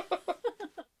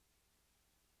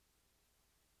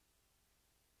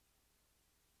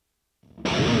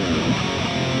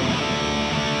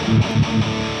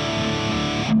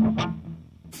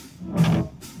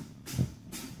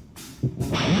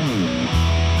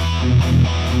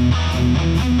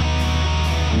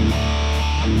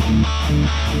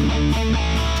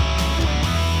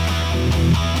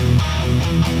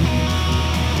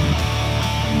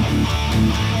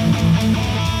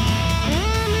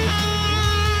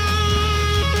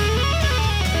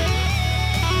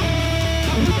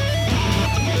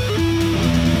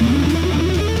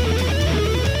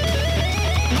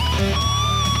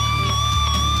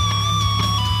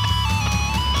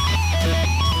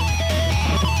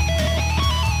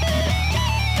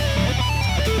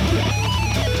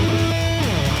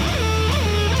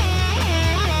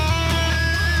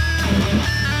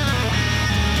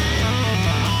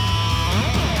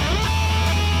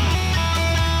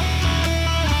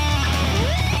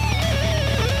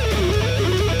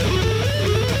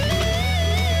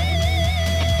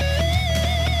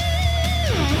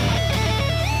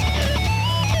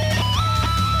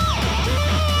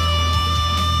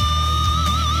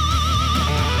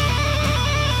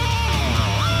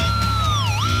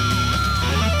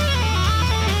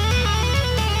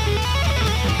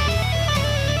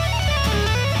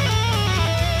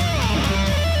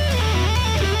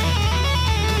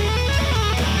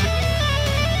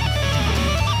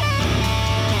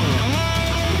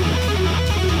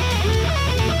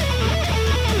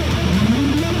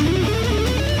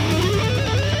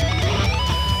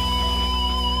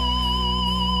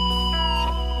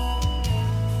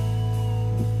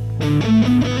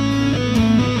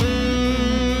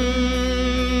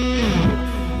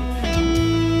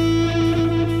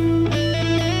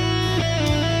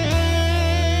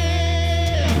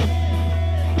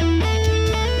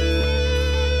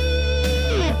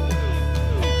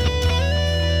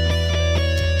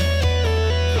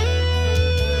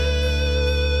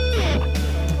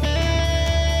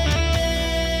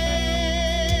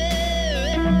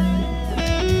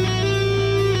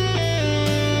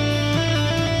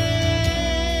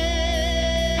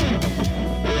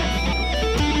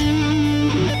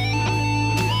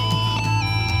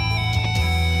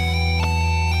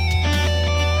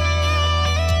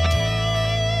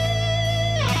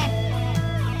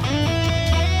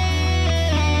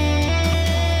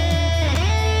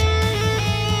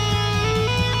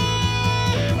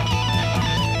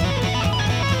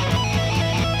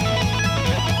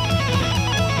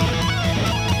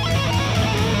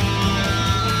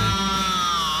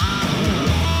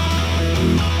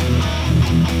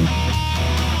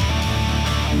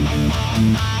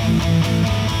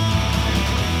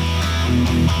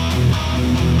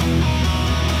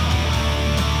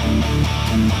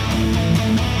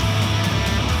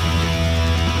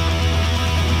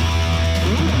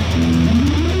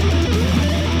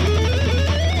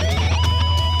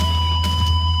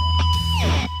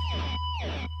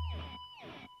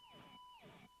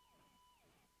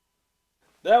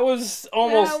 That was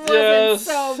almost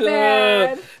so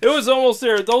bad. It was almost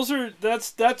there.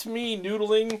 That's me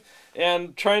noodling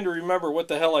and trying to remember what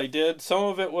the hell I did. Some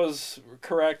of it was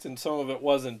correct and some of it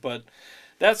wasn't, but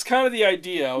that's kind of the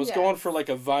idea. I was going for like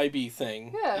a vibey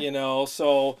thing, you know.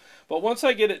 So, but once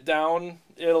I get it down,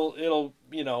 it'll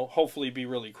hopefully be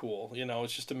really cool. You know,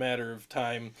 it's just a matter of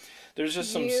time. There's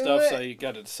just some stuff I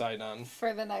got to decide on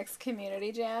for the next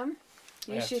community jam.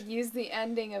 You should use the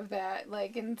ending of that,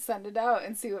 and send it out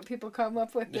and see what people come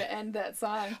up with to end that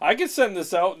song. I could send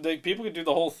this out. People could do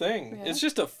the whole thing. Yeah. It's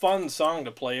just a fun song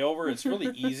to play over. It's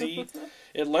really easy.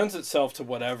 It lends itself to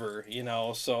whatever, you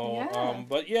know. So,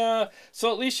 but yeah.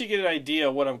 So at least you get an idea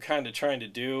of what I'm kind of trying to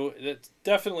do. It's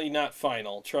definitely not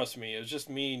final. Trust me. It was just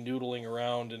me noodling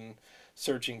around and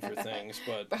searching for things.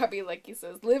 But Bobby, like he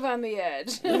says, live on the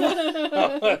edge.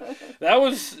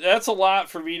 That's a lot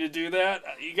for me to do that.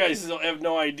 You guys don't have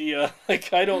no idea.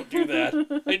 I don't do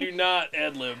that. I do not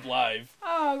ad-lib live.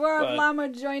 Oh, Gaurav Lama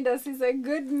joined us. He said,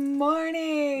 good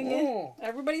morning. Oh.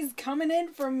 Everybody's coming in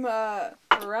from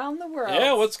around the world.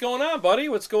 Yeah, what's going on, buddy?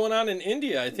 What's going on in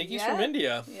India? I think he's from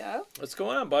India. Yeah. What's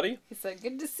going on, buddy? He said,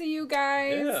 good to see you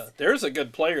guys. Yeah, there's a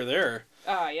good player there.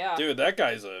 Oh, yeah. Dude, that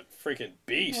guy's a freaking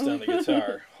beast on the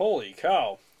guitar. Holy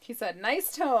cow. He said,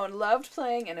 nice tone, loved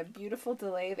playing, and a beautiful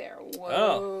delay there.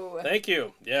 Whoa. Oh, thank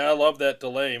you. Yeah, I love that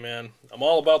delay, man. I'm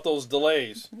all about those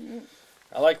delays.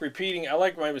 I like repeating. I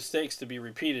like my mistakes to be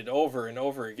repeated over and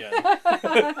over again.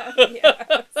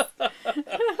 Yes.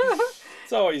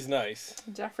 It's always nice.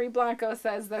 Jeffrey Blanco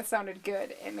says that sounded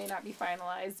good. It may not be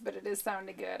finalized, but it is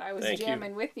sounding good. I was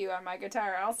jamming with you on my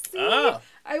guitar. I'll see. I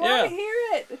want to hear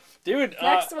it. Dude,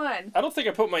 next one. I don't think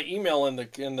I put my email in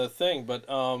the thing, but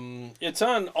it's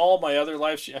on all my other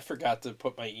live streams. I forgot to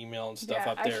put my email and stuff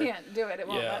up there. I can't do it. It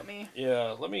won't let me.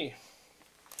 Yeah, let me.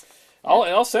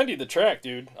 I'll send you the track,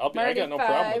 dude. I got no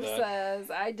problem with that.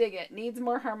 Says, I dig it. Needs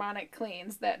more harmonic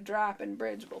cleans. That drop and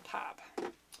bridge will pop.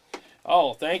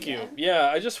 Oh, thank you. Yeah,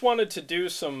 I just wanted to do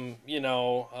some,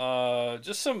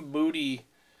 just some moody,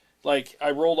 like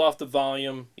I rolled off the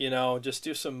volume, just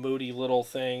do some moody little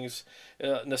things.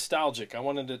 Nostalgic. I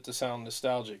wanted it to sound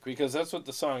nostalgic because that's what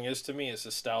the song is to me. It's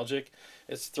nostalgic.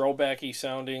 It's throwbacky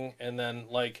sounding. And then,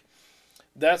 like,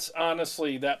 that's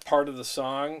honestly that part of the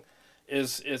song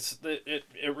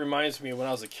it reminds me of when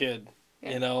I was a kid.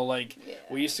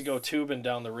 We used to go tubing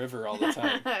down the river all the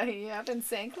time. Yep, in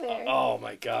St. Clair. Oh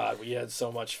my God, we had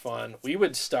so much fun. We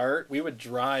would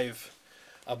drive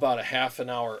about a half an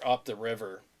hour up the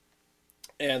river,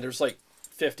 and there's like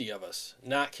 50 of us.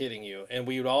 Not kidding you. And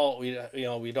we'd all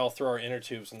throw our inner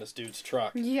tubes in this dude's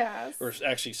truck. Yes. There was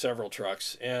actually several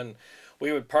trucks, and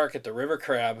we would park at the River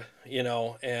Crab,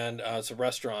 and it's a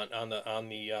restaurant on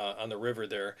the river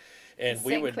there. And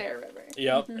St. Clair River.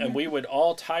 Yep, and we would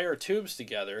all tie our tubes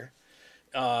together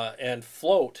and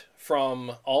float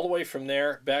from all the way from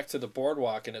there back to the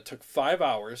boardwalk, and it took 5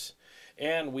 hours.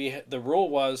 And the rule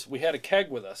was we had a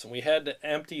keg with us, and we had to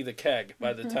empty the keg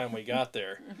by the time we got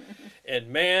there. And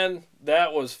man,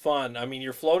 that was fun. I mean,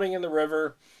 you're floating in the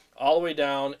river all the way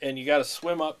down, and you got to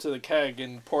swim up to the keg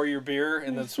and pour your beer,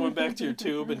 and then swim back to your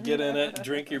tube and get in it and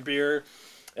drink your beer.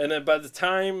 And then by the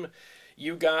time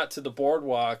you got to the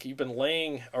boardwalk, you've been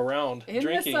laying around in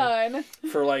drinking the sun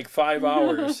for like 5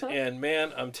 hours. And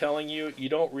man, I'm telling you, you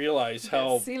don't realize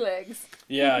how sea legs.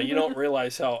 Yeah, you don't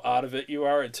realize how out of it you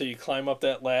are until you climb up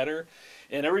that ladder.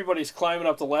 And everybody's climbing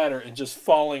up the ladder and just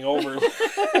falling over.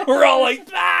 We're all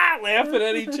like, laughing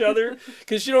at each other.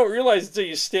 Because you don't realize until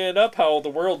you stand up how the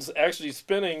world's actually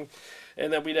spinning.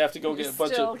 And then we'd have to go get a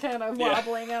bunch still kind of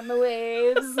wobbling on the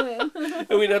waves. And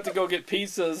we'd have to go get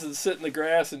pizzas and sit in the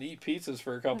grass and eat pizzas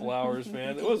for a couple hours,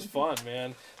 man. It was fun,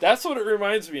 man. That's what it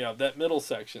reminds me of, that middle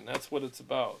section. That's what it's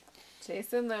about.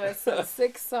 Jason Lewis says,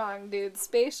 sick song, dude.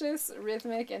 Spacious,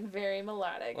 rhythmic, and very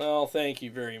melodic. Well, thank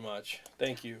you very much.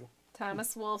 Thank you.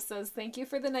 Thomas Wolf says, thank you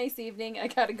for the nice evening. I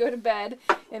gotta go to bed.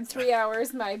 In 3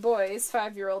 hours, my boys,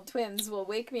 5-year-old twins, will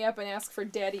wake me up and ask for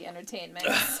daddy entertainment.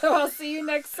 So I'll see you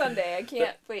next Sunday. I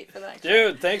can't wait for the next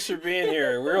Dude, thanks for being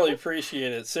here. We really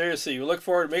appreciate it. Seriously, we look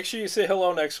forward. Make sure you say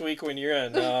hello next week when you're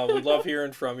in. We love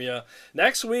hearing from you.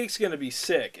 Next week's going to be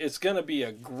sick. It's going to be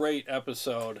a great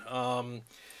episode.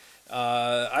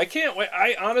 I can't wait.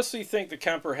 I honestly think the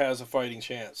Kemper has a fighting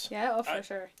chance. Yeah, for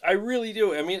sure. I really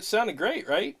do. I mean, it sounded great,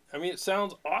 right? I mean, it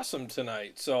sounds awesome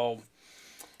tonight. So,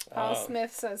 Paul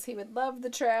Smith says he would love the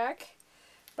track.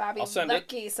 Bobby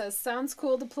Lucky says, sounds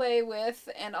cool to play with,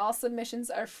 and all submissions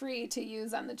are free to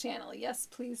use on the channel. Yes,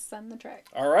 please send the track.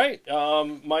 All right.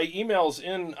 My email's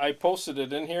in. I posted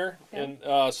it in here, and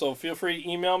so feel free to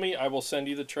email me. I will send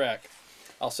you the track.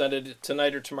 I'll send it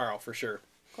tonight or tomorrow for sure.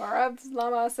 Gaurav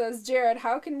Lama says, Jared,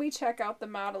 how can we check out the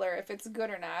modeler if it's good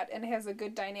or not and has a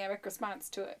good dynamic response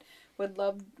to it? Would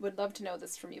love to know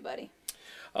this from you, buddy.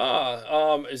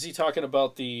 Is he talking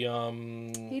about the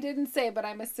He didn't say, but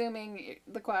I'm assuming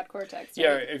the Quad Cortex. Right?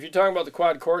 Yeah, if you're talking about the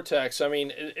Quad Cortex, I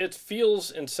mean, it feels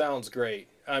and sounds great.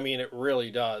 I mean, it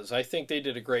really does. I think they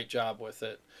did a great job with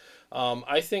it.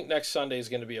 I think next Sunday is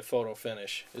going to be a photo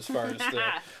finish as far as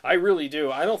I really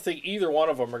do. I don't think either one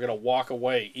of them are going to walk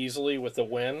away easily with the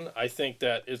win. I think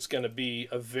that it's going to be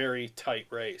a very tight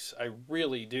race. I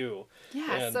really do.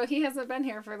 Yeah, so he hasn't been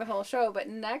here for the whole show, but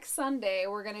next Sunday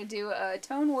we're going to do a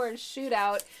Tone Wars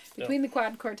shootout between the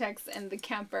Quad Cortex and the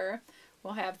Kemper.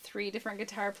 We'll have 3 different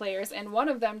guitar players, and one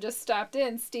of them just stopped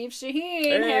in, Steve Shaheen.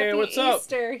 Hey, Happy what's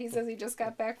Easter. up? He says he just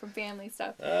got back from family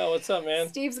stuff. What's up, man?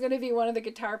 Steve's going to be one of the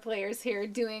guitar players here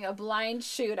doing a blind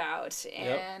shootout,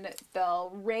 and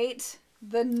they'll rate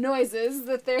the noises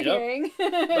that they're hearing.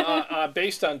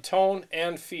 Based on tone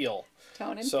and feel.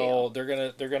 Tone and So feel.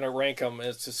 they're gonna rank them.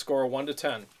 It's a score 1 to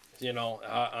 10.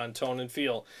 On tone and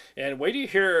feel. And wait till you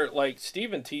hear like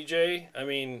Steve and TJ. I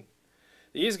mean,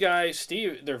 these guys,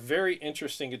 Steve, they're very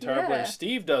interesting guitar players.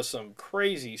 Steve does some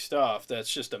crazy stuff that's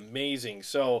just amazing.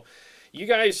 So, you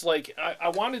guys, like, I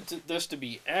wanted this to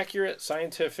be accurate,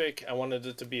 scientific. I wanted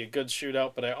it to be a good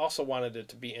shootout, but I also wanted it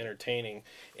to be entertaining.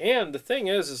 And the thing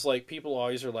is like, people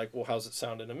always are like, well, how's it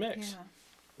sound in a mix? Yeah.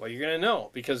 Well, you're going to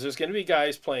know, because there's going to be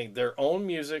guys playing their own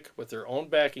music with their own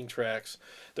backing tracks.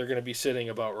 They're going to be sitting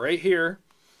about right here,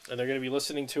 and they're going to be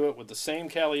listening to it with the same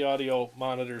Cali Audio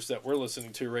monitors that we're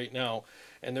listening to right now,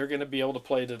 and they're going to be able to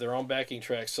play to their own backing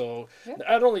tracks. So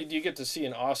not only do you get to see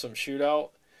an awesome shootout,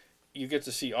 you get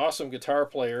to see awesome guitar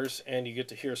players, and you get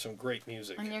to hear some great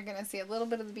music. And you're going to see a little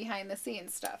bit of the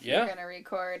behind-the-scenes stuff. Yeah. You're going to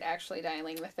record actually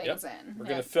dialing the things in. We're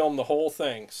going to film the whole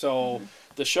thing. So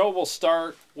the show will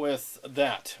start with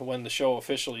that. When the show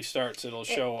officially starts, it'll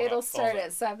show It'll start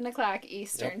at 7 o'clock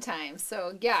Eastern time.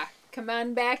 So, yeah, come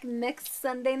on back next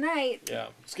Sunday night. Yeah,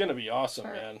 it's going to be awesome,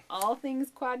 man. All things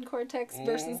Quad Cortex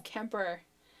versus Kemper.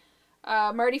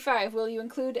 Marty 5, will you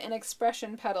include an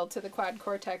expression pedal to the Quad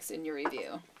Cortex in your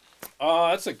review?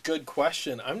 That's a good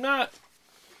question. I'm not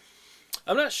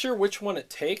sure which one it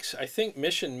takes. I think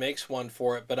Mission makes one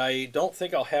for it, but I don't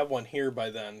think I'll have one here by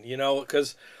then. You know,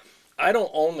 because I don't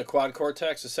own the Quad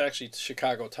Cortex. It's actually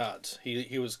Chicago Todd's.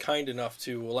 He was kind enough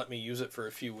to let me use it for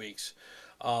a few weeks,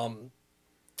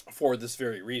 for this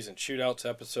very reason. Shootouts,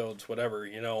 episodes, whatever,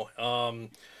 you know.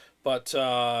 But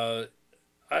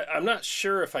I'm not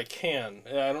sure if I can.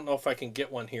 I don't know if I can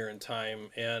get one here in time.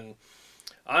 And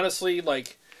honestly,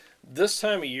 like, this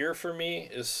time of year for me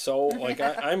is so, like,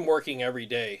 I'm working every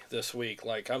day this week.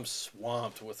 Like, I'm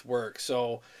swamped with work.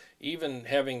 So even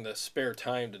having the spare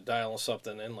time to dial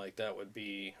something in like that would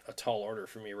be a tall order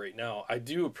for me right now. I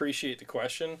do appreciate the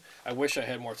question. I wish I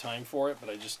had more time for it,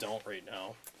 but I just don't right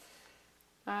now.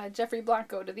 Jeffrey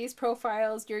Blanco, do these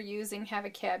profiles you're using have a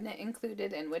cabinet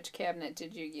included, and which cabinet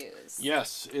did you use?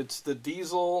 Yes, it's the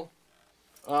Diesel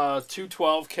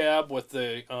 212 cab with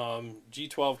the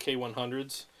G12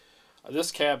 K100s.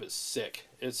 This cab is sick.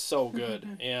 It's so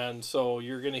good. And so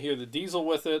you're going to hear the Diesel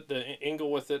with it, the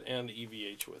Engel with it, and the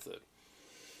EVH with it.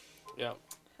 Yeah.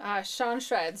 Sean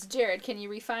Shreds, Jared, can you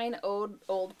refine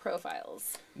old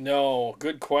profiles? No,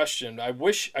 good question. I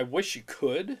wish you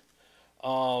could.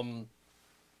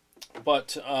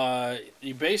 But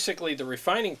you basically, the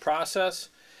refining process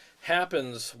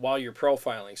happens while you're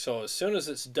profiling. So as soon as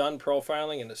it's done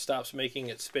profiling and it stops making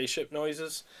its spaceship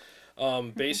noises,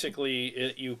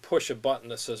 basically you push a button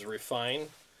that says refine,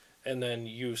 and then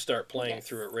you start playing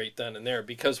through it right then and there.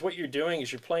 Because what you're doing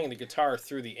is you're playing the guitar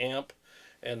through the amp,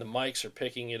 and the mics are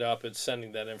picking it up and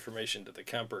sending that information to the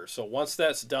Kemper. So once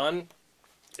that's done,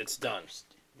 it's done.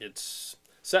 It's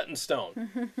set in stone.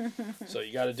 So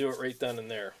you got to do it right then and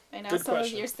there. I know good some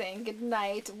question. of you are saying good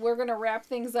night. We're going to wrap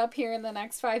things up here in the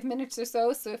next 5 minutes or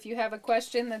so. So if you have a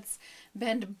question that's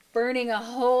been burning a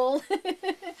hole,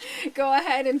 go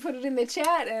ahead and put it in the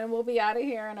chat, and we'll be out of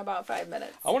here in about 5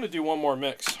 minutes. I want to do one more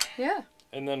mix. Yeah.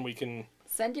 And then we can...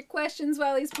 Send your questions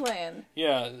while he's playing.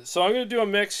 Yeah, so I'm going to do a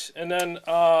mix, and then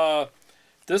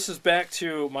this is back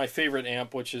to my favorite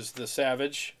amp, which is the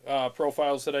Savage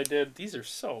profiles that I did. These are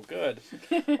so good.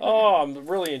 Oh, I'm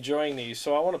really enjoying these.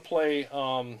 So I want to play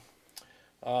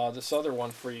this other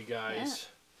one for you guys.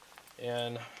 Yeah.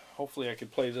 And hopefully I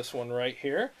could play this one right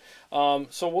here.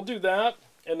 So we'll do that,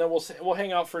 and then we'll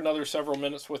hang out for another several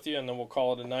minutes with you, and then we'll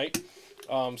call it a night.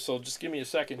 So just give me a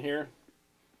second here.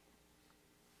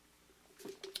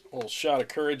 A little shot of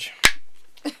courage.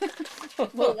 A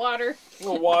little water. A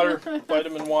little water,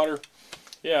 vitamin water.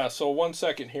 Yeah, so 1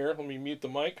 second here. Let me mute the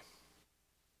mic.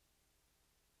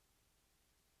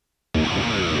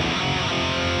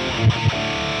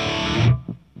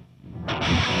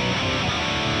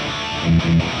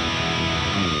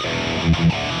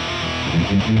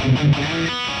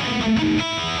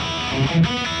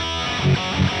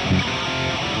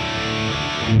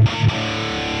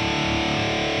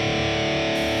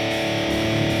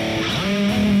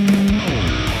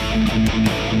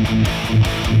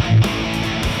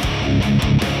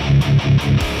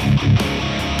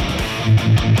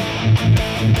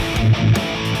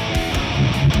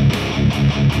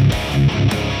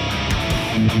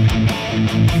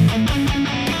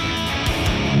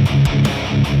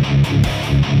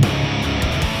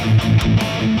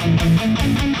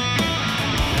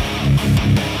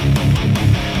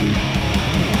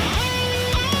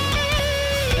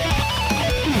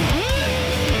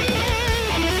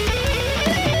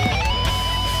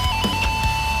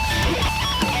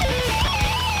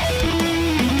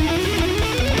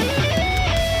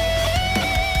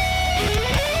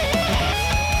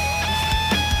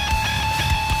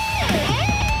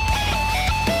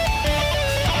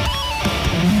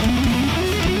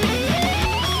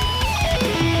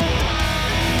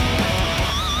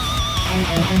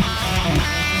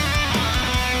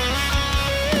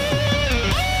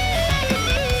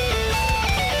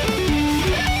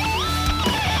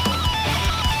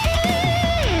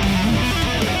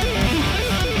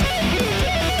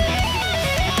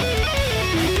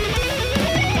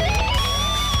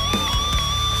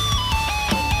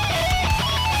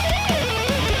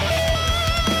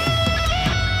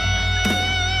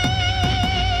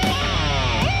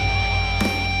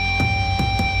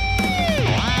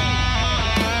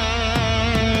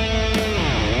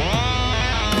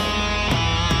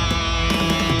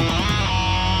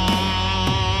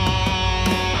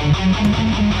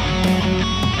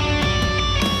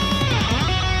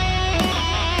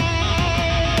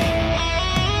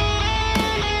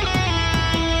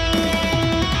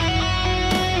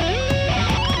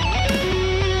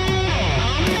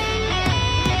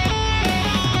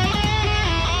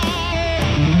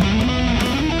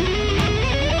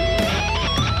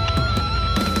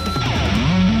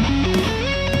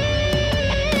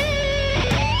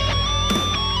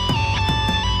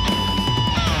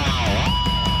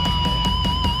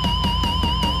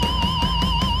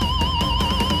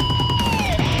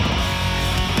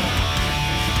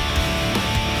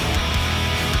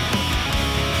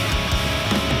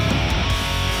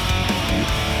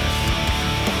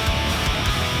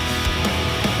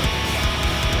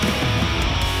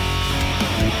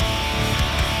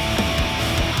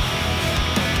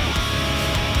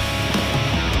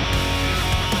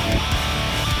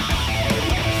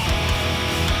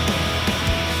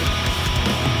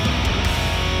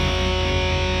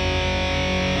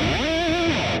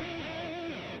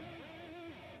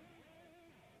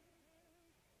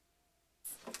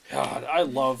 I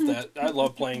love that. I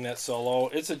love playing that solo.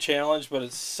 It's a challenge, but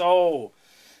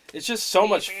it's just so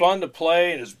much fun to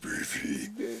play, and it's beefy.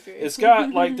 It's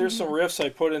got, like, there's some riffs I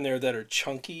put in there that are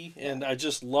chunky, and I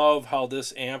just love how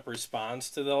this amp responds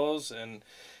to those, and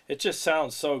it just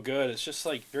sounds so good. It's just,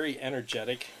 like, very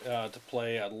energetic to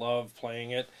play. I love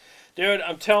playing it. Dude,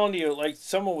 I'm telling you, like,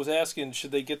 someone was asking,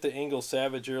 should they get the Ingle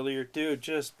Savage earlier? Dude,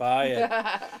 just buy it.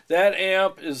 That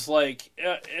amp is, like,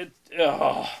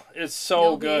 it's so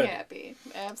You'll good. Be happy.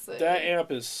 Absolutely. That amp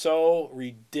is so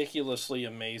ridiculously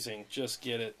amazing. Just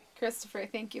get it. Christopher,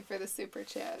 thank you for the super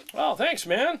chat. Oh, thanks,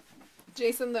 man.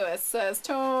 Jason Lewis says,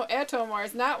 at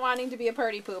Tomores, not wanting to be a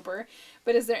party pooper,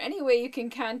 but is there any way you can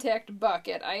contact Buck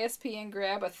at ISP and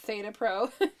grab a Theta Pro?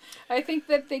 I think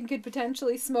that they could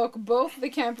potentially smoke both the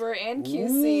Kemper and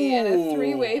QC in a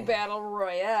three-way battle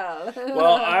royale.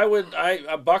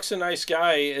 Well, Buck's a nice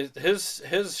guy.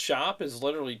 His shop is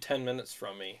literally 10 minutes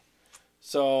from me.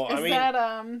 So, is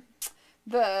that,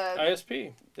 the...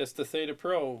 ISP. It's the Theta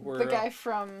Pro. The guy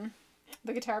from...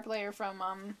 The guitar player from,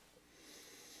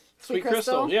 Sweet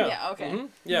Crystal, yeah. Yeah, okay. Mm-hmm.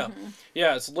 Yeah. Mm-hmm.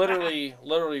 Yeah, it's literally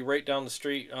right down the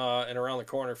street and around the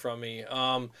corner from me.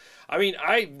 I mean,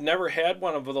 I've never had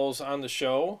one of those on the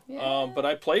show, but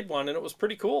I played one, and it was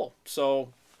pretty cool. So,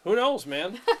 who knows,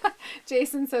 man?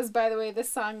 Jason says, by the way,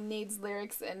 this song needs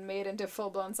lyrics and made into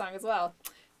full-blown song as well.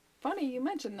 Funny you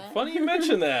mentioned that. Funny you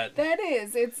mentioned that. That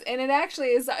is. It actually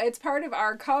is. It's part of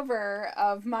our cover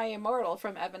of My Immortal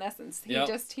from Evanescence.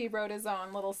 He wrote his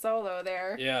own little solo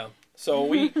there. Yeah. So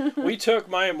we took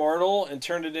My Immortal and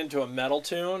turned it into a metal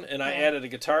tune, and I added a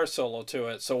guitar solo to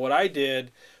it. So what I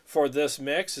did for this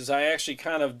mix is I actually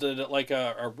kind of did it like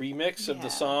a remix of the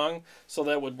song, so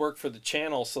that would work for the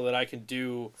channel, so that I can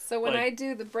do. So when I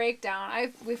do the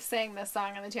breakdown, we've sang this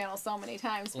song on the channel so many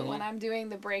times, but when I'm doing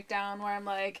the breakdown where I'm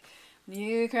like,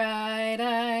 you cried,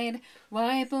 I'd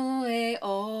wipe away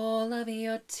all of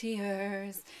your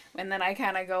tears. And then I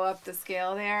kind of go up the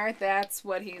scale there. That's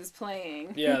what he's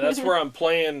playing. Yeah, that's where I'm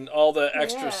playing all the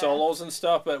extra solos and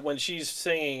stuff. But when she's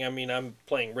singing, I mean, I'm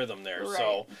playing rhythm there. Right.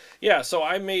 So, yeah, so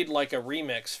I made like a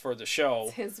remix for the show.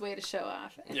 It's his way to show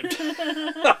off.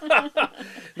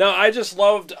 No, I just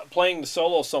loved playing the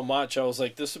solo so much. I was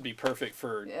like, this would be perfect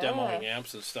for demoing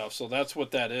amps and stuff. So that's what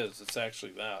that is. It's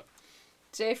actually that.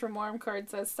 Jay from Warmcord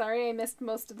says, sorry I missed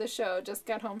most of the show. Just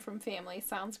got home from family.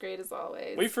 Sounds great as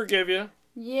always. We forgive you.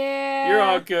 Yeah. You're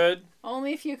all good.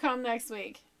 Only if you come next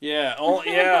week. Yeah.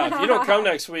 If you don't come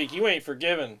next week, you ain't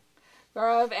forgiven.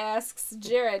 Gaurav asks,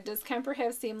 Jared, does Kemper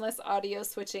have seamless audio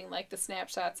switching like the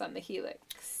snapshots on the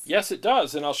Helix? Yes, it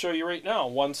does. And I'll show you right now.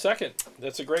 1 second.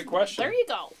 That's a great question. There you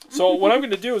go. So what I'm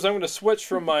going to do is I'm going to switch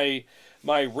from my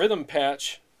rhythm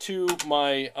patch to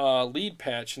my lead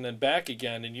patch and then back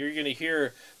again, and you're going to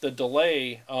hear the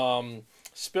delay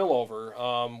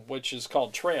spillover, which is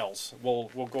called trails.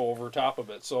 We'll go over top of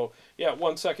it. So yeah,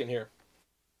 1 second here.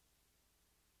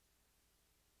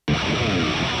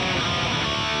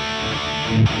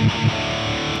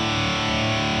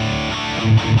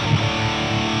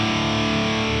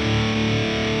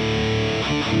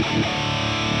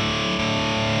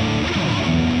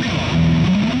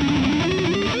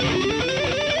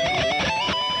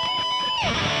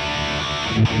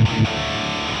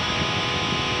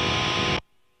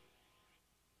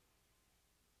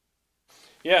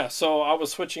 Yeah, so I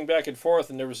was switching back and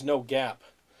forth, and there was no gap.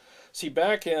 See,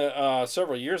 back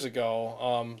several years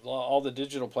ago, all the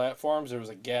digital platforms, there was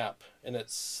a gap, and it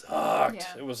sucked.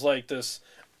 Yeah. It was like this.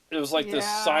 It was like this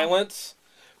silence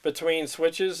between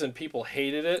switches, and people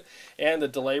hated it. And the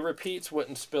delay repeats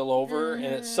wouldn't spill over, and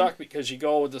it sucked because you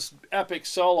go with this epic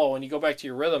solo, and you go back to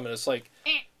your rhythm, and it's like,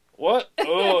 what?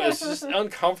 Oh, it's just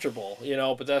uncomfortable, you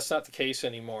know. But that's not the case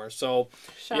anymore. So,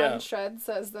 Sean Shred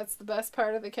says that's the best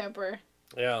part of the Kemper.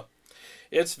 Yeah.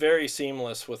 It's very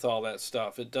seamless with all that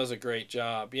stuff. It does a great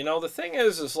job. You know, the thing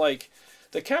is like,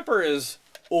 the Kemper is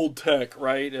old tech,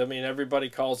 right? I mean, everybody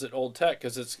calls it old tech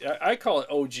because I call it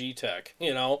OG tech,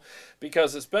 you know,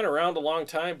 because it's been around a long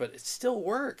time, but it still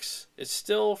works. It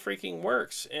still freaking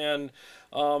works. And,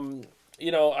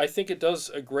 you know, I think it does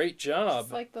a great job.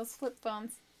 It's like those flip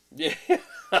phones. Yeah.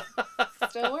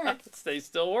 Still work. They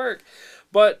still work.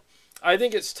 But I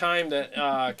think it's time that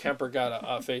Kemper got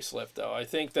a facelift, though. I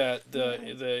think that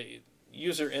the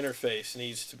user interface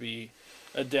needs to be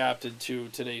adapted to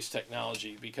today's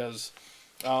technology because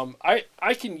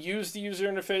I can use the user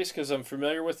interface because I'm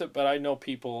familiar with it, but I know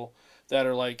people that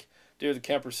are like, dude, the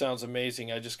Kemper sounds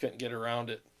amazing. I just couldn't get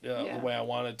around it. the way I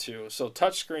wanted to. So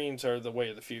touchscreens are the way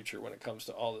of the future when it comes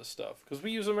to all this stuff, because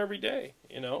we use them every day,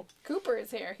 you know. Cooper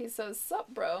is here. He says, "Sup,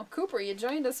 bro?" Cooper, you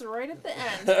joined us right at the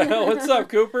end. What's up,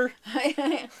 Cooper?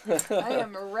 I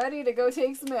am ready to go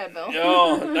take some Advil.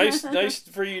 Oh, nice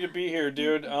for you to be here,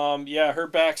 dude. Yeah, her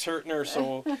back's hurting her,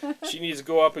 so she needs to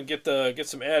go up and get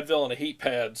some Advil and a heat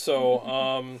pad.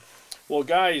 So, well,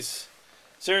 guys,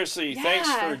 seriously,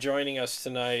 thanks for joining us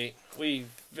tonight. We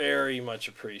very much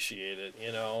appreciate it.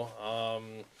 It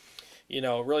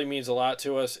really means a lot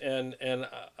to us, and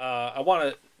I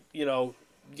want to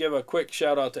give a quick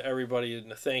shout out to everybody and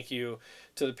a thank you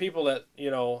to the people that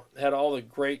had all the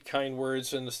great kind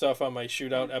words and the stuff on my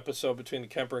shootout episode between the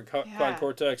Kemper and Quad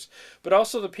Cortex, but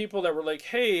also the people that were like,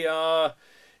 hey,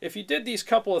 if you did these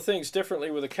couple of things differently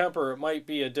with a Kemper, it might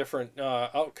be a different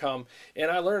outcome.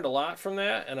 And I learned a lot from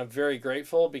that, and I'm very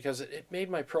grateful because it made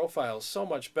my profile so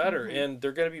much better, and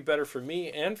they're going to be better for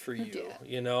me and for you,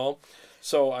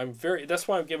 So that's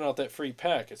why I'm giving out that free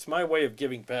pack. It's my way of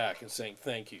giving back and saying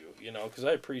thank you, because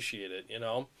I appreciate it,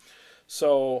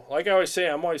 So, like I always say,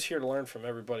 I'm always here to learn from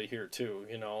everybody here too,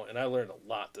 and I learned a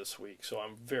lot this week, so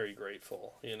I'm very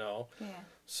grateful,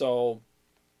 So,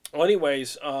 well,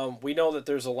 anyways, we know that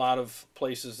there's a lot of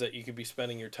places that you could be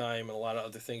spending your time and a lot of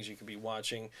other things you could be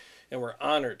watching, and we're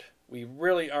honored. We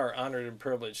really are honored and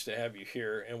privileged to have you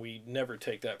here, and we never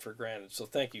take that for granted. So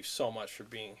thank you so much for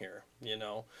being here,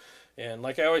 And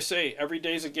like I always say, every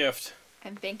day's a gift.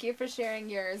 And thank you for sharing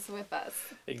yours with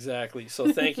us. Exactly.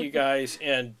 So thank you guys,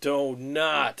 and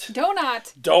donuts.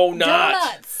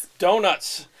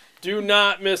 Do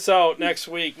not miss out next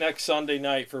Sunday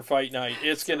night for Fight Night.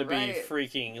 It's going to be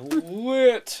freaking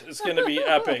lit. It's going to be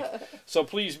epic. So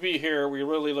please be here. We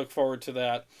really look forward to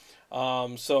that.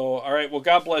 All right. Well,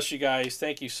 God bless you guys.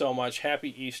 Thank you so much.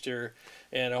 Happy Easter.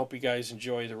 And I hope you guys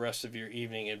enjoy the rest of your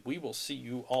evening. And we will see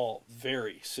you all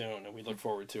very soon. And we look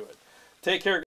forward to it. Take care.